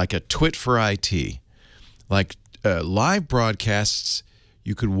kind of like a twit for IT? Like live broadcasts,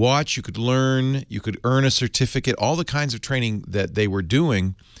 you could watch, you could learn, you could earn a certificate, all the kinds of training that they were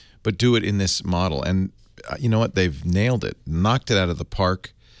doing, but do it in this model. And you know what? They've nailed it, knocked it out of the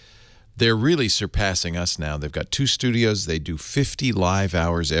park. They're really surpassing us now. They've got 2 studios. They do 50 live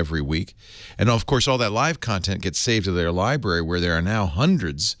hours every week. And, of course, all that live content gets saved to their library where there are now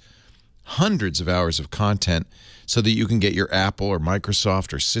hundreds of hours of content so that you can get your Apple or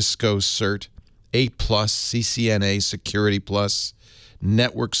Microsoft or Cisco cert, A+, CCNA Security Plus,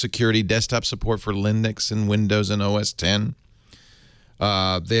 network security, desktop support for Linux and Windows and OS X.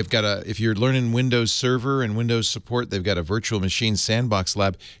 They've got if you're learning Windows Server and Windows support, they've got a virtual machine sandbox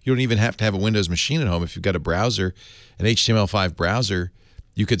lab. You don't even have to have a Windows machine at home. If you've got a browser, an HTML5 browser,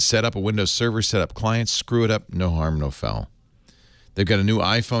 you could set up a Windows Server, set up clients, screw it up, no harm, no foul. They've got a new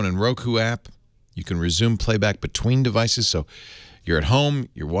iPhone and Roku app. You can resume playback between devices. So you're at home,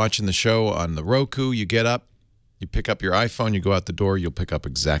 you're watching the show on the Roku, you get up, you pick up your iPhone, you go out the door, you'll pick up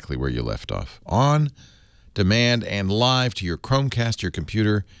exactly where you left off. On demand and live to your Chromecast, your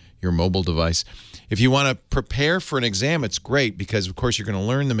computer, your mobile device. If you want to prepare for an exam, it's great because, of course, you're going to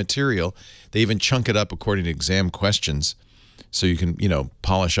learn the material. They even chunk it up according to exam questions so you can,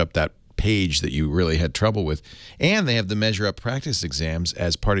 polish up that page that you really had trouble with. And they have the Measure Up practice exams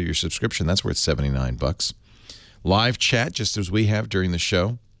as part of your subscription. That's worth $79. Live chat, just as we have during the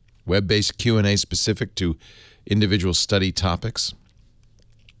show. Web-based Q&A specific to individual study topics.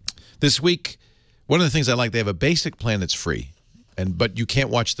 This week, one of the things I like, they have a basic plan that's free. But you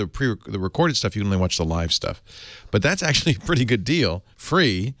can't watch the recorded stuff. You can only watch the live stuff. But that's actually a pretty good deal.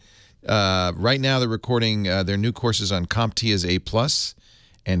 Free. Right now, they're recording their new courses on CompTIA's A+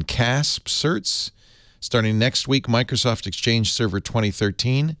 and CASP certs. Starting next week, Microsoft Exchange Server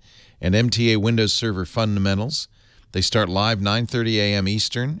 2013 and MTA Windows Server Fundamentals. They start live 9:30 a.m.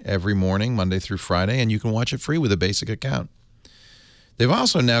 Eastern every morning, Monday through Friday, and you can watch it free with a basic account. They've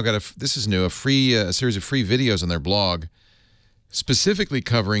also now got this is new, a series of free videos on their blog, specifically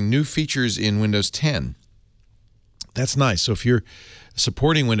covering new features in Windows 10. That's nice. So if you're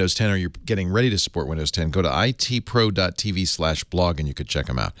supporting Windows 10 or you're getting ready to support Windows 10, go to itpro.tv/blog and you could check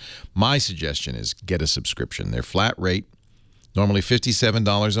them out. My suggestion is get a subscription. They're flat rate, normally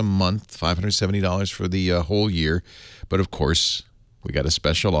 $57 a month, $570 for the whole year. But of course, we got a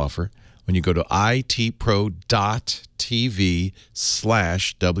special offer. When you go to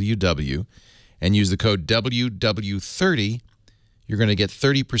itpro.tv/WW and use the code WW30, you're going to get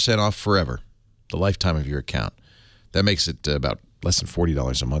 30% off forever, the lifetime of your account. That makes it about less than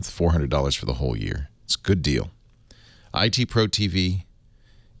 $40 a month, $400 for the whole year. It's a good deal. IT Pro TV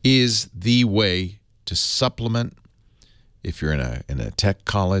is the way to supplement if you're in a tech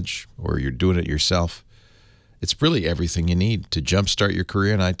college or you're doing it yourself. It's really everything you need to jumpstart your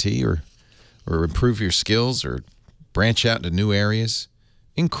career in IT or improve your skills or branch out into new areas.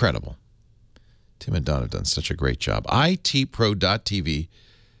 Incredible. Tim and Don have done such a great job.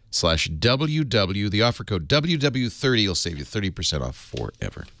 itpro.tv/WW. The offer code WW30 will save you 30% off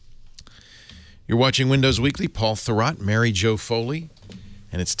forever. You're watching Windows Weekly. Paul Thurrott, Mary Jo Foley.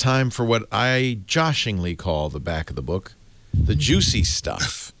 And it's time for what I joshingly call the back of the book, the juicy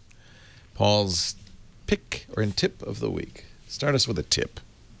stuff. Paul's pick or tip of the week. Start us with a tip.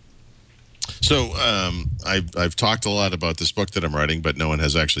 So I've talked a lot about this book that I'm writing, but no one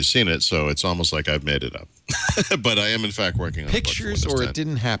has actually seen it, so it's almost like I've made it up. But I am, in fact, working on pictures, or it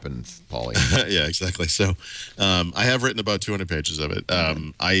didn't happen, Paulie. Yeah, exactly. So I have written about 200 pages of it.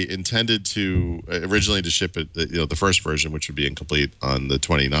 I intended to originally to ship it, the first version, which would be incomplete, on the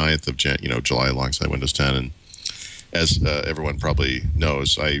 29th of July, alongside Windows 10. And as everyone probably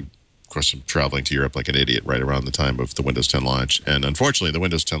knows, of course, I'm traveling to Europe like an idiot right around the time of the Windows 10 launch. And unfortunately, the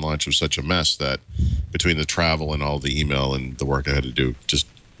Windows 10 launch was such a mess that between the travel and all the email and the work I had to do, just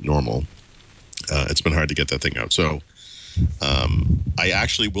normal, it's been hard to get that thing out. So I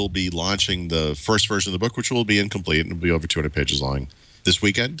actually will be launching the first version of the book, which will be incomplete and will be over 200 pages long, this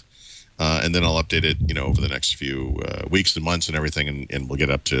weekend. And then I'll update it, over the next few weeks and months and everything, and we'll get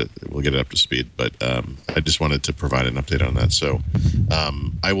it up to speed. But I just wanted to provide an update on that. So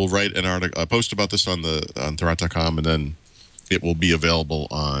I will write an article, a post about this on Thurrott.com, and then it will be available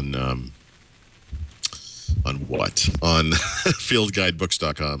on what? On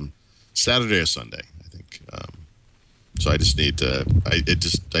fieldguidebooks.com Saturday or Sunday, I think. So I just need I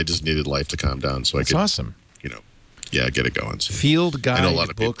just needed life to calm down so I could. That's awesome. Yeah, get it going. So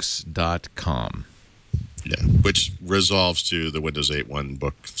fieldguidebooks.com. Yeah, which resolves to the Windows 8.1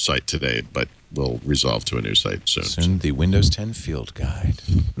 book site today, but will resolve to a new site soon. Soon, the Windows 10 Field Guide.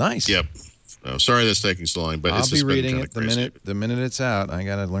 Nice. Yep. Oh, sorry that's taking so long, but I'll it's be just reading been it the minute it's out. I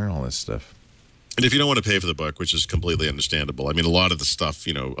got to learn all this stuff. And if you don't want to pay for the book, which is completely understandable, I mean, a lot of the stuff,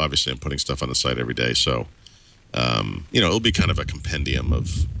 obviously I'm putting stuff on the site every day, so, it'll be kind of a compendium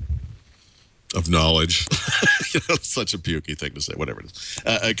of knowledge. Such a pukey thing to say, whatever it is.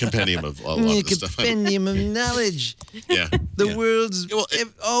 A compendium of a lot of the stuff. A compendium of knowledge. Yeah.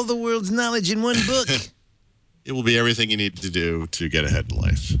 All the world's knowledge in one book. It will be everything you need to do to get ahead in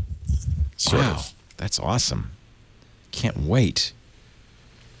life. Wow, that's awesome. Can't wait.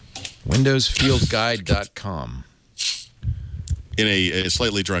 WindowsFieldGuide.com. In a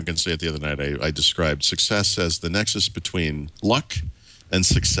slightly drunken state the other night, I described success as the nexus between luck and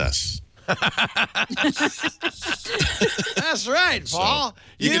success. That's right, Paul. So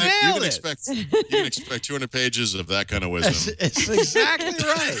you nailed it. You can expect 200 pages of that kind of wisdom. It's exactly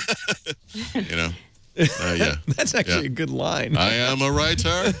right. Yeah. That's actually a good line. I am a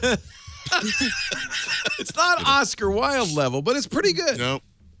writer. It's not Oscar Wilde level, but it's pretty good. Nope.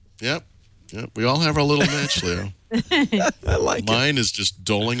 Yep. We all have our little niche, Leo. I like Mine is just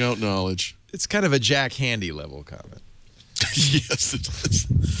doling out knowledge. It's kind of a Jack Handy level comment. Yes, it is.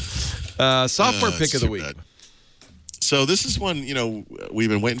 Software pick of the week. Bad. So this is one, we've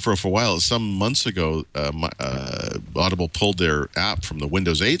been waiting for a while. Some months ago, Audible pulled their app from the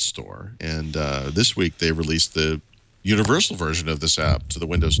Windows 8 store, and this week they released the universal version of this app to the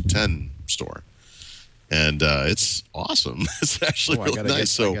Windows 10 store. And it's awesome. It's actually really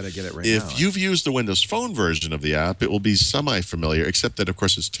nice. I gotta get it right now. If you've used the Windows Phone version of the app, it will be semi-familiar, except that, of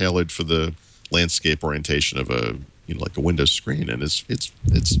course, it's tailored for the landscape orientation of like a Windows screen, and it's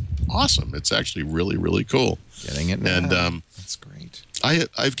awesome. It's actually really, really cool. Getting it now. And that's great.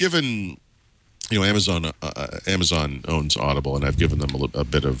 I've given, Amazon owns Audible, and I've given them a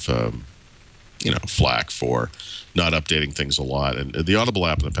bit of flack for not updating things a lot. And the Audible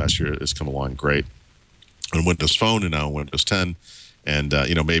app in the past year has come along great on Windows Phone and now on Windows 10. And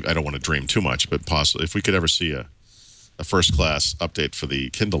maybe I don't want to dream too much, but possibly if we could ever see a first-class update for the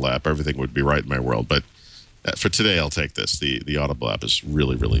Kindle app, everything would be right in my world. But for today, I'll take this. The Audible app is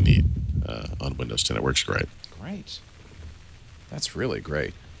really, really neat on Windows 10. It works great. Great. That's really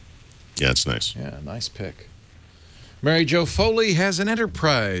great. Yeah, it's nice. Yeah, nice pick. Mary Jo Foley has an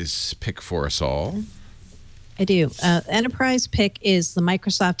enterprise pick for us all. I do. Enterprise pick is the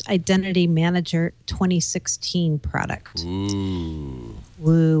Microsoft Identity Manager 2016 product. Ooh.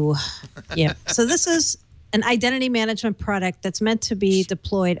 Woo. Yeah. So this is an identity management product that's meant to be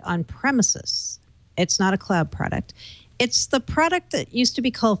deployed on premises. It's not a cloud product. It's the product that used to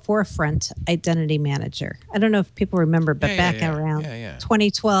be called Forefront Identity Manager. I don't know if people remember, but back around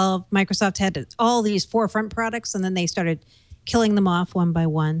 2012, Microsoft had all these Forefront products, and then they started killing them off one by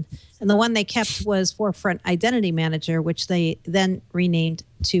one. And the one they kept was Forefront Identity Manager, which they then renamed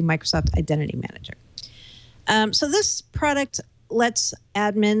to Microsoft Identity Manager. So this product lets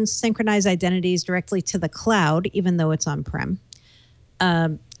admins synchronize identities directly to the cloud, even though it's on-prem.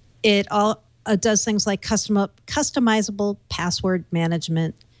 It does things like customizable password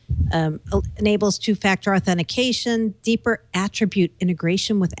management, enables two-factor authentication, deeper attribute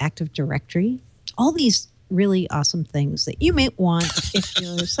integration with Active Directory, all these really awesome things that you may want if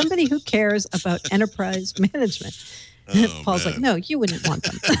you're somebody who cares about enterprise management. Oh, Paul's man. like, no, you wouldn't want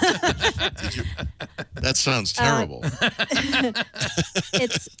them. That sounds terrible.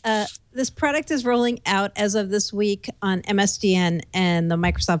 This product is rolling out as of this week on MSDN and the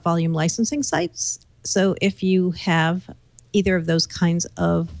Microsoft Volume licensing sites. So if you have either of those kinds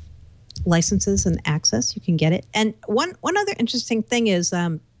of licenses and access, you can get it. And one other interesting thing is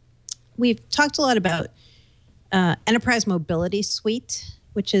we've talked a lot about Enterprise Mobility Suite,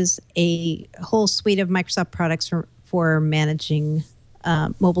 which is a whole suite of Microsoft products for managing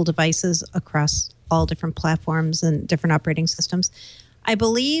mobile devices across all different platforms and different operating systems. I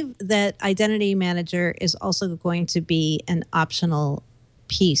believe that Identity Manager is also going to be an optional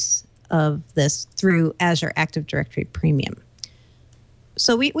piece of this through Azure Active Directory Premium.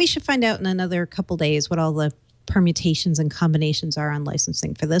 So we should find out in another couple days what all the permutations and combinations are on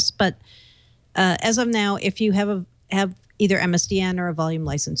licensing for this. But as of now, if you have either MSDN or a volume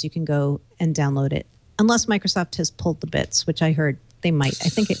license, you can go and download it. Unless Microsoft has pulled the bits, which I heard they might. I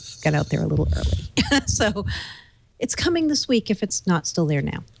think it got out there a little early. So it's coming this week if it's not still there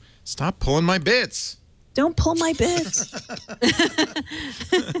now. Stop pulling my bits. Don't pull my bits.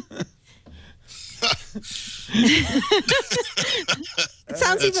 It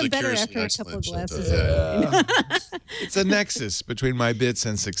sounds even better after a couple of glasses. It's a nexus between my bits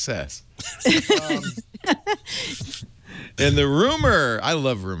and success. And the rumor, I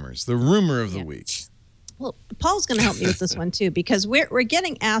love rumors. The rumor of the week. Well, Paul's going to help me with this one too, because we're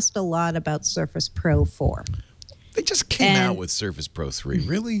getting asked a lot about Surface Pro 4. They just came out with Surface Pro 3,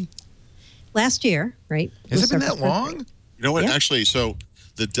 really? Last year, right? Has it been that long? You know what? Yeah. Actually, so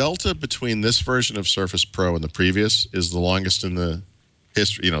the delta between this version of Surface Pro and the previous is the longest in the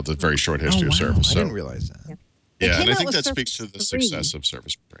history, the very short history of Surface. I didn't realize that. Yeah, and I think that speaks to the success of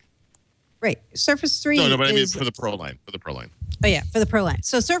Surface 3. Right. Surface 3 No, but I mean for the Pro line. Oh, yeah, for the Pro line.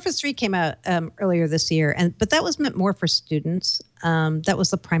 So Surface 3 came out earlier this year, but that was meant more for students. That was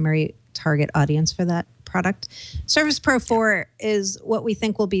the primary target audience for that product. Surface Pro 4 is what we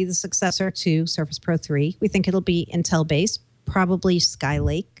think will be the successor to Surface Pro 3. We think it'll be Intel-based, probably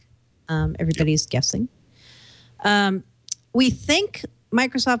Skylake. Everybody's guessing. We think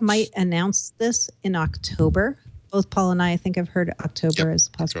Microsoft might announce this in October. Both Paul and I think I've heard October as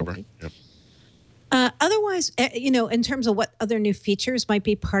possible. October. Yep. Otherwise, in terms of what other new features might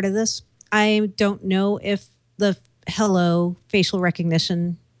be part of this, I don't know if the Hello facial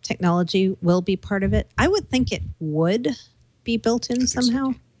recognition technology will be part of it. I would think it would be built in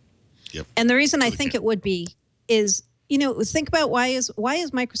somehow. So. Yep. And the reason I think it would be is, think about why is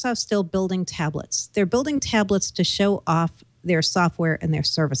Microsoft still building tablets? They're building tablets to show off their software and their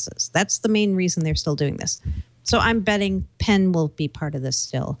services. That's the main reason they're still doing this. So I'm betting Pen will be part of this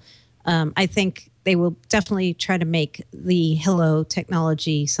still. I think they will definitely try to make the Hello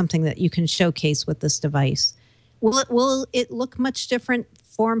technology something that you can showcase with this device. Will it look much different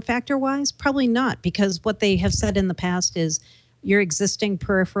form factor wise? Probably not, because what they have said in the past is your existing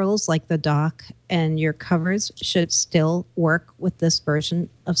peripherals like the dock and your covers should still work with this version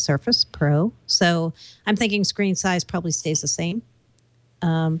of Surface Pro. So I'm thinking screen size probably stays the same.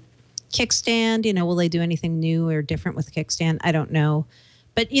 Kickstand, will they do anything new or different with kickstand? I don't know.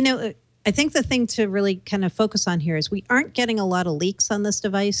 But, I think the thing to really kind of focus on here is we aren't getting a lot of leaks on this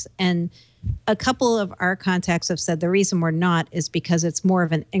device. And a couple of our contacts have said the reason we're not is because it's more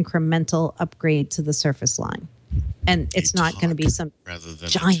of an incremental upgrade to the Surface line. And it's not going to be some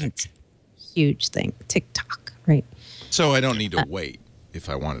giant, huge thing. TikTok, right? So I don't need to wait if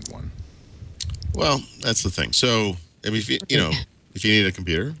I wanted one. Well, that's the thing. So, I mean, if you need a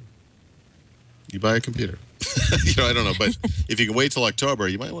computer, you buy a computer. I don't know, but if you can wait till October,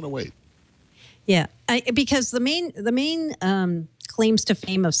 you might want to wait. Yeah, because the main claims to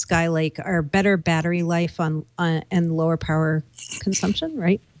fame of Skylake are better battery life on and lower power consumption,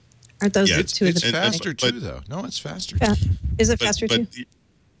 right? Aren't those two of the? It's faster too, though. No, it's faster. Is it faster too?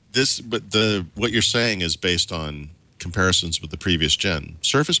 What you're saying is based on comparisons with the previous gen.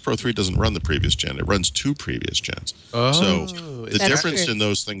 Surface Pro 3 doesn't run the previous gen; it runs 2 previous gens. Oh, so the difference in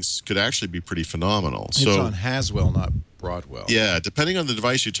those things could actually be pretty phenomenal. It's on Haswell, not Broadwell. Yeah, depending on the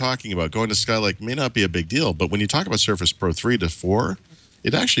device you're talking about, going to Skylake may not be a big deal, but when you talk about Surface Pro 3 to 4,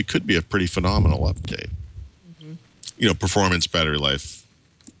 it actually could be a pretty phenomenal update. Performance, battery life,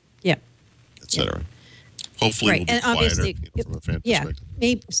 etc. Hopefully, we'll be and quieter obviously, from a fan perspective.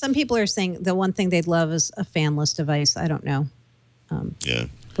 Maybe some people are saying the one thing they'd love is a fanless device. I don't know.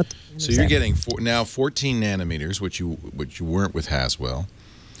 So you're getting 14 nanometers, which you weren't with Haswell.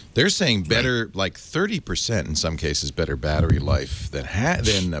 They're saying better, like 30% in some cases, better battery life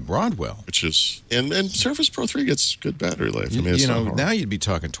than Broadwell. Which is and Surface Pro 3 gets good battery life. I mean, now you'd be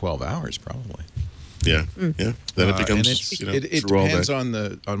talking 12 hours probably. Yeah, yeah. Then it becomes. It depends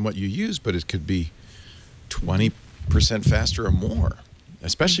on what you use, but it could be 20% faster or more,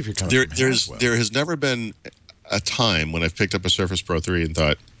 especially if you're coming from Haswell. There has never been a time when I've picked up a Surface Pro 3 and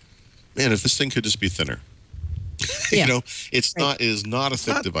thought, man, if this thing could just be thinner. It is not a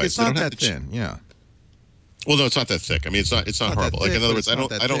thick device. It's not that thin. Yeah. Well, no, it's not that thick. I mean, it's not horrible. Like in other words, I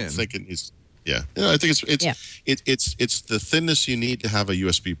don't think it needs. Yeah, I think it's the thinness you need to have a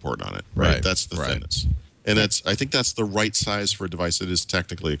USB port on it. Right. That's the thinness, and I think that's the right size for a device that is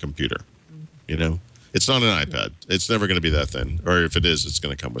technically a computer. It's not an iPad. It's never going to be that thin, or if it is, it's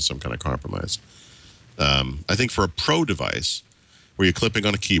going to come with some kind of compromise. I think for a pro device, where you're clipping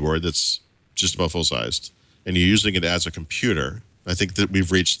on a keyboard that's just about full sized, and you're using it as a computer, I think that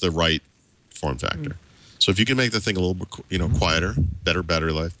we've reached the right form factor. So if you can make the thing a little bit, quieter, better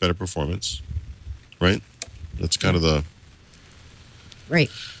battery life, better performance, right? That's kind of the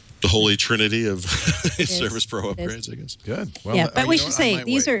holy trinity of Surface Pro upgrades, I guess. Good. Well, but we should say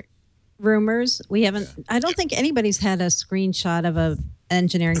these are rumors. We haven't. I don't think anybody's had a screenshot of a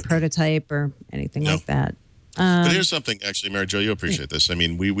engineering prototype or anything like that. But here's something, actually, Mary Jo, you'll appreciate this. I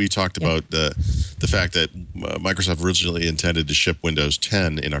mean, we talked about the fact that Microsoft originally intended to ship Windows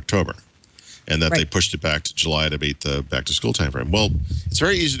 10 in October, and that they pushed it back to July to beat the back-to-school timeframe. Well, it's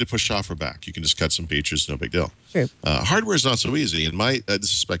very easy to push software back. You can just cut some features, no big deal. True. Hardware is not so easy. And this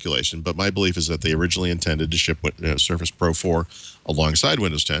is speculation, but my belief is that they originally intended to ship Surface Pro 4 alongside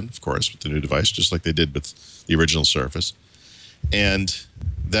Windows 10, of course, with the new device, just like they did with the original Surface. And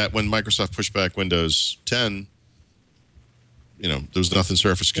that when Microsoft pushed back Windows 10, there was nothing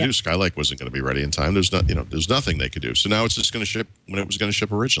Surface could do. Skylake wasn't going to be ready in time. There's nothing they could do. So now it's just going to ship when it was going to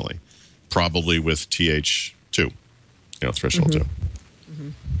ship originally, probably with TH2, Threshold 2.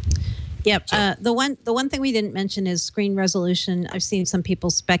 Yep. So. The one thing we didn't mention is screen resolution. I've seen some people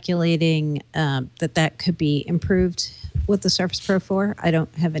speculating that could be improved with the Surface Pro 4. I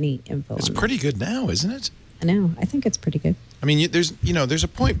don't have any info on that. It's pretty good now, isn't it? I know. I think it's pretty good. I mean, there's a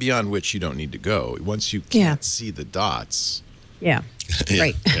point beyond which you don't need to go. Once you can't see the dots. Yeah.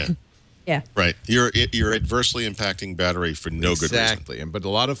 Right. Yeah. Right. You're adversely impacting battery for no good reason. Exactly. But a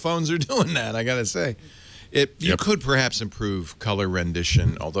lot of phones are doing that, I got to say. You could perhaps improve color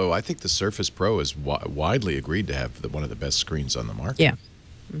rendition, although I think the Surface Pro is widely agreed to have one of the best screens on the market. Yeah.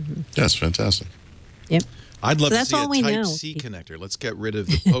 That's fantastic. Yep. I'd love to see a Type-C connector. Let's get rid of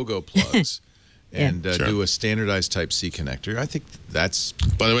the Pogo plugs. And do a standardized Type-C connector. I think that's.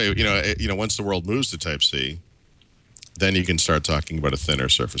 By the way, once the world moves to Type-C, then you can start talking about a thinner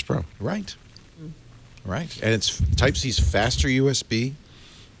Surface Pro. Right. Right. And it's Type-C's faster USB.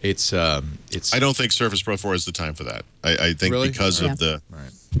 It's I don't think Surface Pro 4 is the time for that. I think Really? because Yeah. of the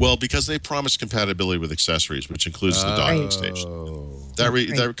Right. well, because they promised compatibility with accessories, which includes the docking station.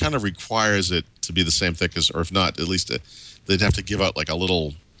 That kind of requires it to be the same thickness, or if not, at least they'd have to give out like a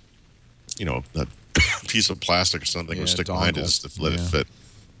little, a piece of plastic or something, Yeah, or stick behind it dongle. just to let it Yeah. fit.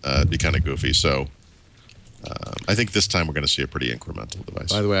 It'd be kind of goofy. So I think this time we're going to see a pretty incremental device.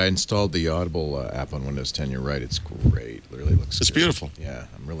 By the way, I installed the Audible app on Windows 10. You're right. It's great. Literally looks It's good. beautiful. Yeah,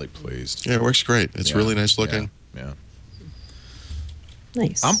 I'm really pleased. Yeah, it works great. It's Yeah, really nice looking. Yeah.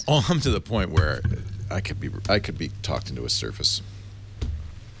 Nice. I'm to the point where I could be talked into a Surface.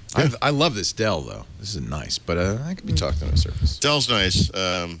 Yeah. I love this Dell though. This is nice, but I could be talked into a Surface. Dell's nice.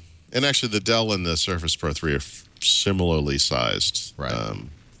 And actually, the Dell and the Surface Pro 3 are similarly sized. Right.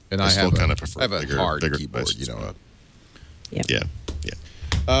 And I I still have kinda prefer I have a bigger- hard bigger keyboard. devices. Yep.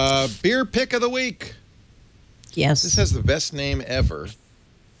 Yeah. Beer pick of the week. Yes. This has the best name ever.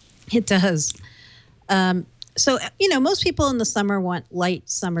 It does. So, most people in the summer want light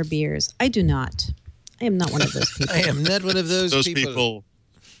summer beers. I do not. I am not one of those people. I am not one of those people.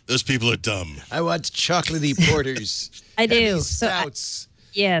 Those people are dumb. I want chocolatey porters. I do. heavy So stouts.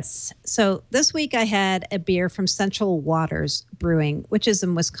 yes. So this week I had a beer from Central Waters Brewing, which is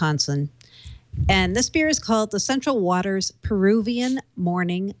in Wisconsin. And this beer is called the Central Waters Peruvian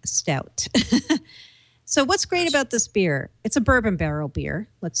Morning Stout. So what's great about this beer? It's a bourbon barrel beer.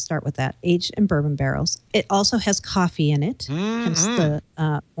 Let's start with that. Aged in bourbon barrels. It also has coffee in it, hence the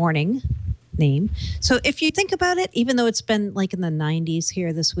morning name. So if you think about it, even though it's been like in the 90s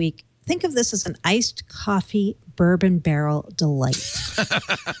here this week, think of this as an iced coffee bourbon barrel delight.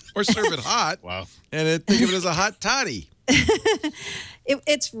 Or serve it hot. Wow. And think of it as a hot toddy.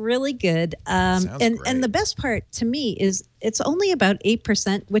 It's really good. Sounds And great. the best part to me is it's only about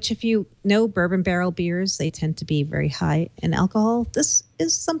 8%, which if you know bourbon barrel beers, they tend to be very high in alcohol. This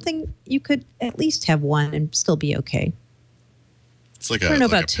is something you could at least have one and still be okay. It's like I don't know a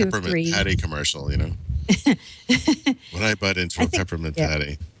about 2 or peppermint 3. patty commercial, When I bite into I a think- peppermint yeah.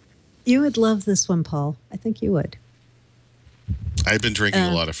 patty. You would love this one, Paul. I think you would. I've been drinking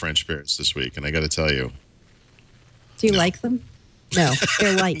a lot of French beers this week, and I got to tell you, Do you like them? No,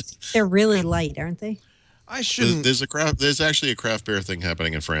 they're light. They're really light, aren't they? I shouldn't. there's actually a craft beer thing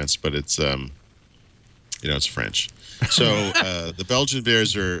happening in France, but it's it's French. So the Belgian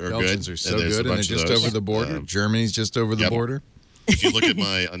beers are Belgians good. are so there's a good, and they're bunch of just those. over the border. Germany's just over the yep. border. If you look at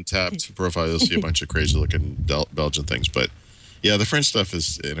my Untapped profile, you'll see a bunch of crazy looking Belgian things. But yeah, the French stuff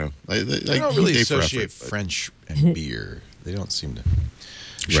is I don't really pay for associate effort, but- French and beer. They don't seem to.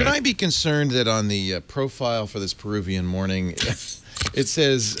 Should Right. I be concerned that on the profile for this Peruvian morning, it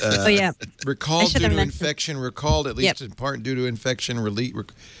says Oh, yeah. recalled should due have to mentioned- infection, recalled at least Yep. in part due to infection.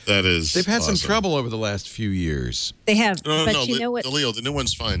 That is. They've had some awesome. trouble over the last few years. They have. No, but no, you know what? Leo, the new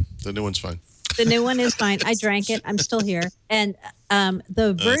one's fine. The new one's fine. The new one is fine. I drank it. I'm still here. And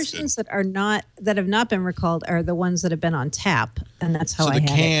the versions that have not been recalled are the ones that have been on tap, and that's how So I the had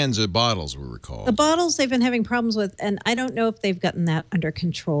it. cans or bottles were recalled. The bottles they've been having problems with, and I don't know if they've gotten that under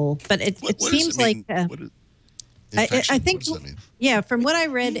control. But it What does seems it mean? like What is- I infection? think What does that mean? yeah. From what I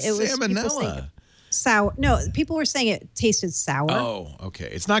read, it was people saying salmonella. sour. No, people were saying it tasted sour. Oh, okay.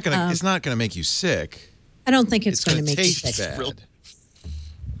 It's not gonna. it's not gonna make you sick. I don't think it's, going to gonna make you taste sick. bad.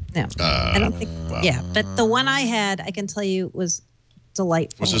 No, I don't think. Yeah, but the one I had, I can tell you, was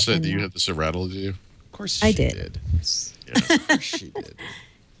delightful. Was this it? and, Do you have this a rattle? Do you? Of course, I she did. Of course she did.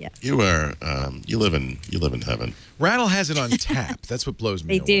 You are. You live in heaven. Rattle has it on tap. That's what blows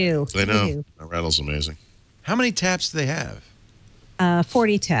me They away. do. I know. They That rattle's amazing. How many taps do they have? do.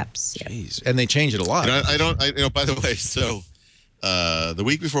 40 taps. Yeah. Jeez, and they change it a lot. And I don't. By the way, so the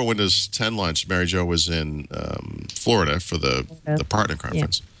week before Windows 10 launched, Mary Jo was in Florida for the partner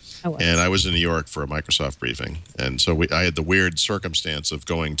conference. I was. And I was in New York for a Microsoft briefing, and so I had the weird circumstance of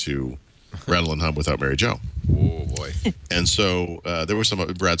going to Rattle and Hum without Mary Jo. Oh boy. And so there were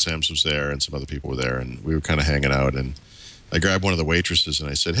Brad Sams was there, and some other people were there, and we were kind of hanging out. And I grabbed one of the waitresses, and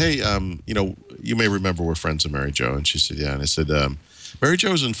I said, "Hey, you may remember we're friends of Mary Jo." And she said, "Yeah." And I said, "Mary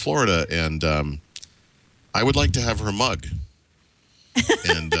Jo's in Florida, and I would like to have her mug."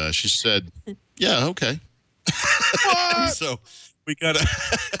 And she said, "Yeah, okay." So we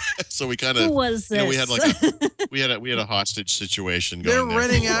kind of, Who was this? we had like we had a hostage situation They're going. there for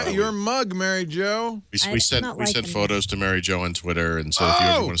renting a out while. your mug, Mary Jo. We I'm sent not we sent liking that. photos to Mary Jo on Twitter and said if you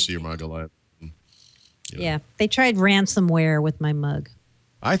ever Oh! want to see your mug alive. Yeah, they tried ransomware with my mug.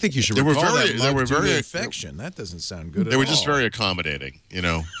 I think you should They were recall very- that they mug were due to very- infection. That doesn't sound good at They all. were just very accommodating,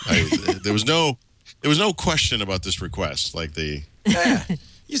 There was no There was no question about this request. Like the Yeah.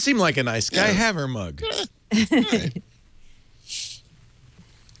 You seem like a nice guy. Have her mug. right.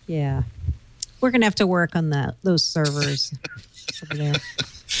 Yeah. We're going to have to work on those servers over there.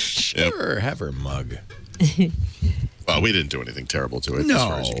 Sure, have her mug. Well, we didn't do anything terrible to it, No, as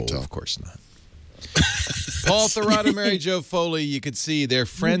far as you can tell. of course not. Paul Thurrott and Mary Jo Foley, you could see they're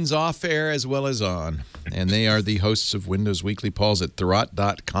friends off air as well as on. And they are the hosts of Windows Weekly. Paul's at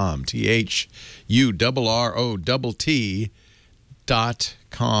Thurrott.com.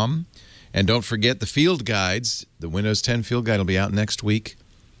 THURROTT.com. And don't forget the field guides. The Windows 10 field guide will be out next week.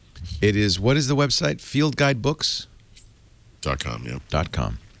 It is, what is the website? Fieldguidebooks.com. .com, yeah.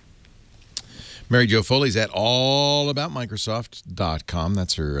 Mary Jo Foley's at allaboutmicrosoft.com.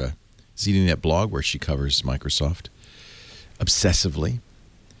 That's her ZDNet blog where she covers Microsoft obsessively.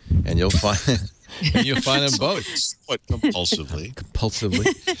 And you'll find them both. What, compulsively?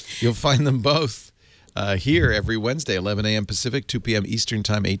 Compulsively. You'll find them both here every Wednesday, 11 a.m. Pacific, 2 p.m. Eastern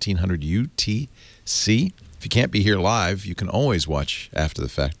Time, 1800 UTC. If you can't be here live, you can always watch after the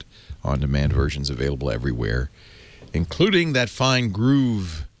fact. On-demand versions available everywhere, including that fine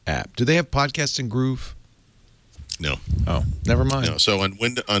Groove app. Do they have podcasts in Groove? No. Oh, never mind. No. So on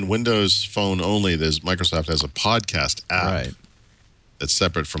Windows Phone only, Microsoft has a podcast app that's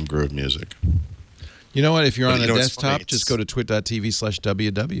separate from Groove Music. You know what? If you're on a it's desktop, funny, just go to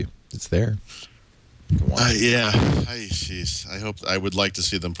twit.tv/WW. It's there. Yeah. I would like to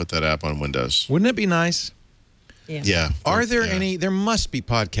see them put that app on Windows. Wouldn't it be nice? Yeah. Are there any? There must be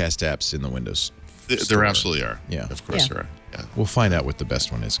podcast apps in the Windows There store. absolutely are. Yeah. Of course there are. Yeah. We'll find out what the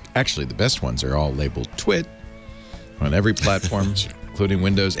best one is. Actually, the best ones are all labeled Twit on every platform, including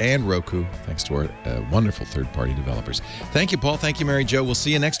Windows and Roku, thanks to our wonderful third-party developers. Thank you, Paul. Thank you, Mary Jo. We'll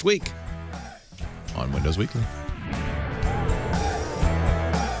see you next week on Windows Weekly.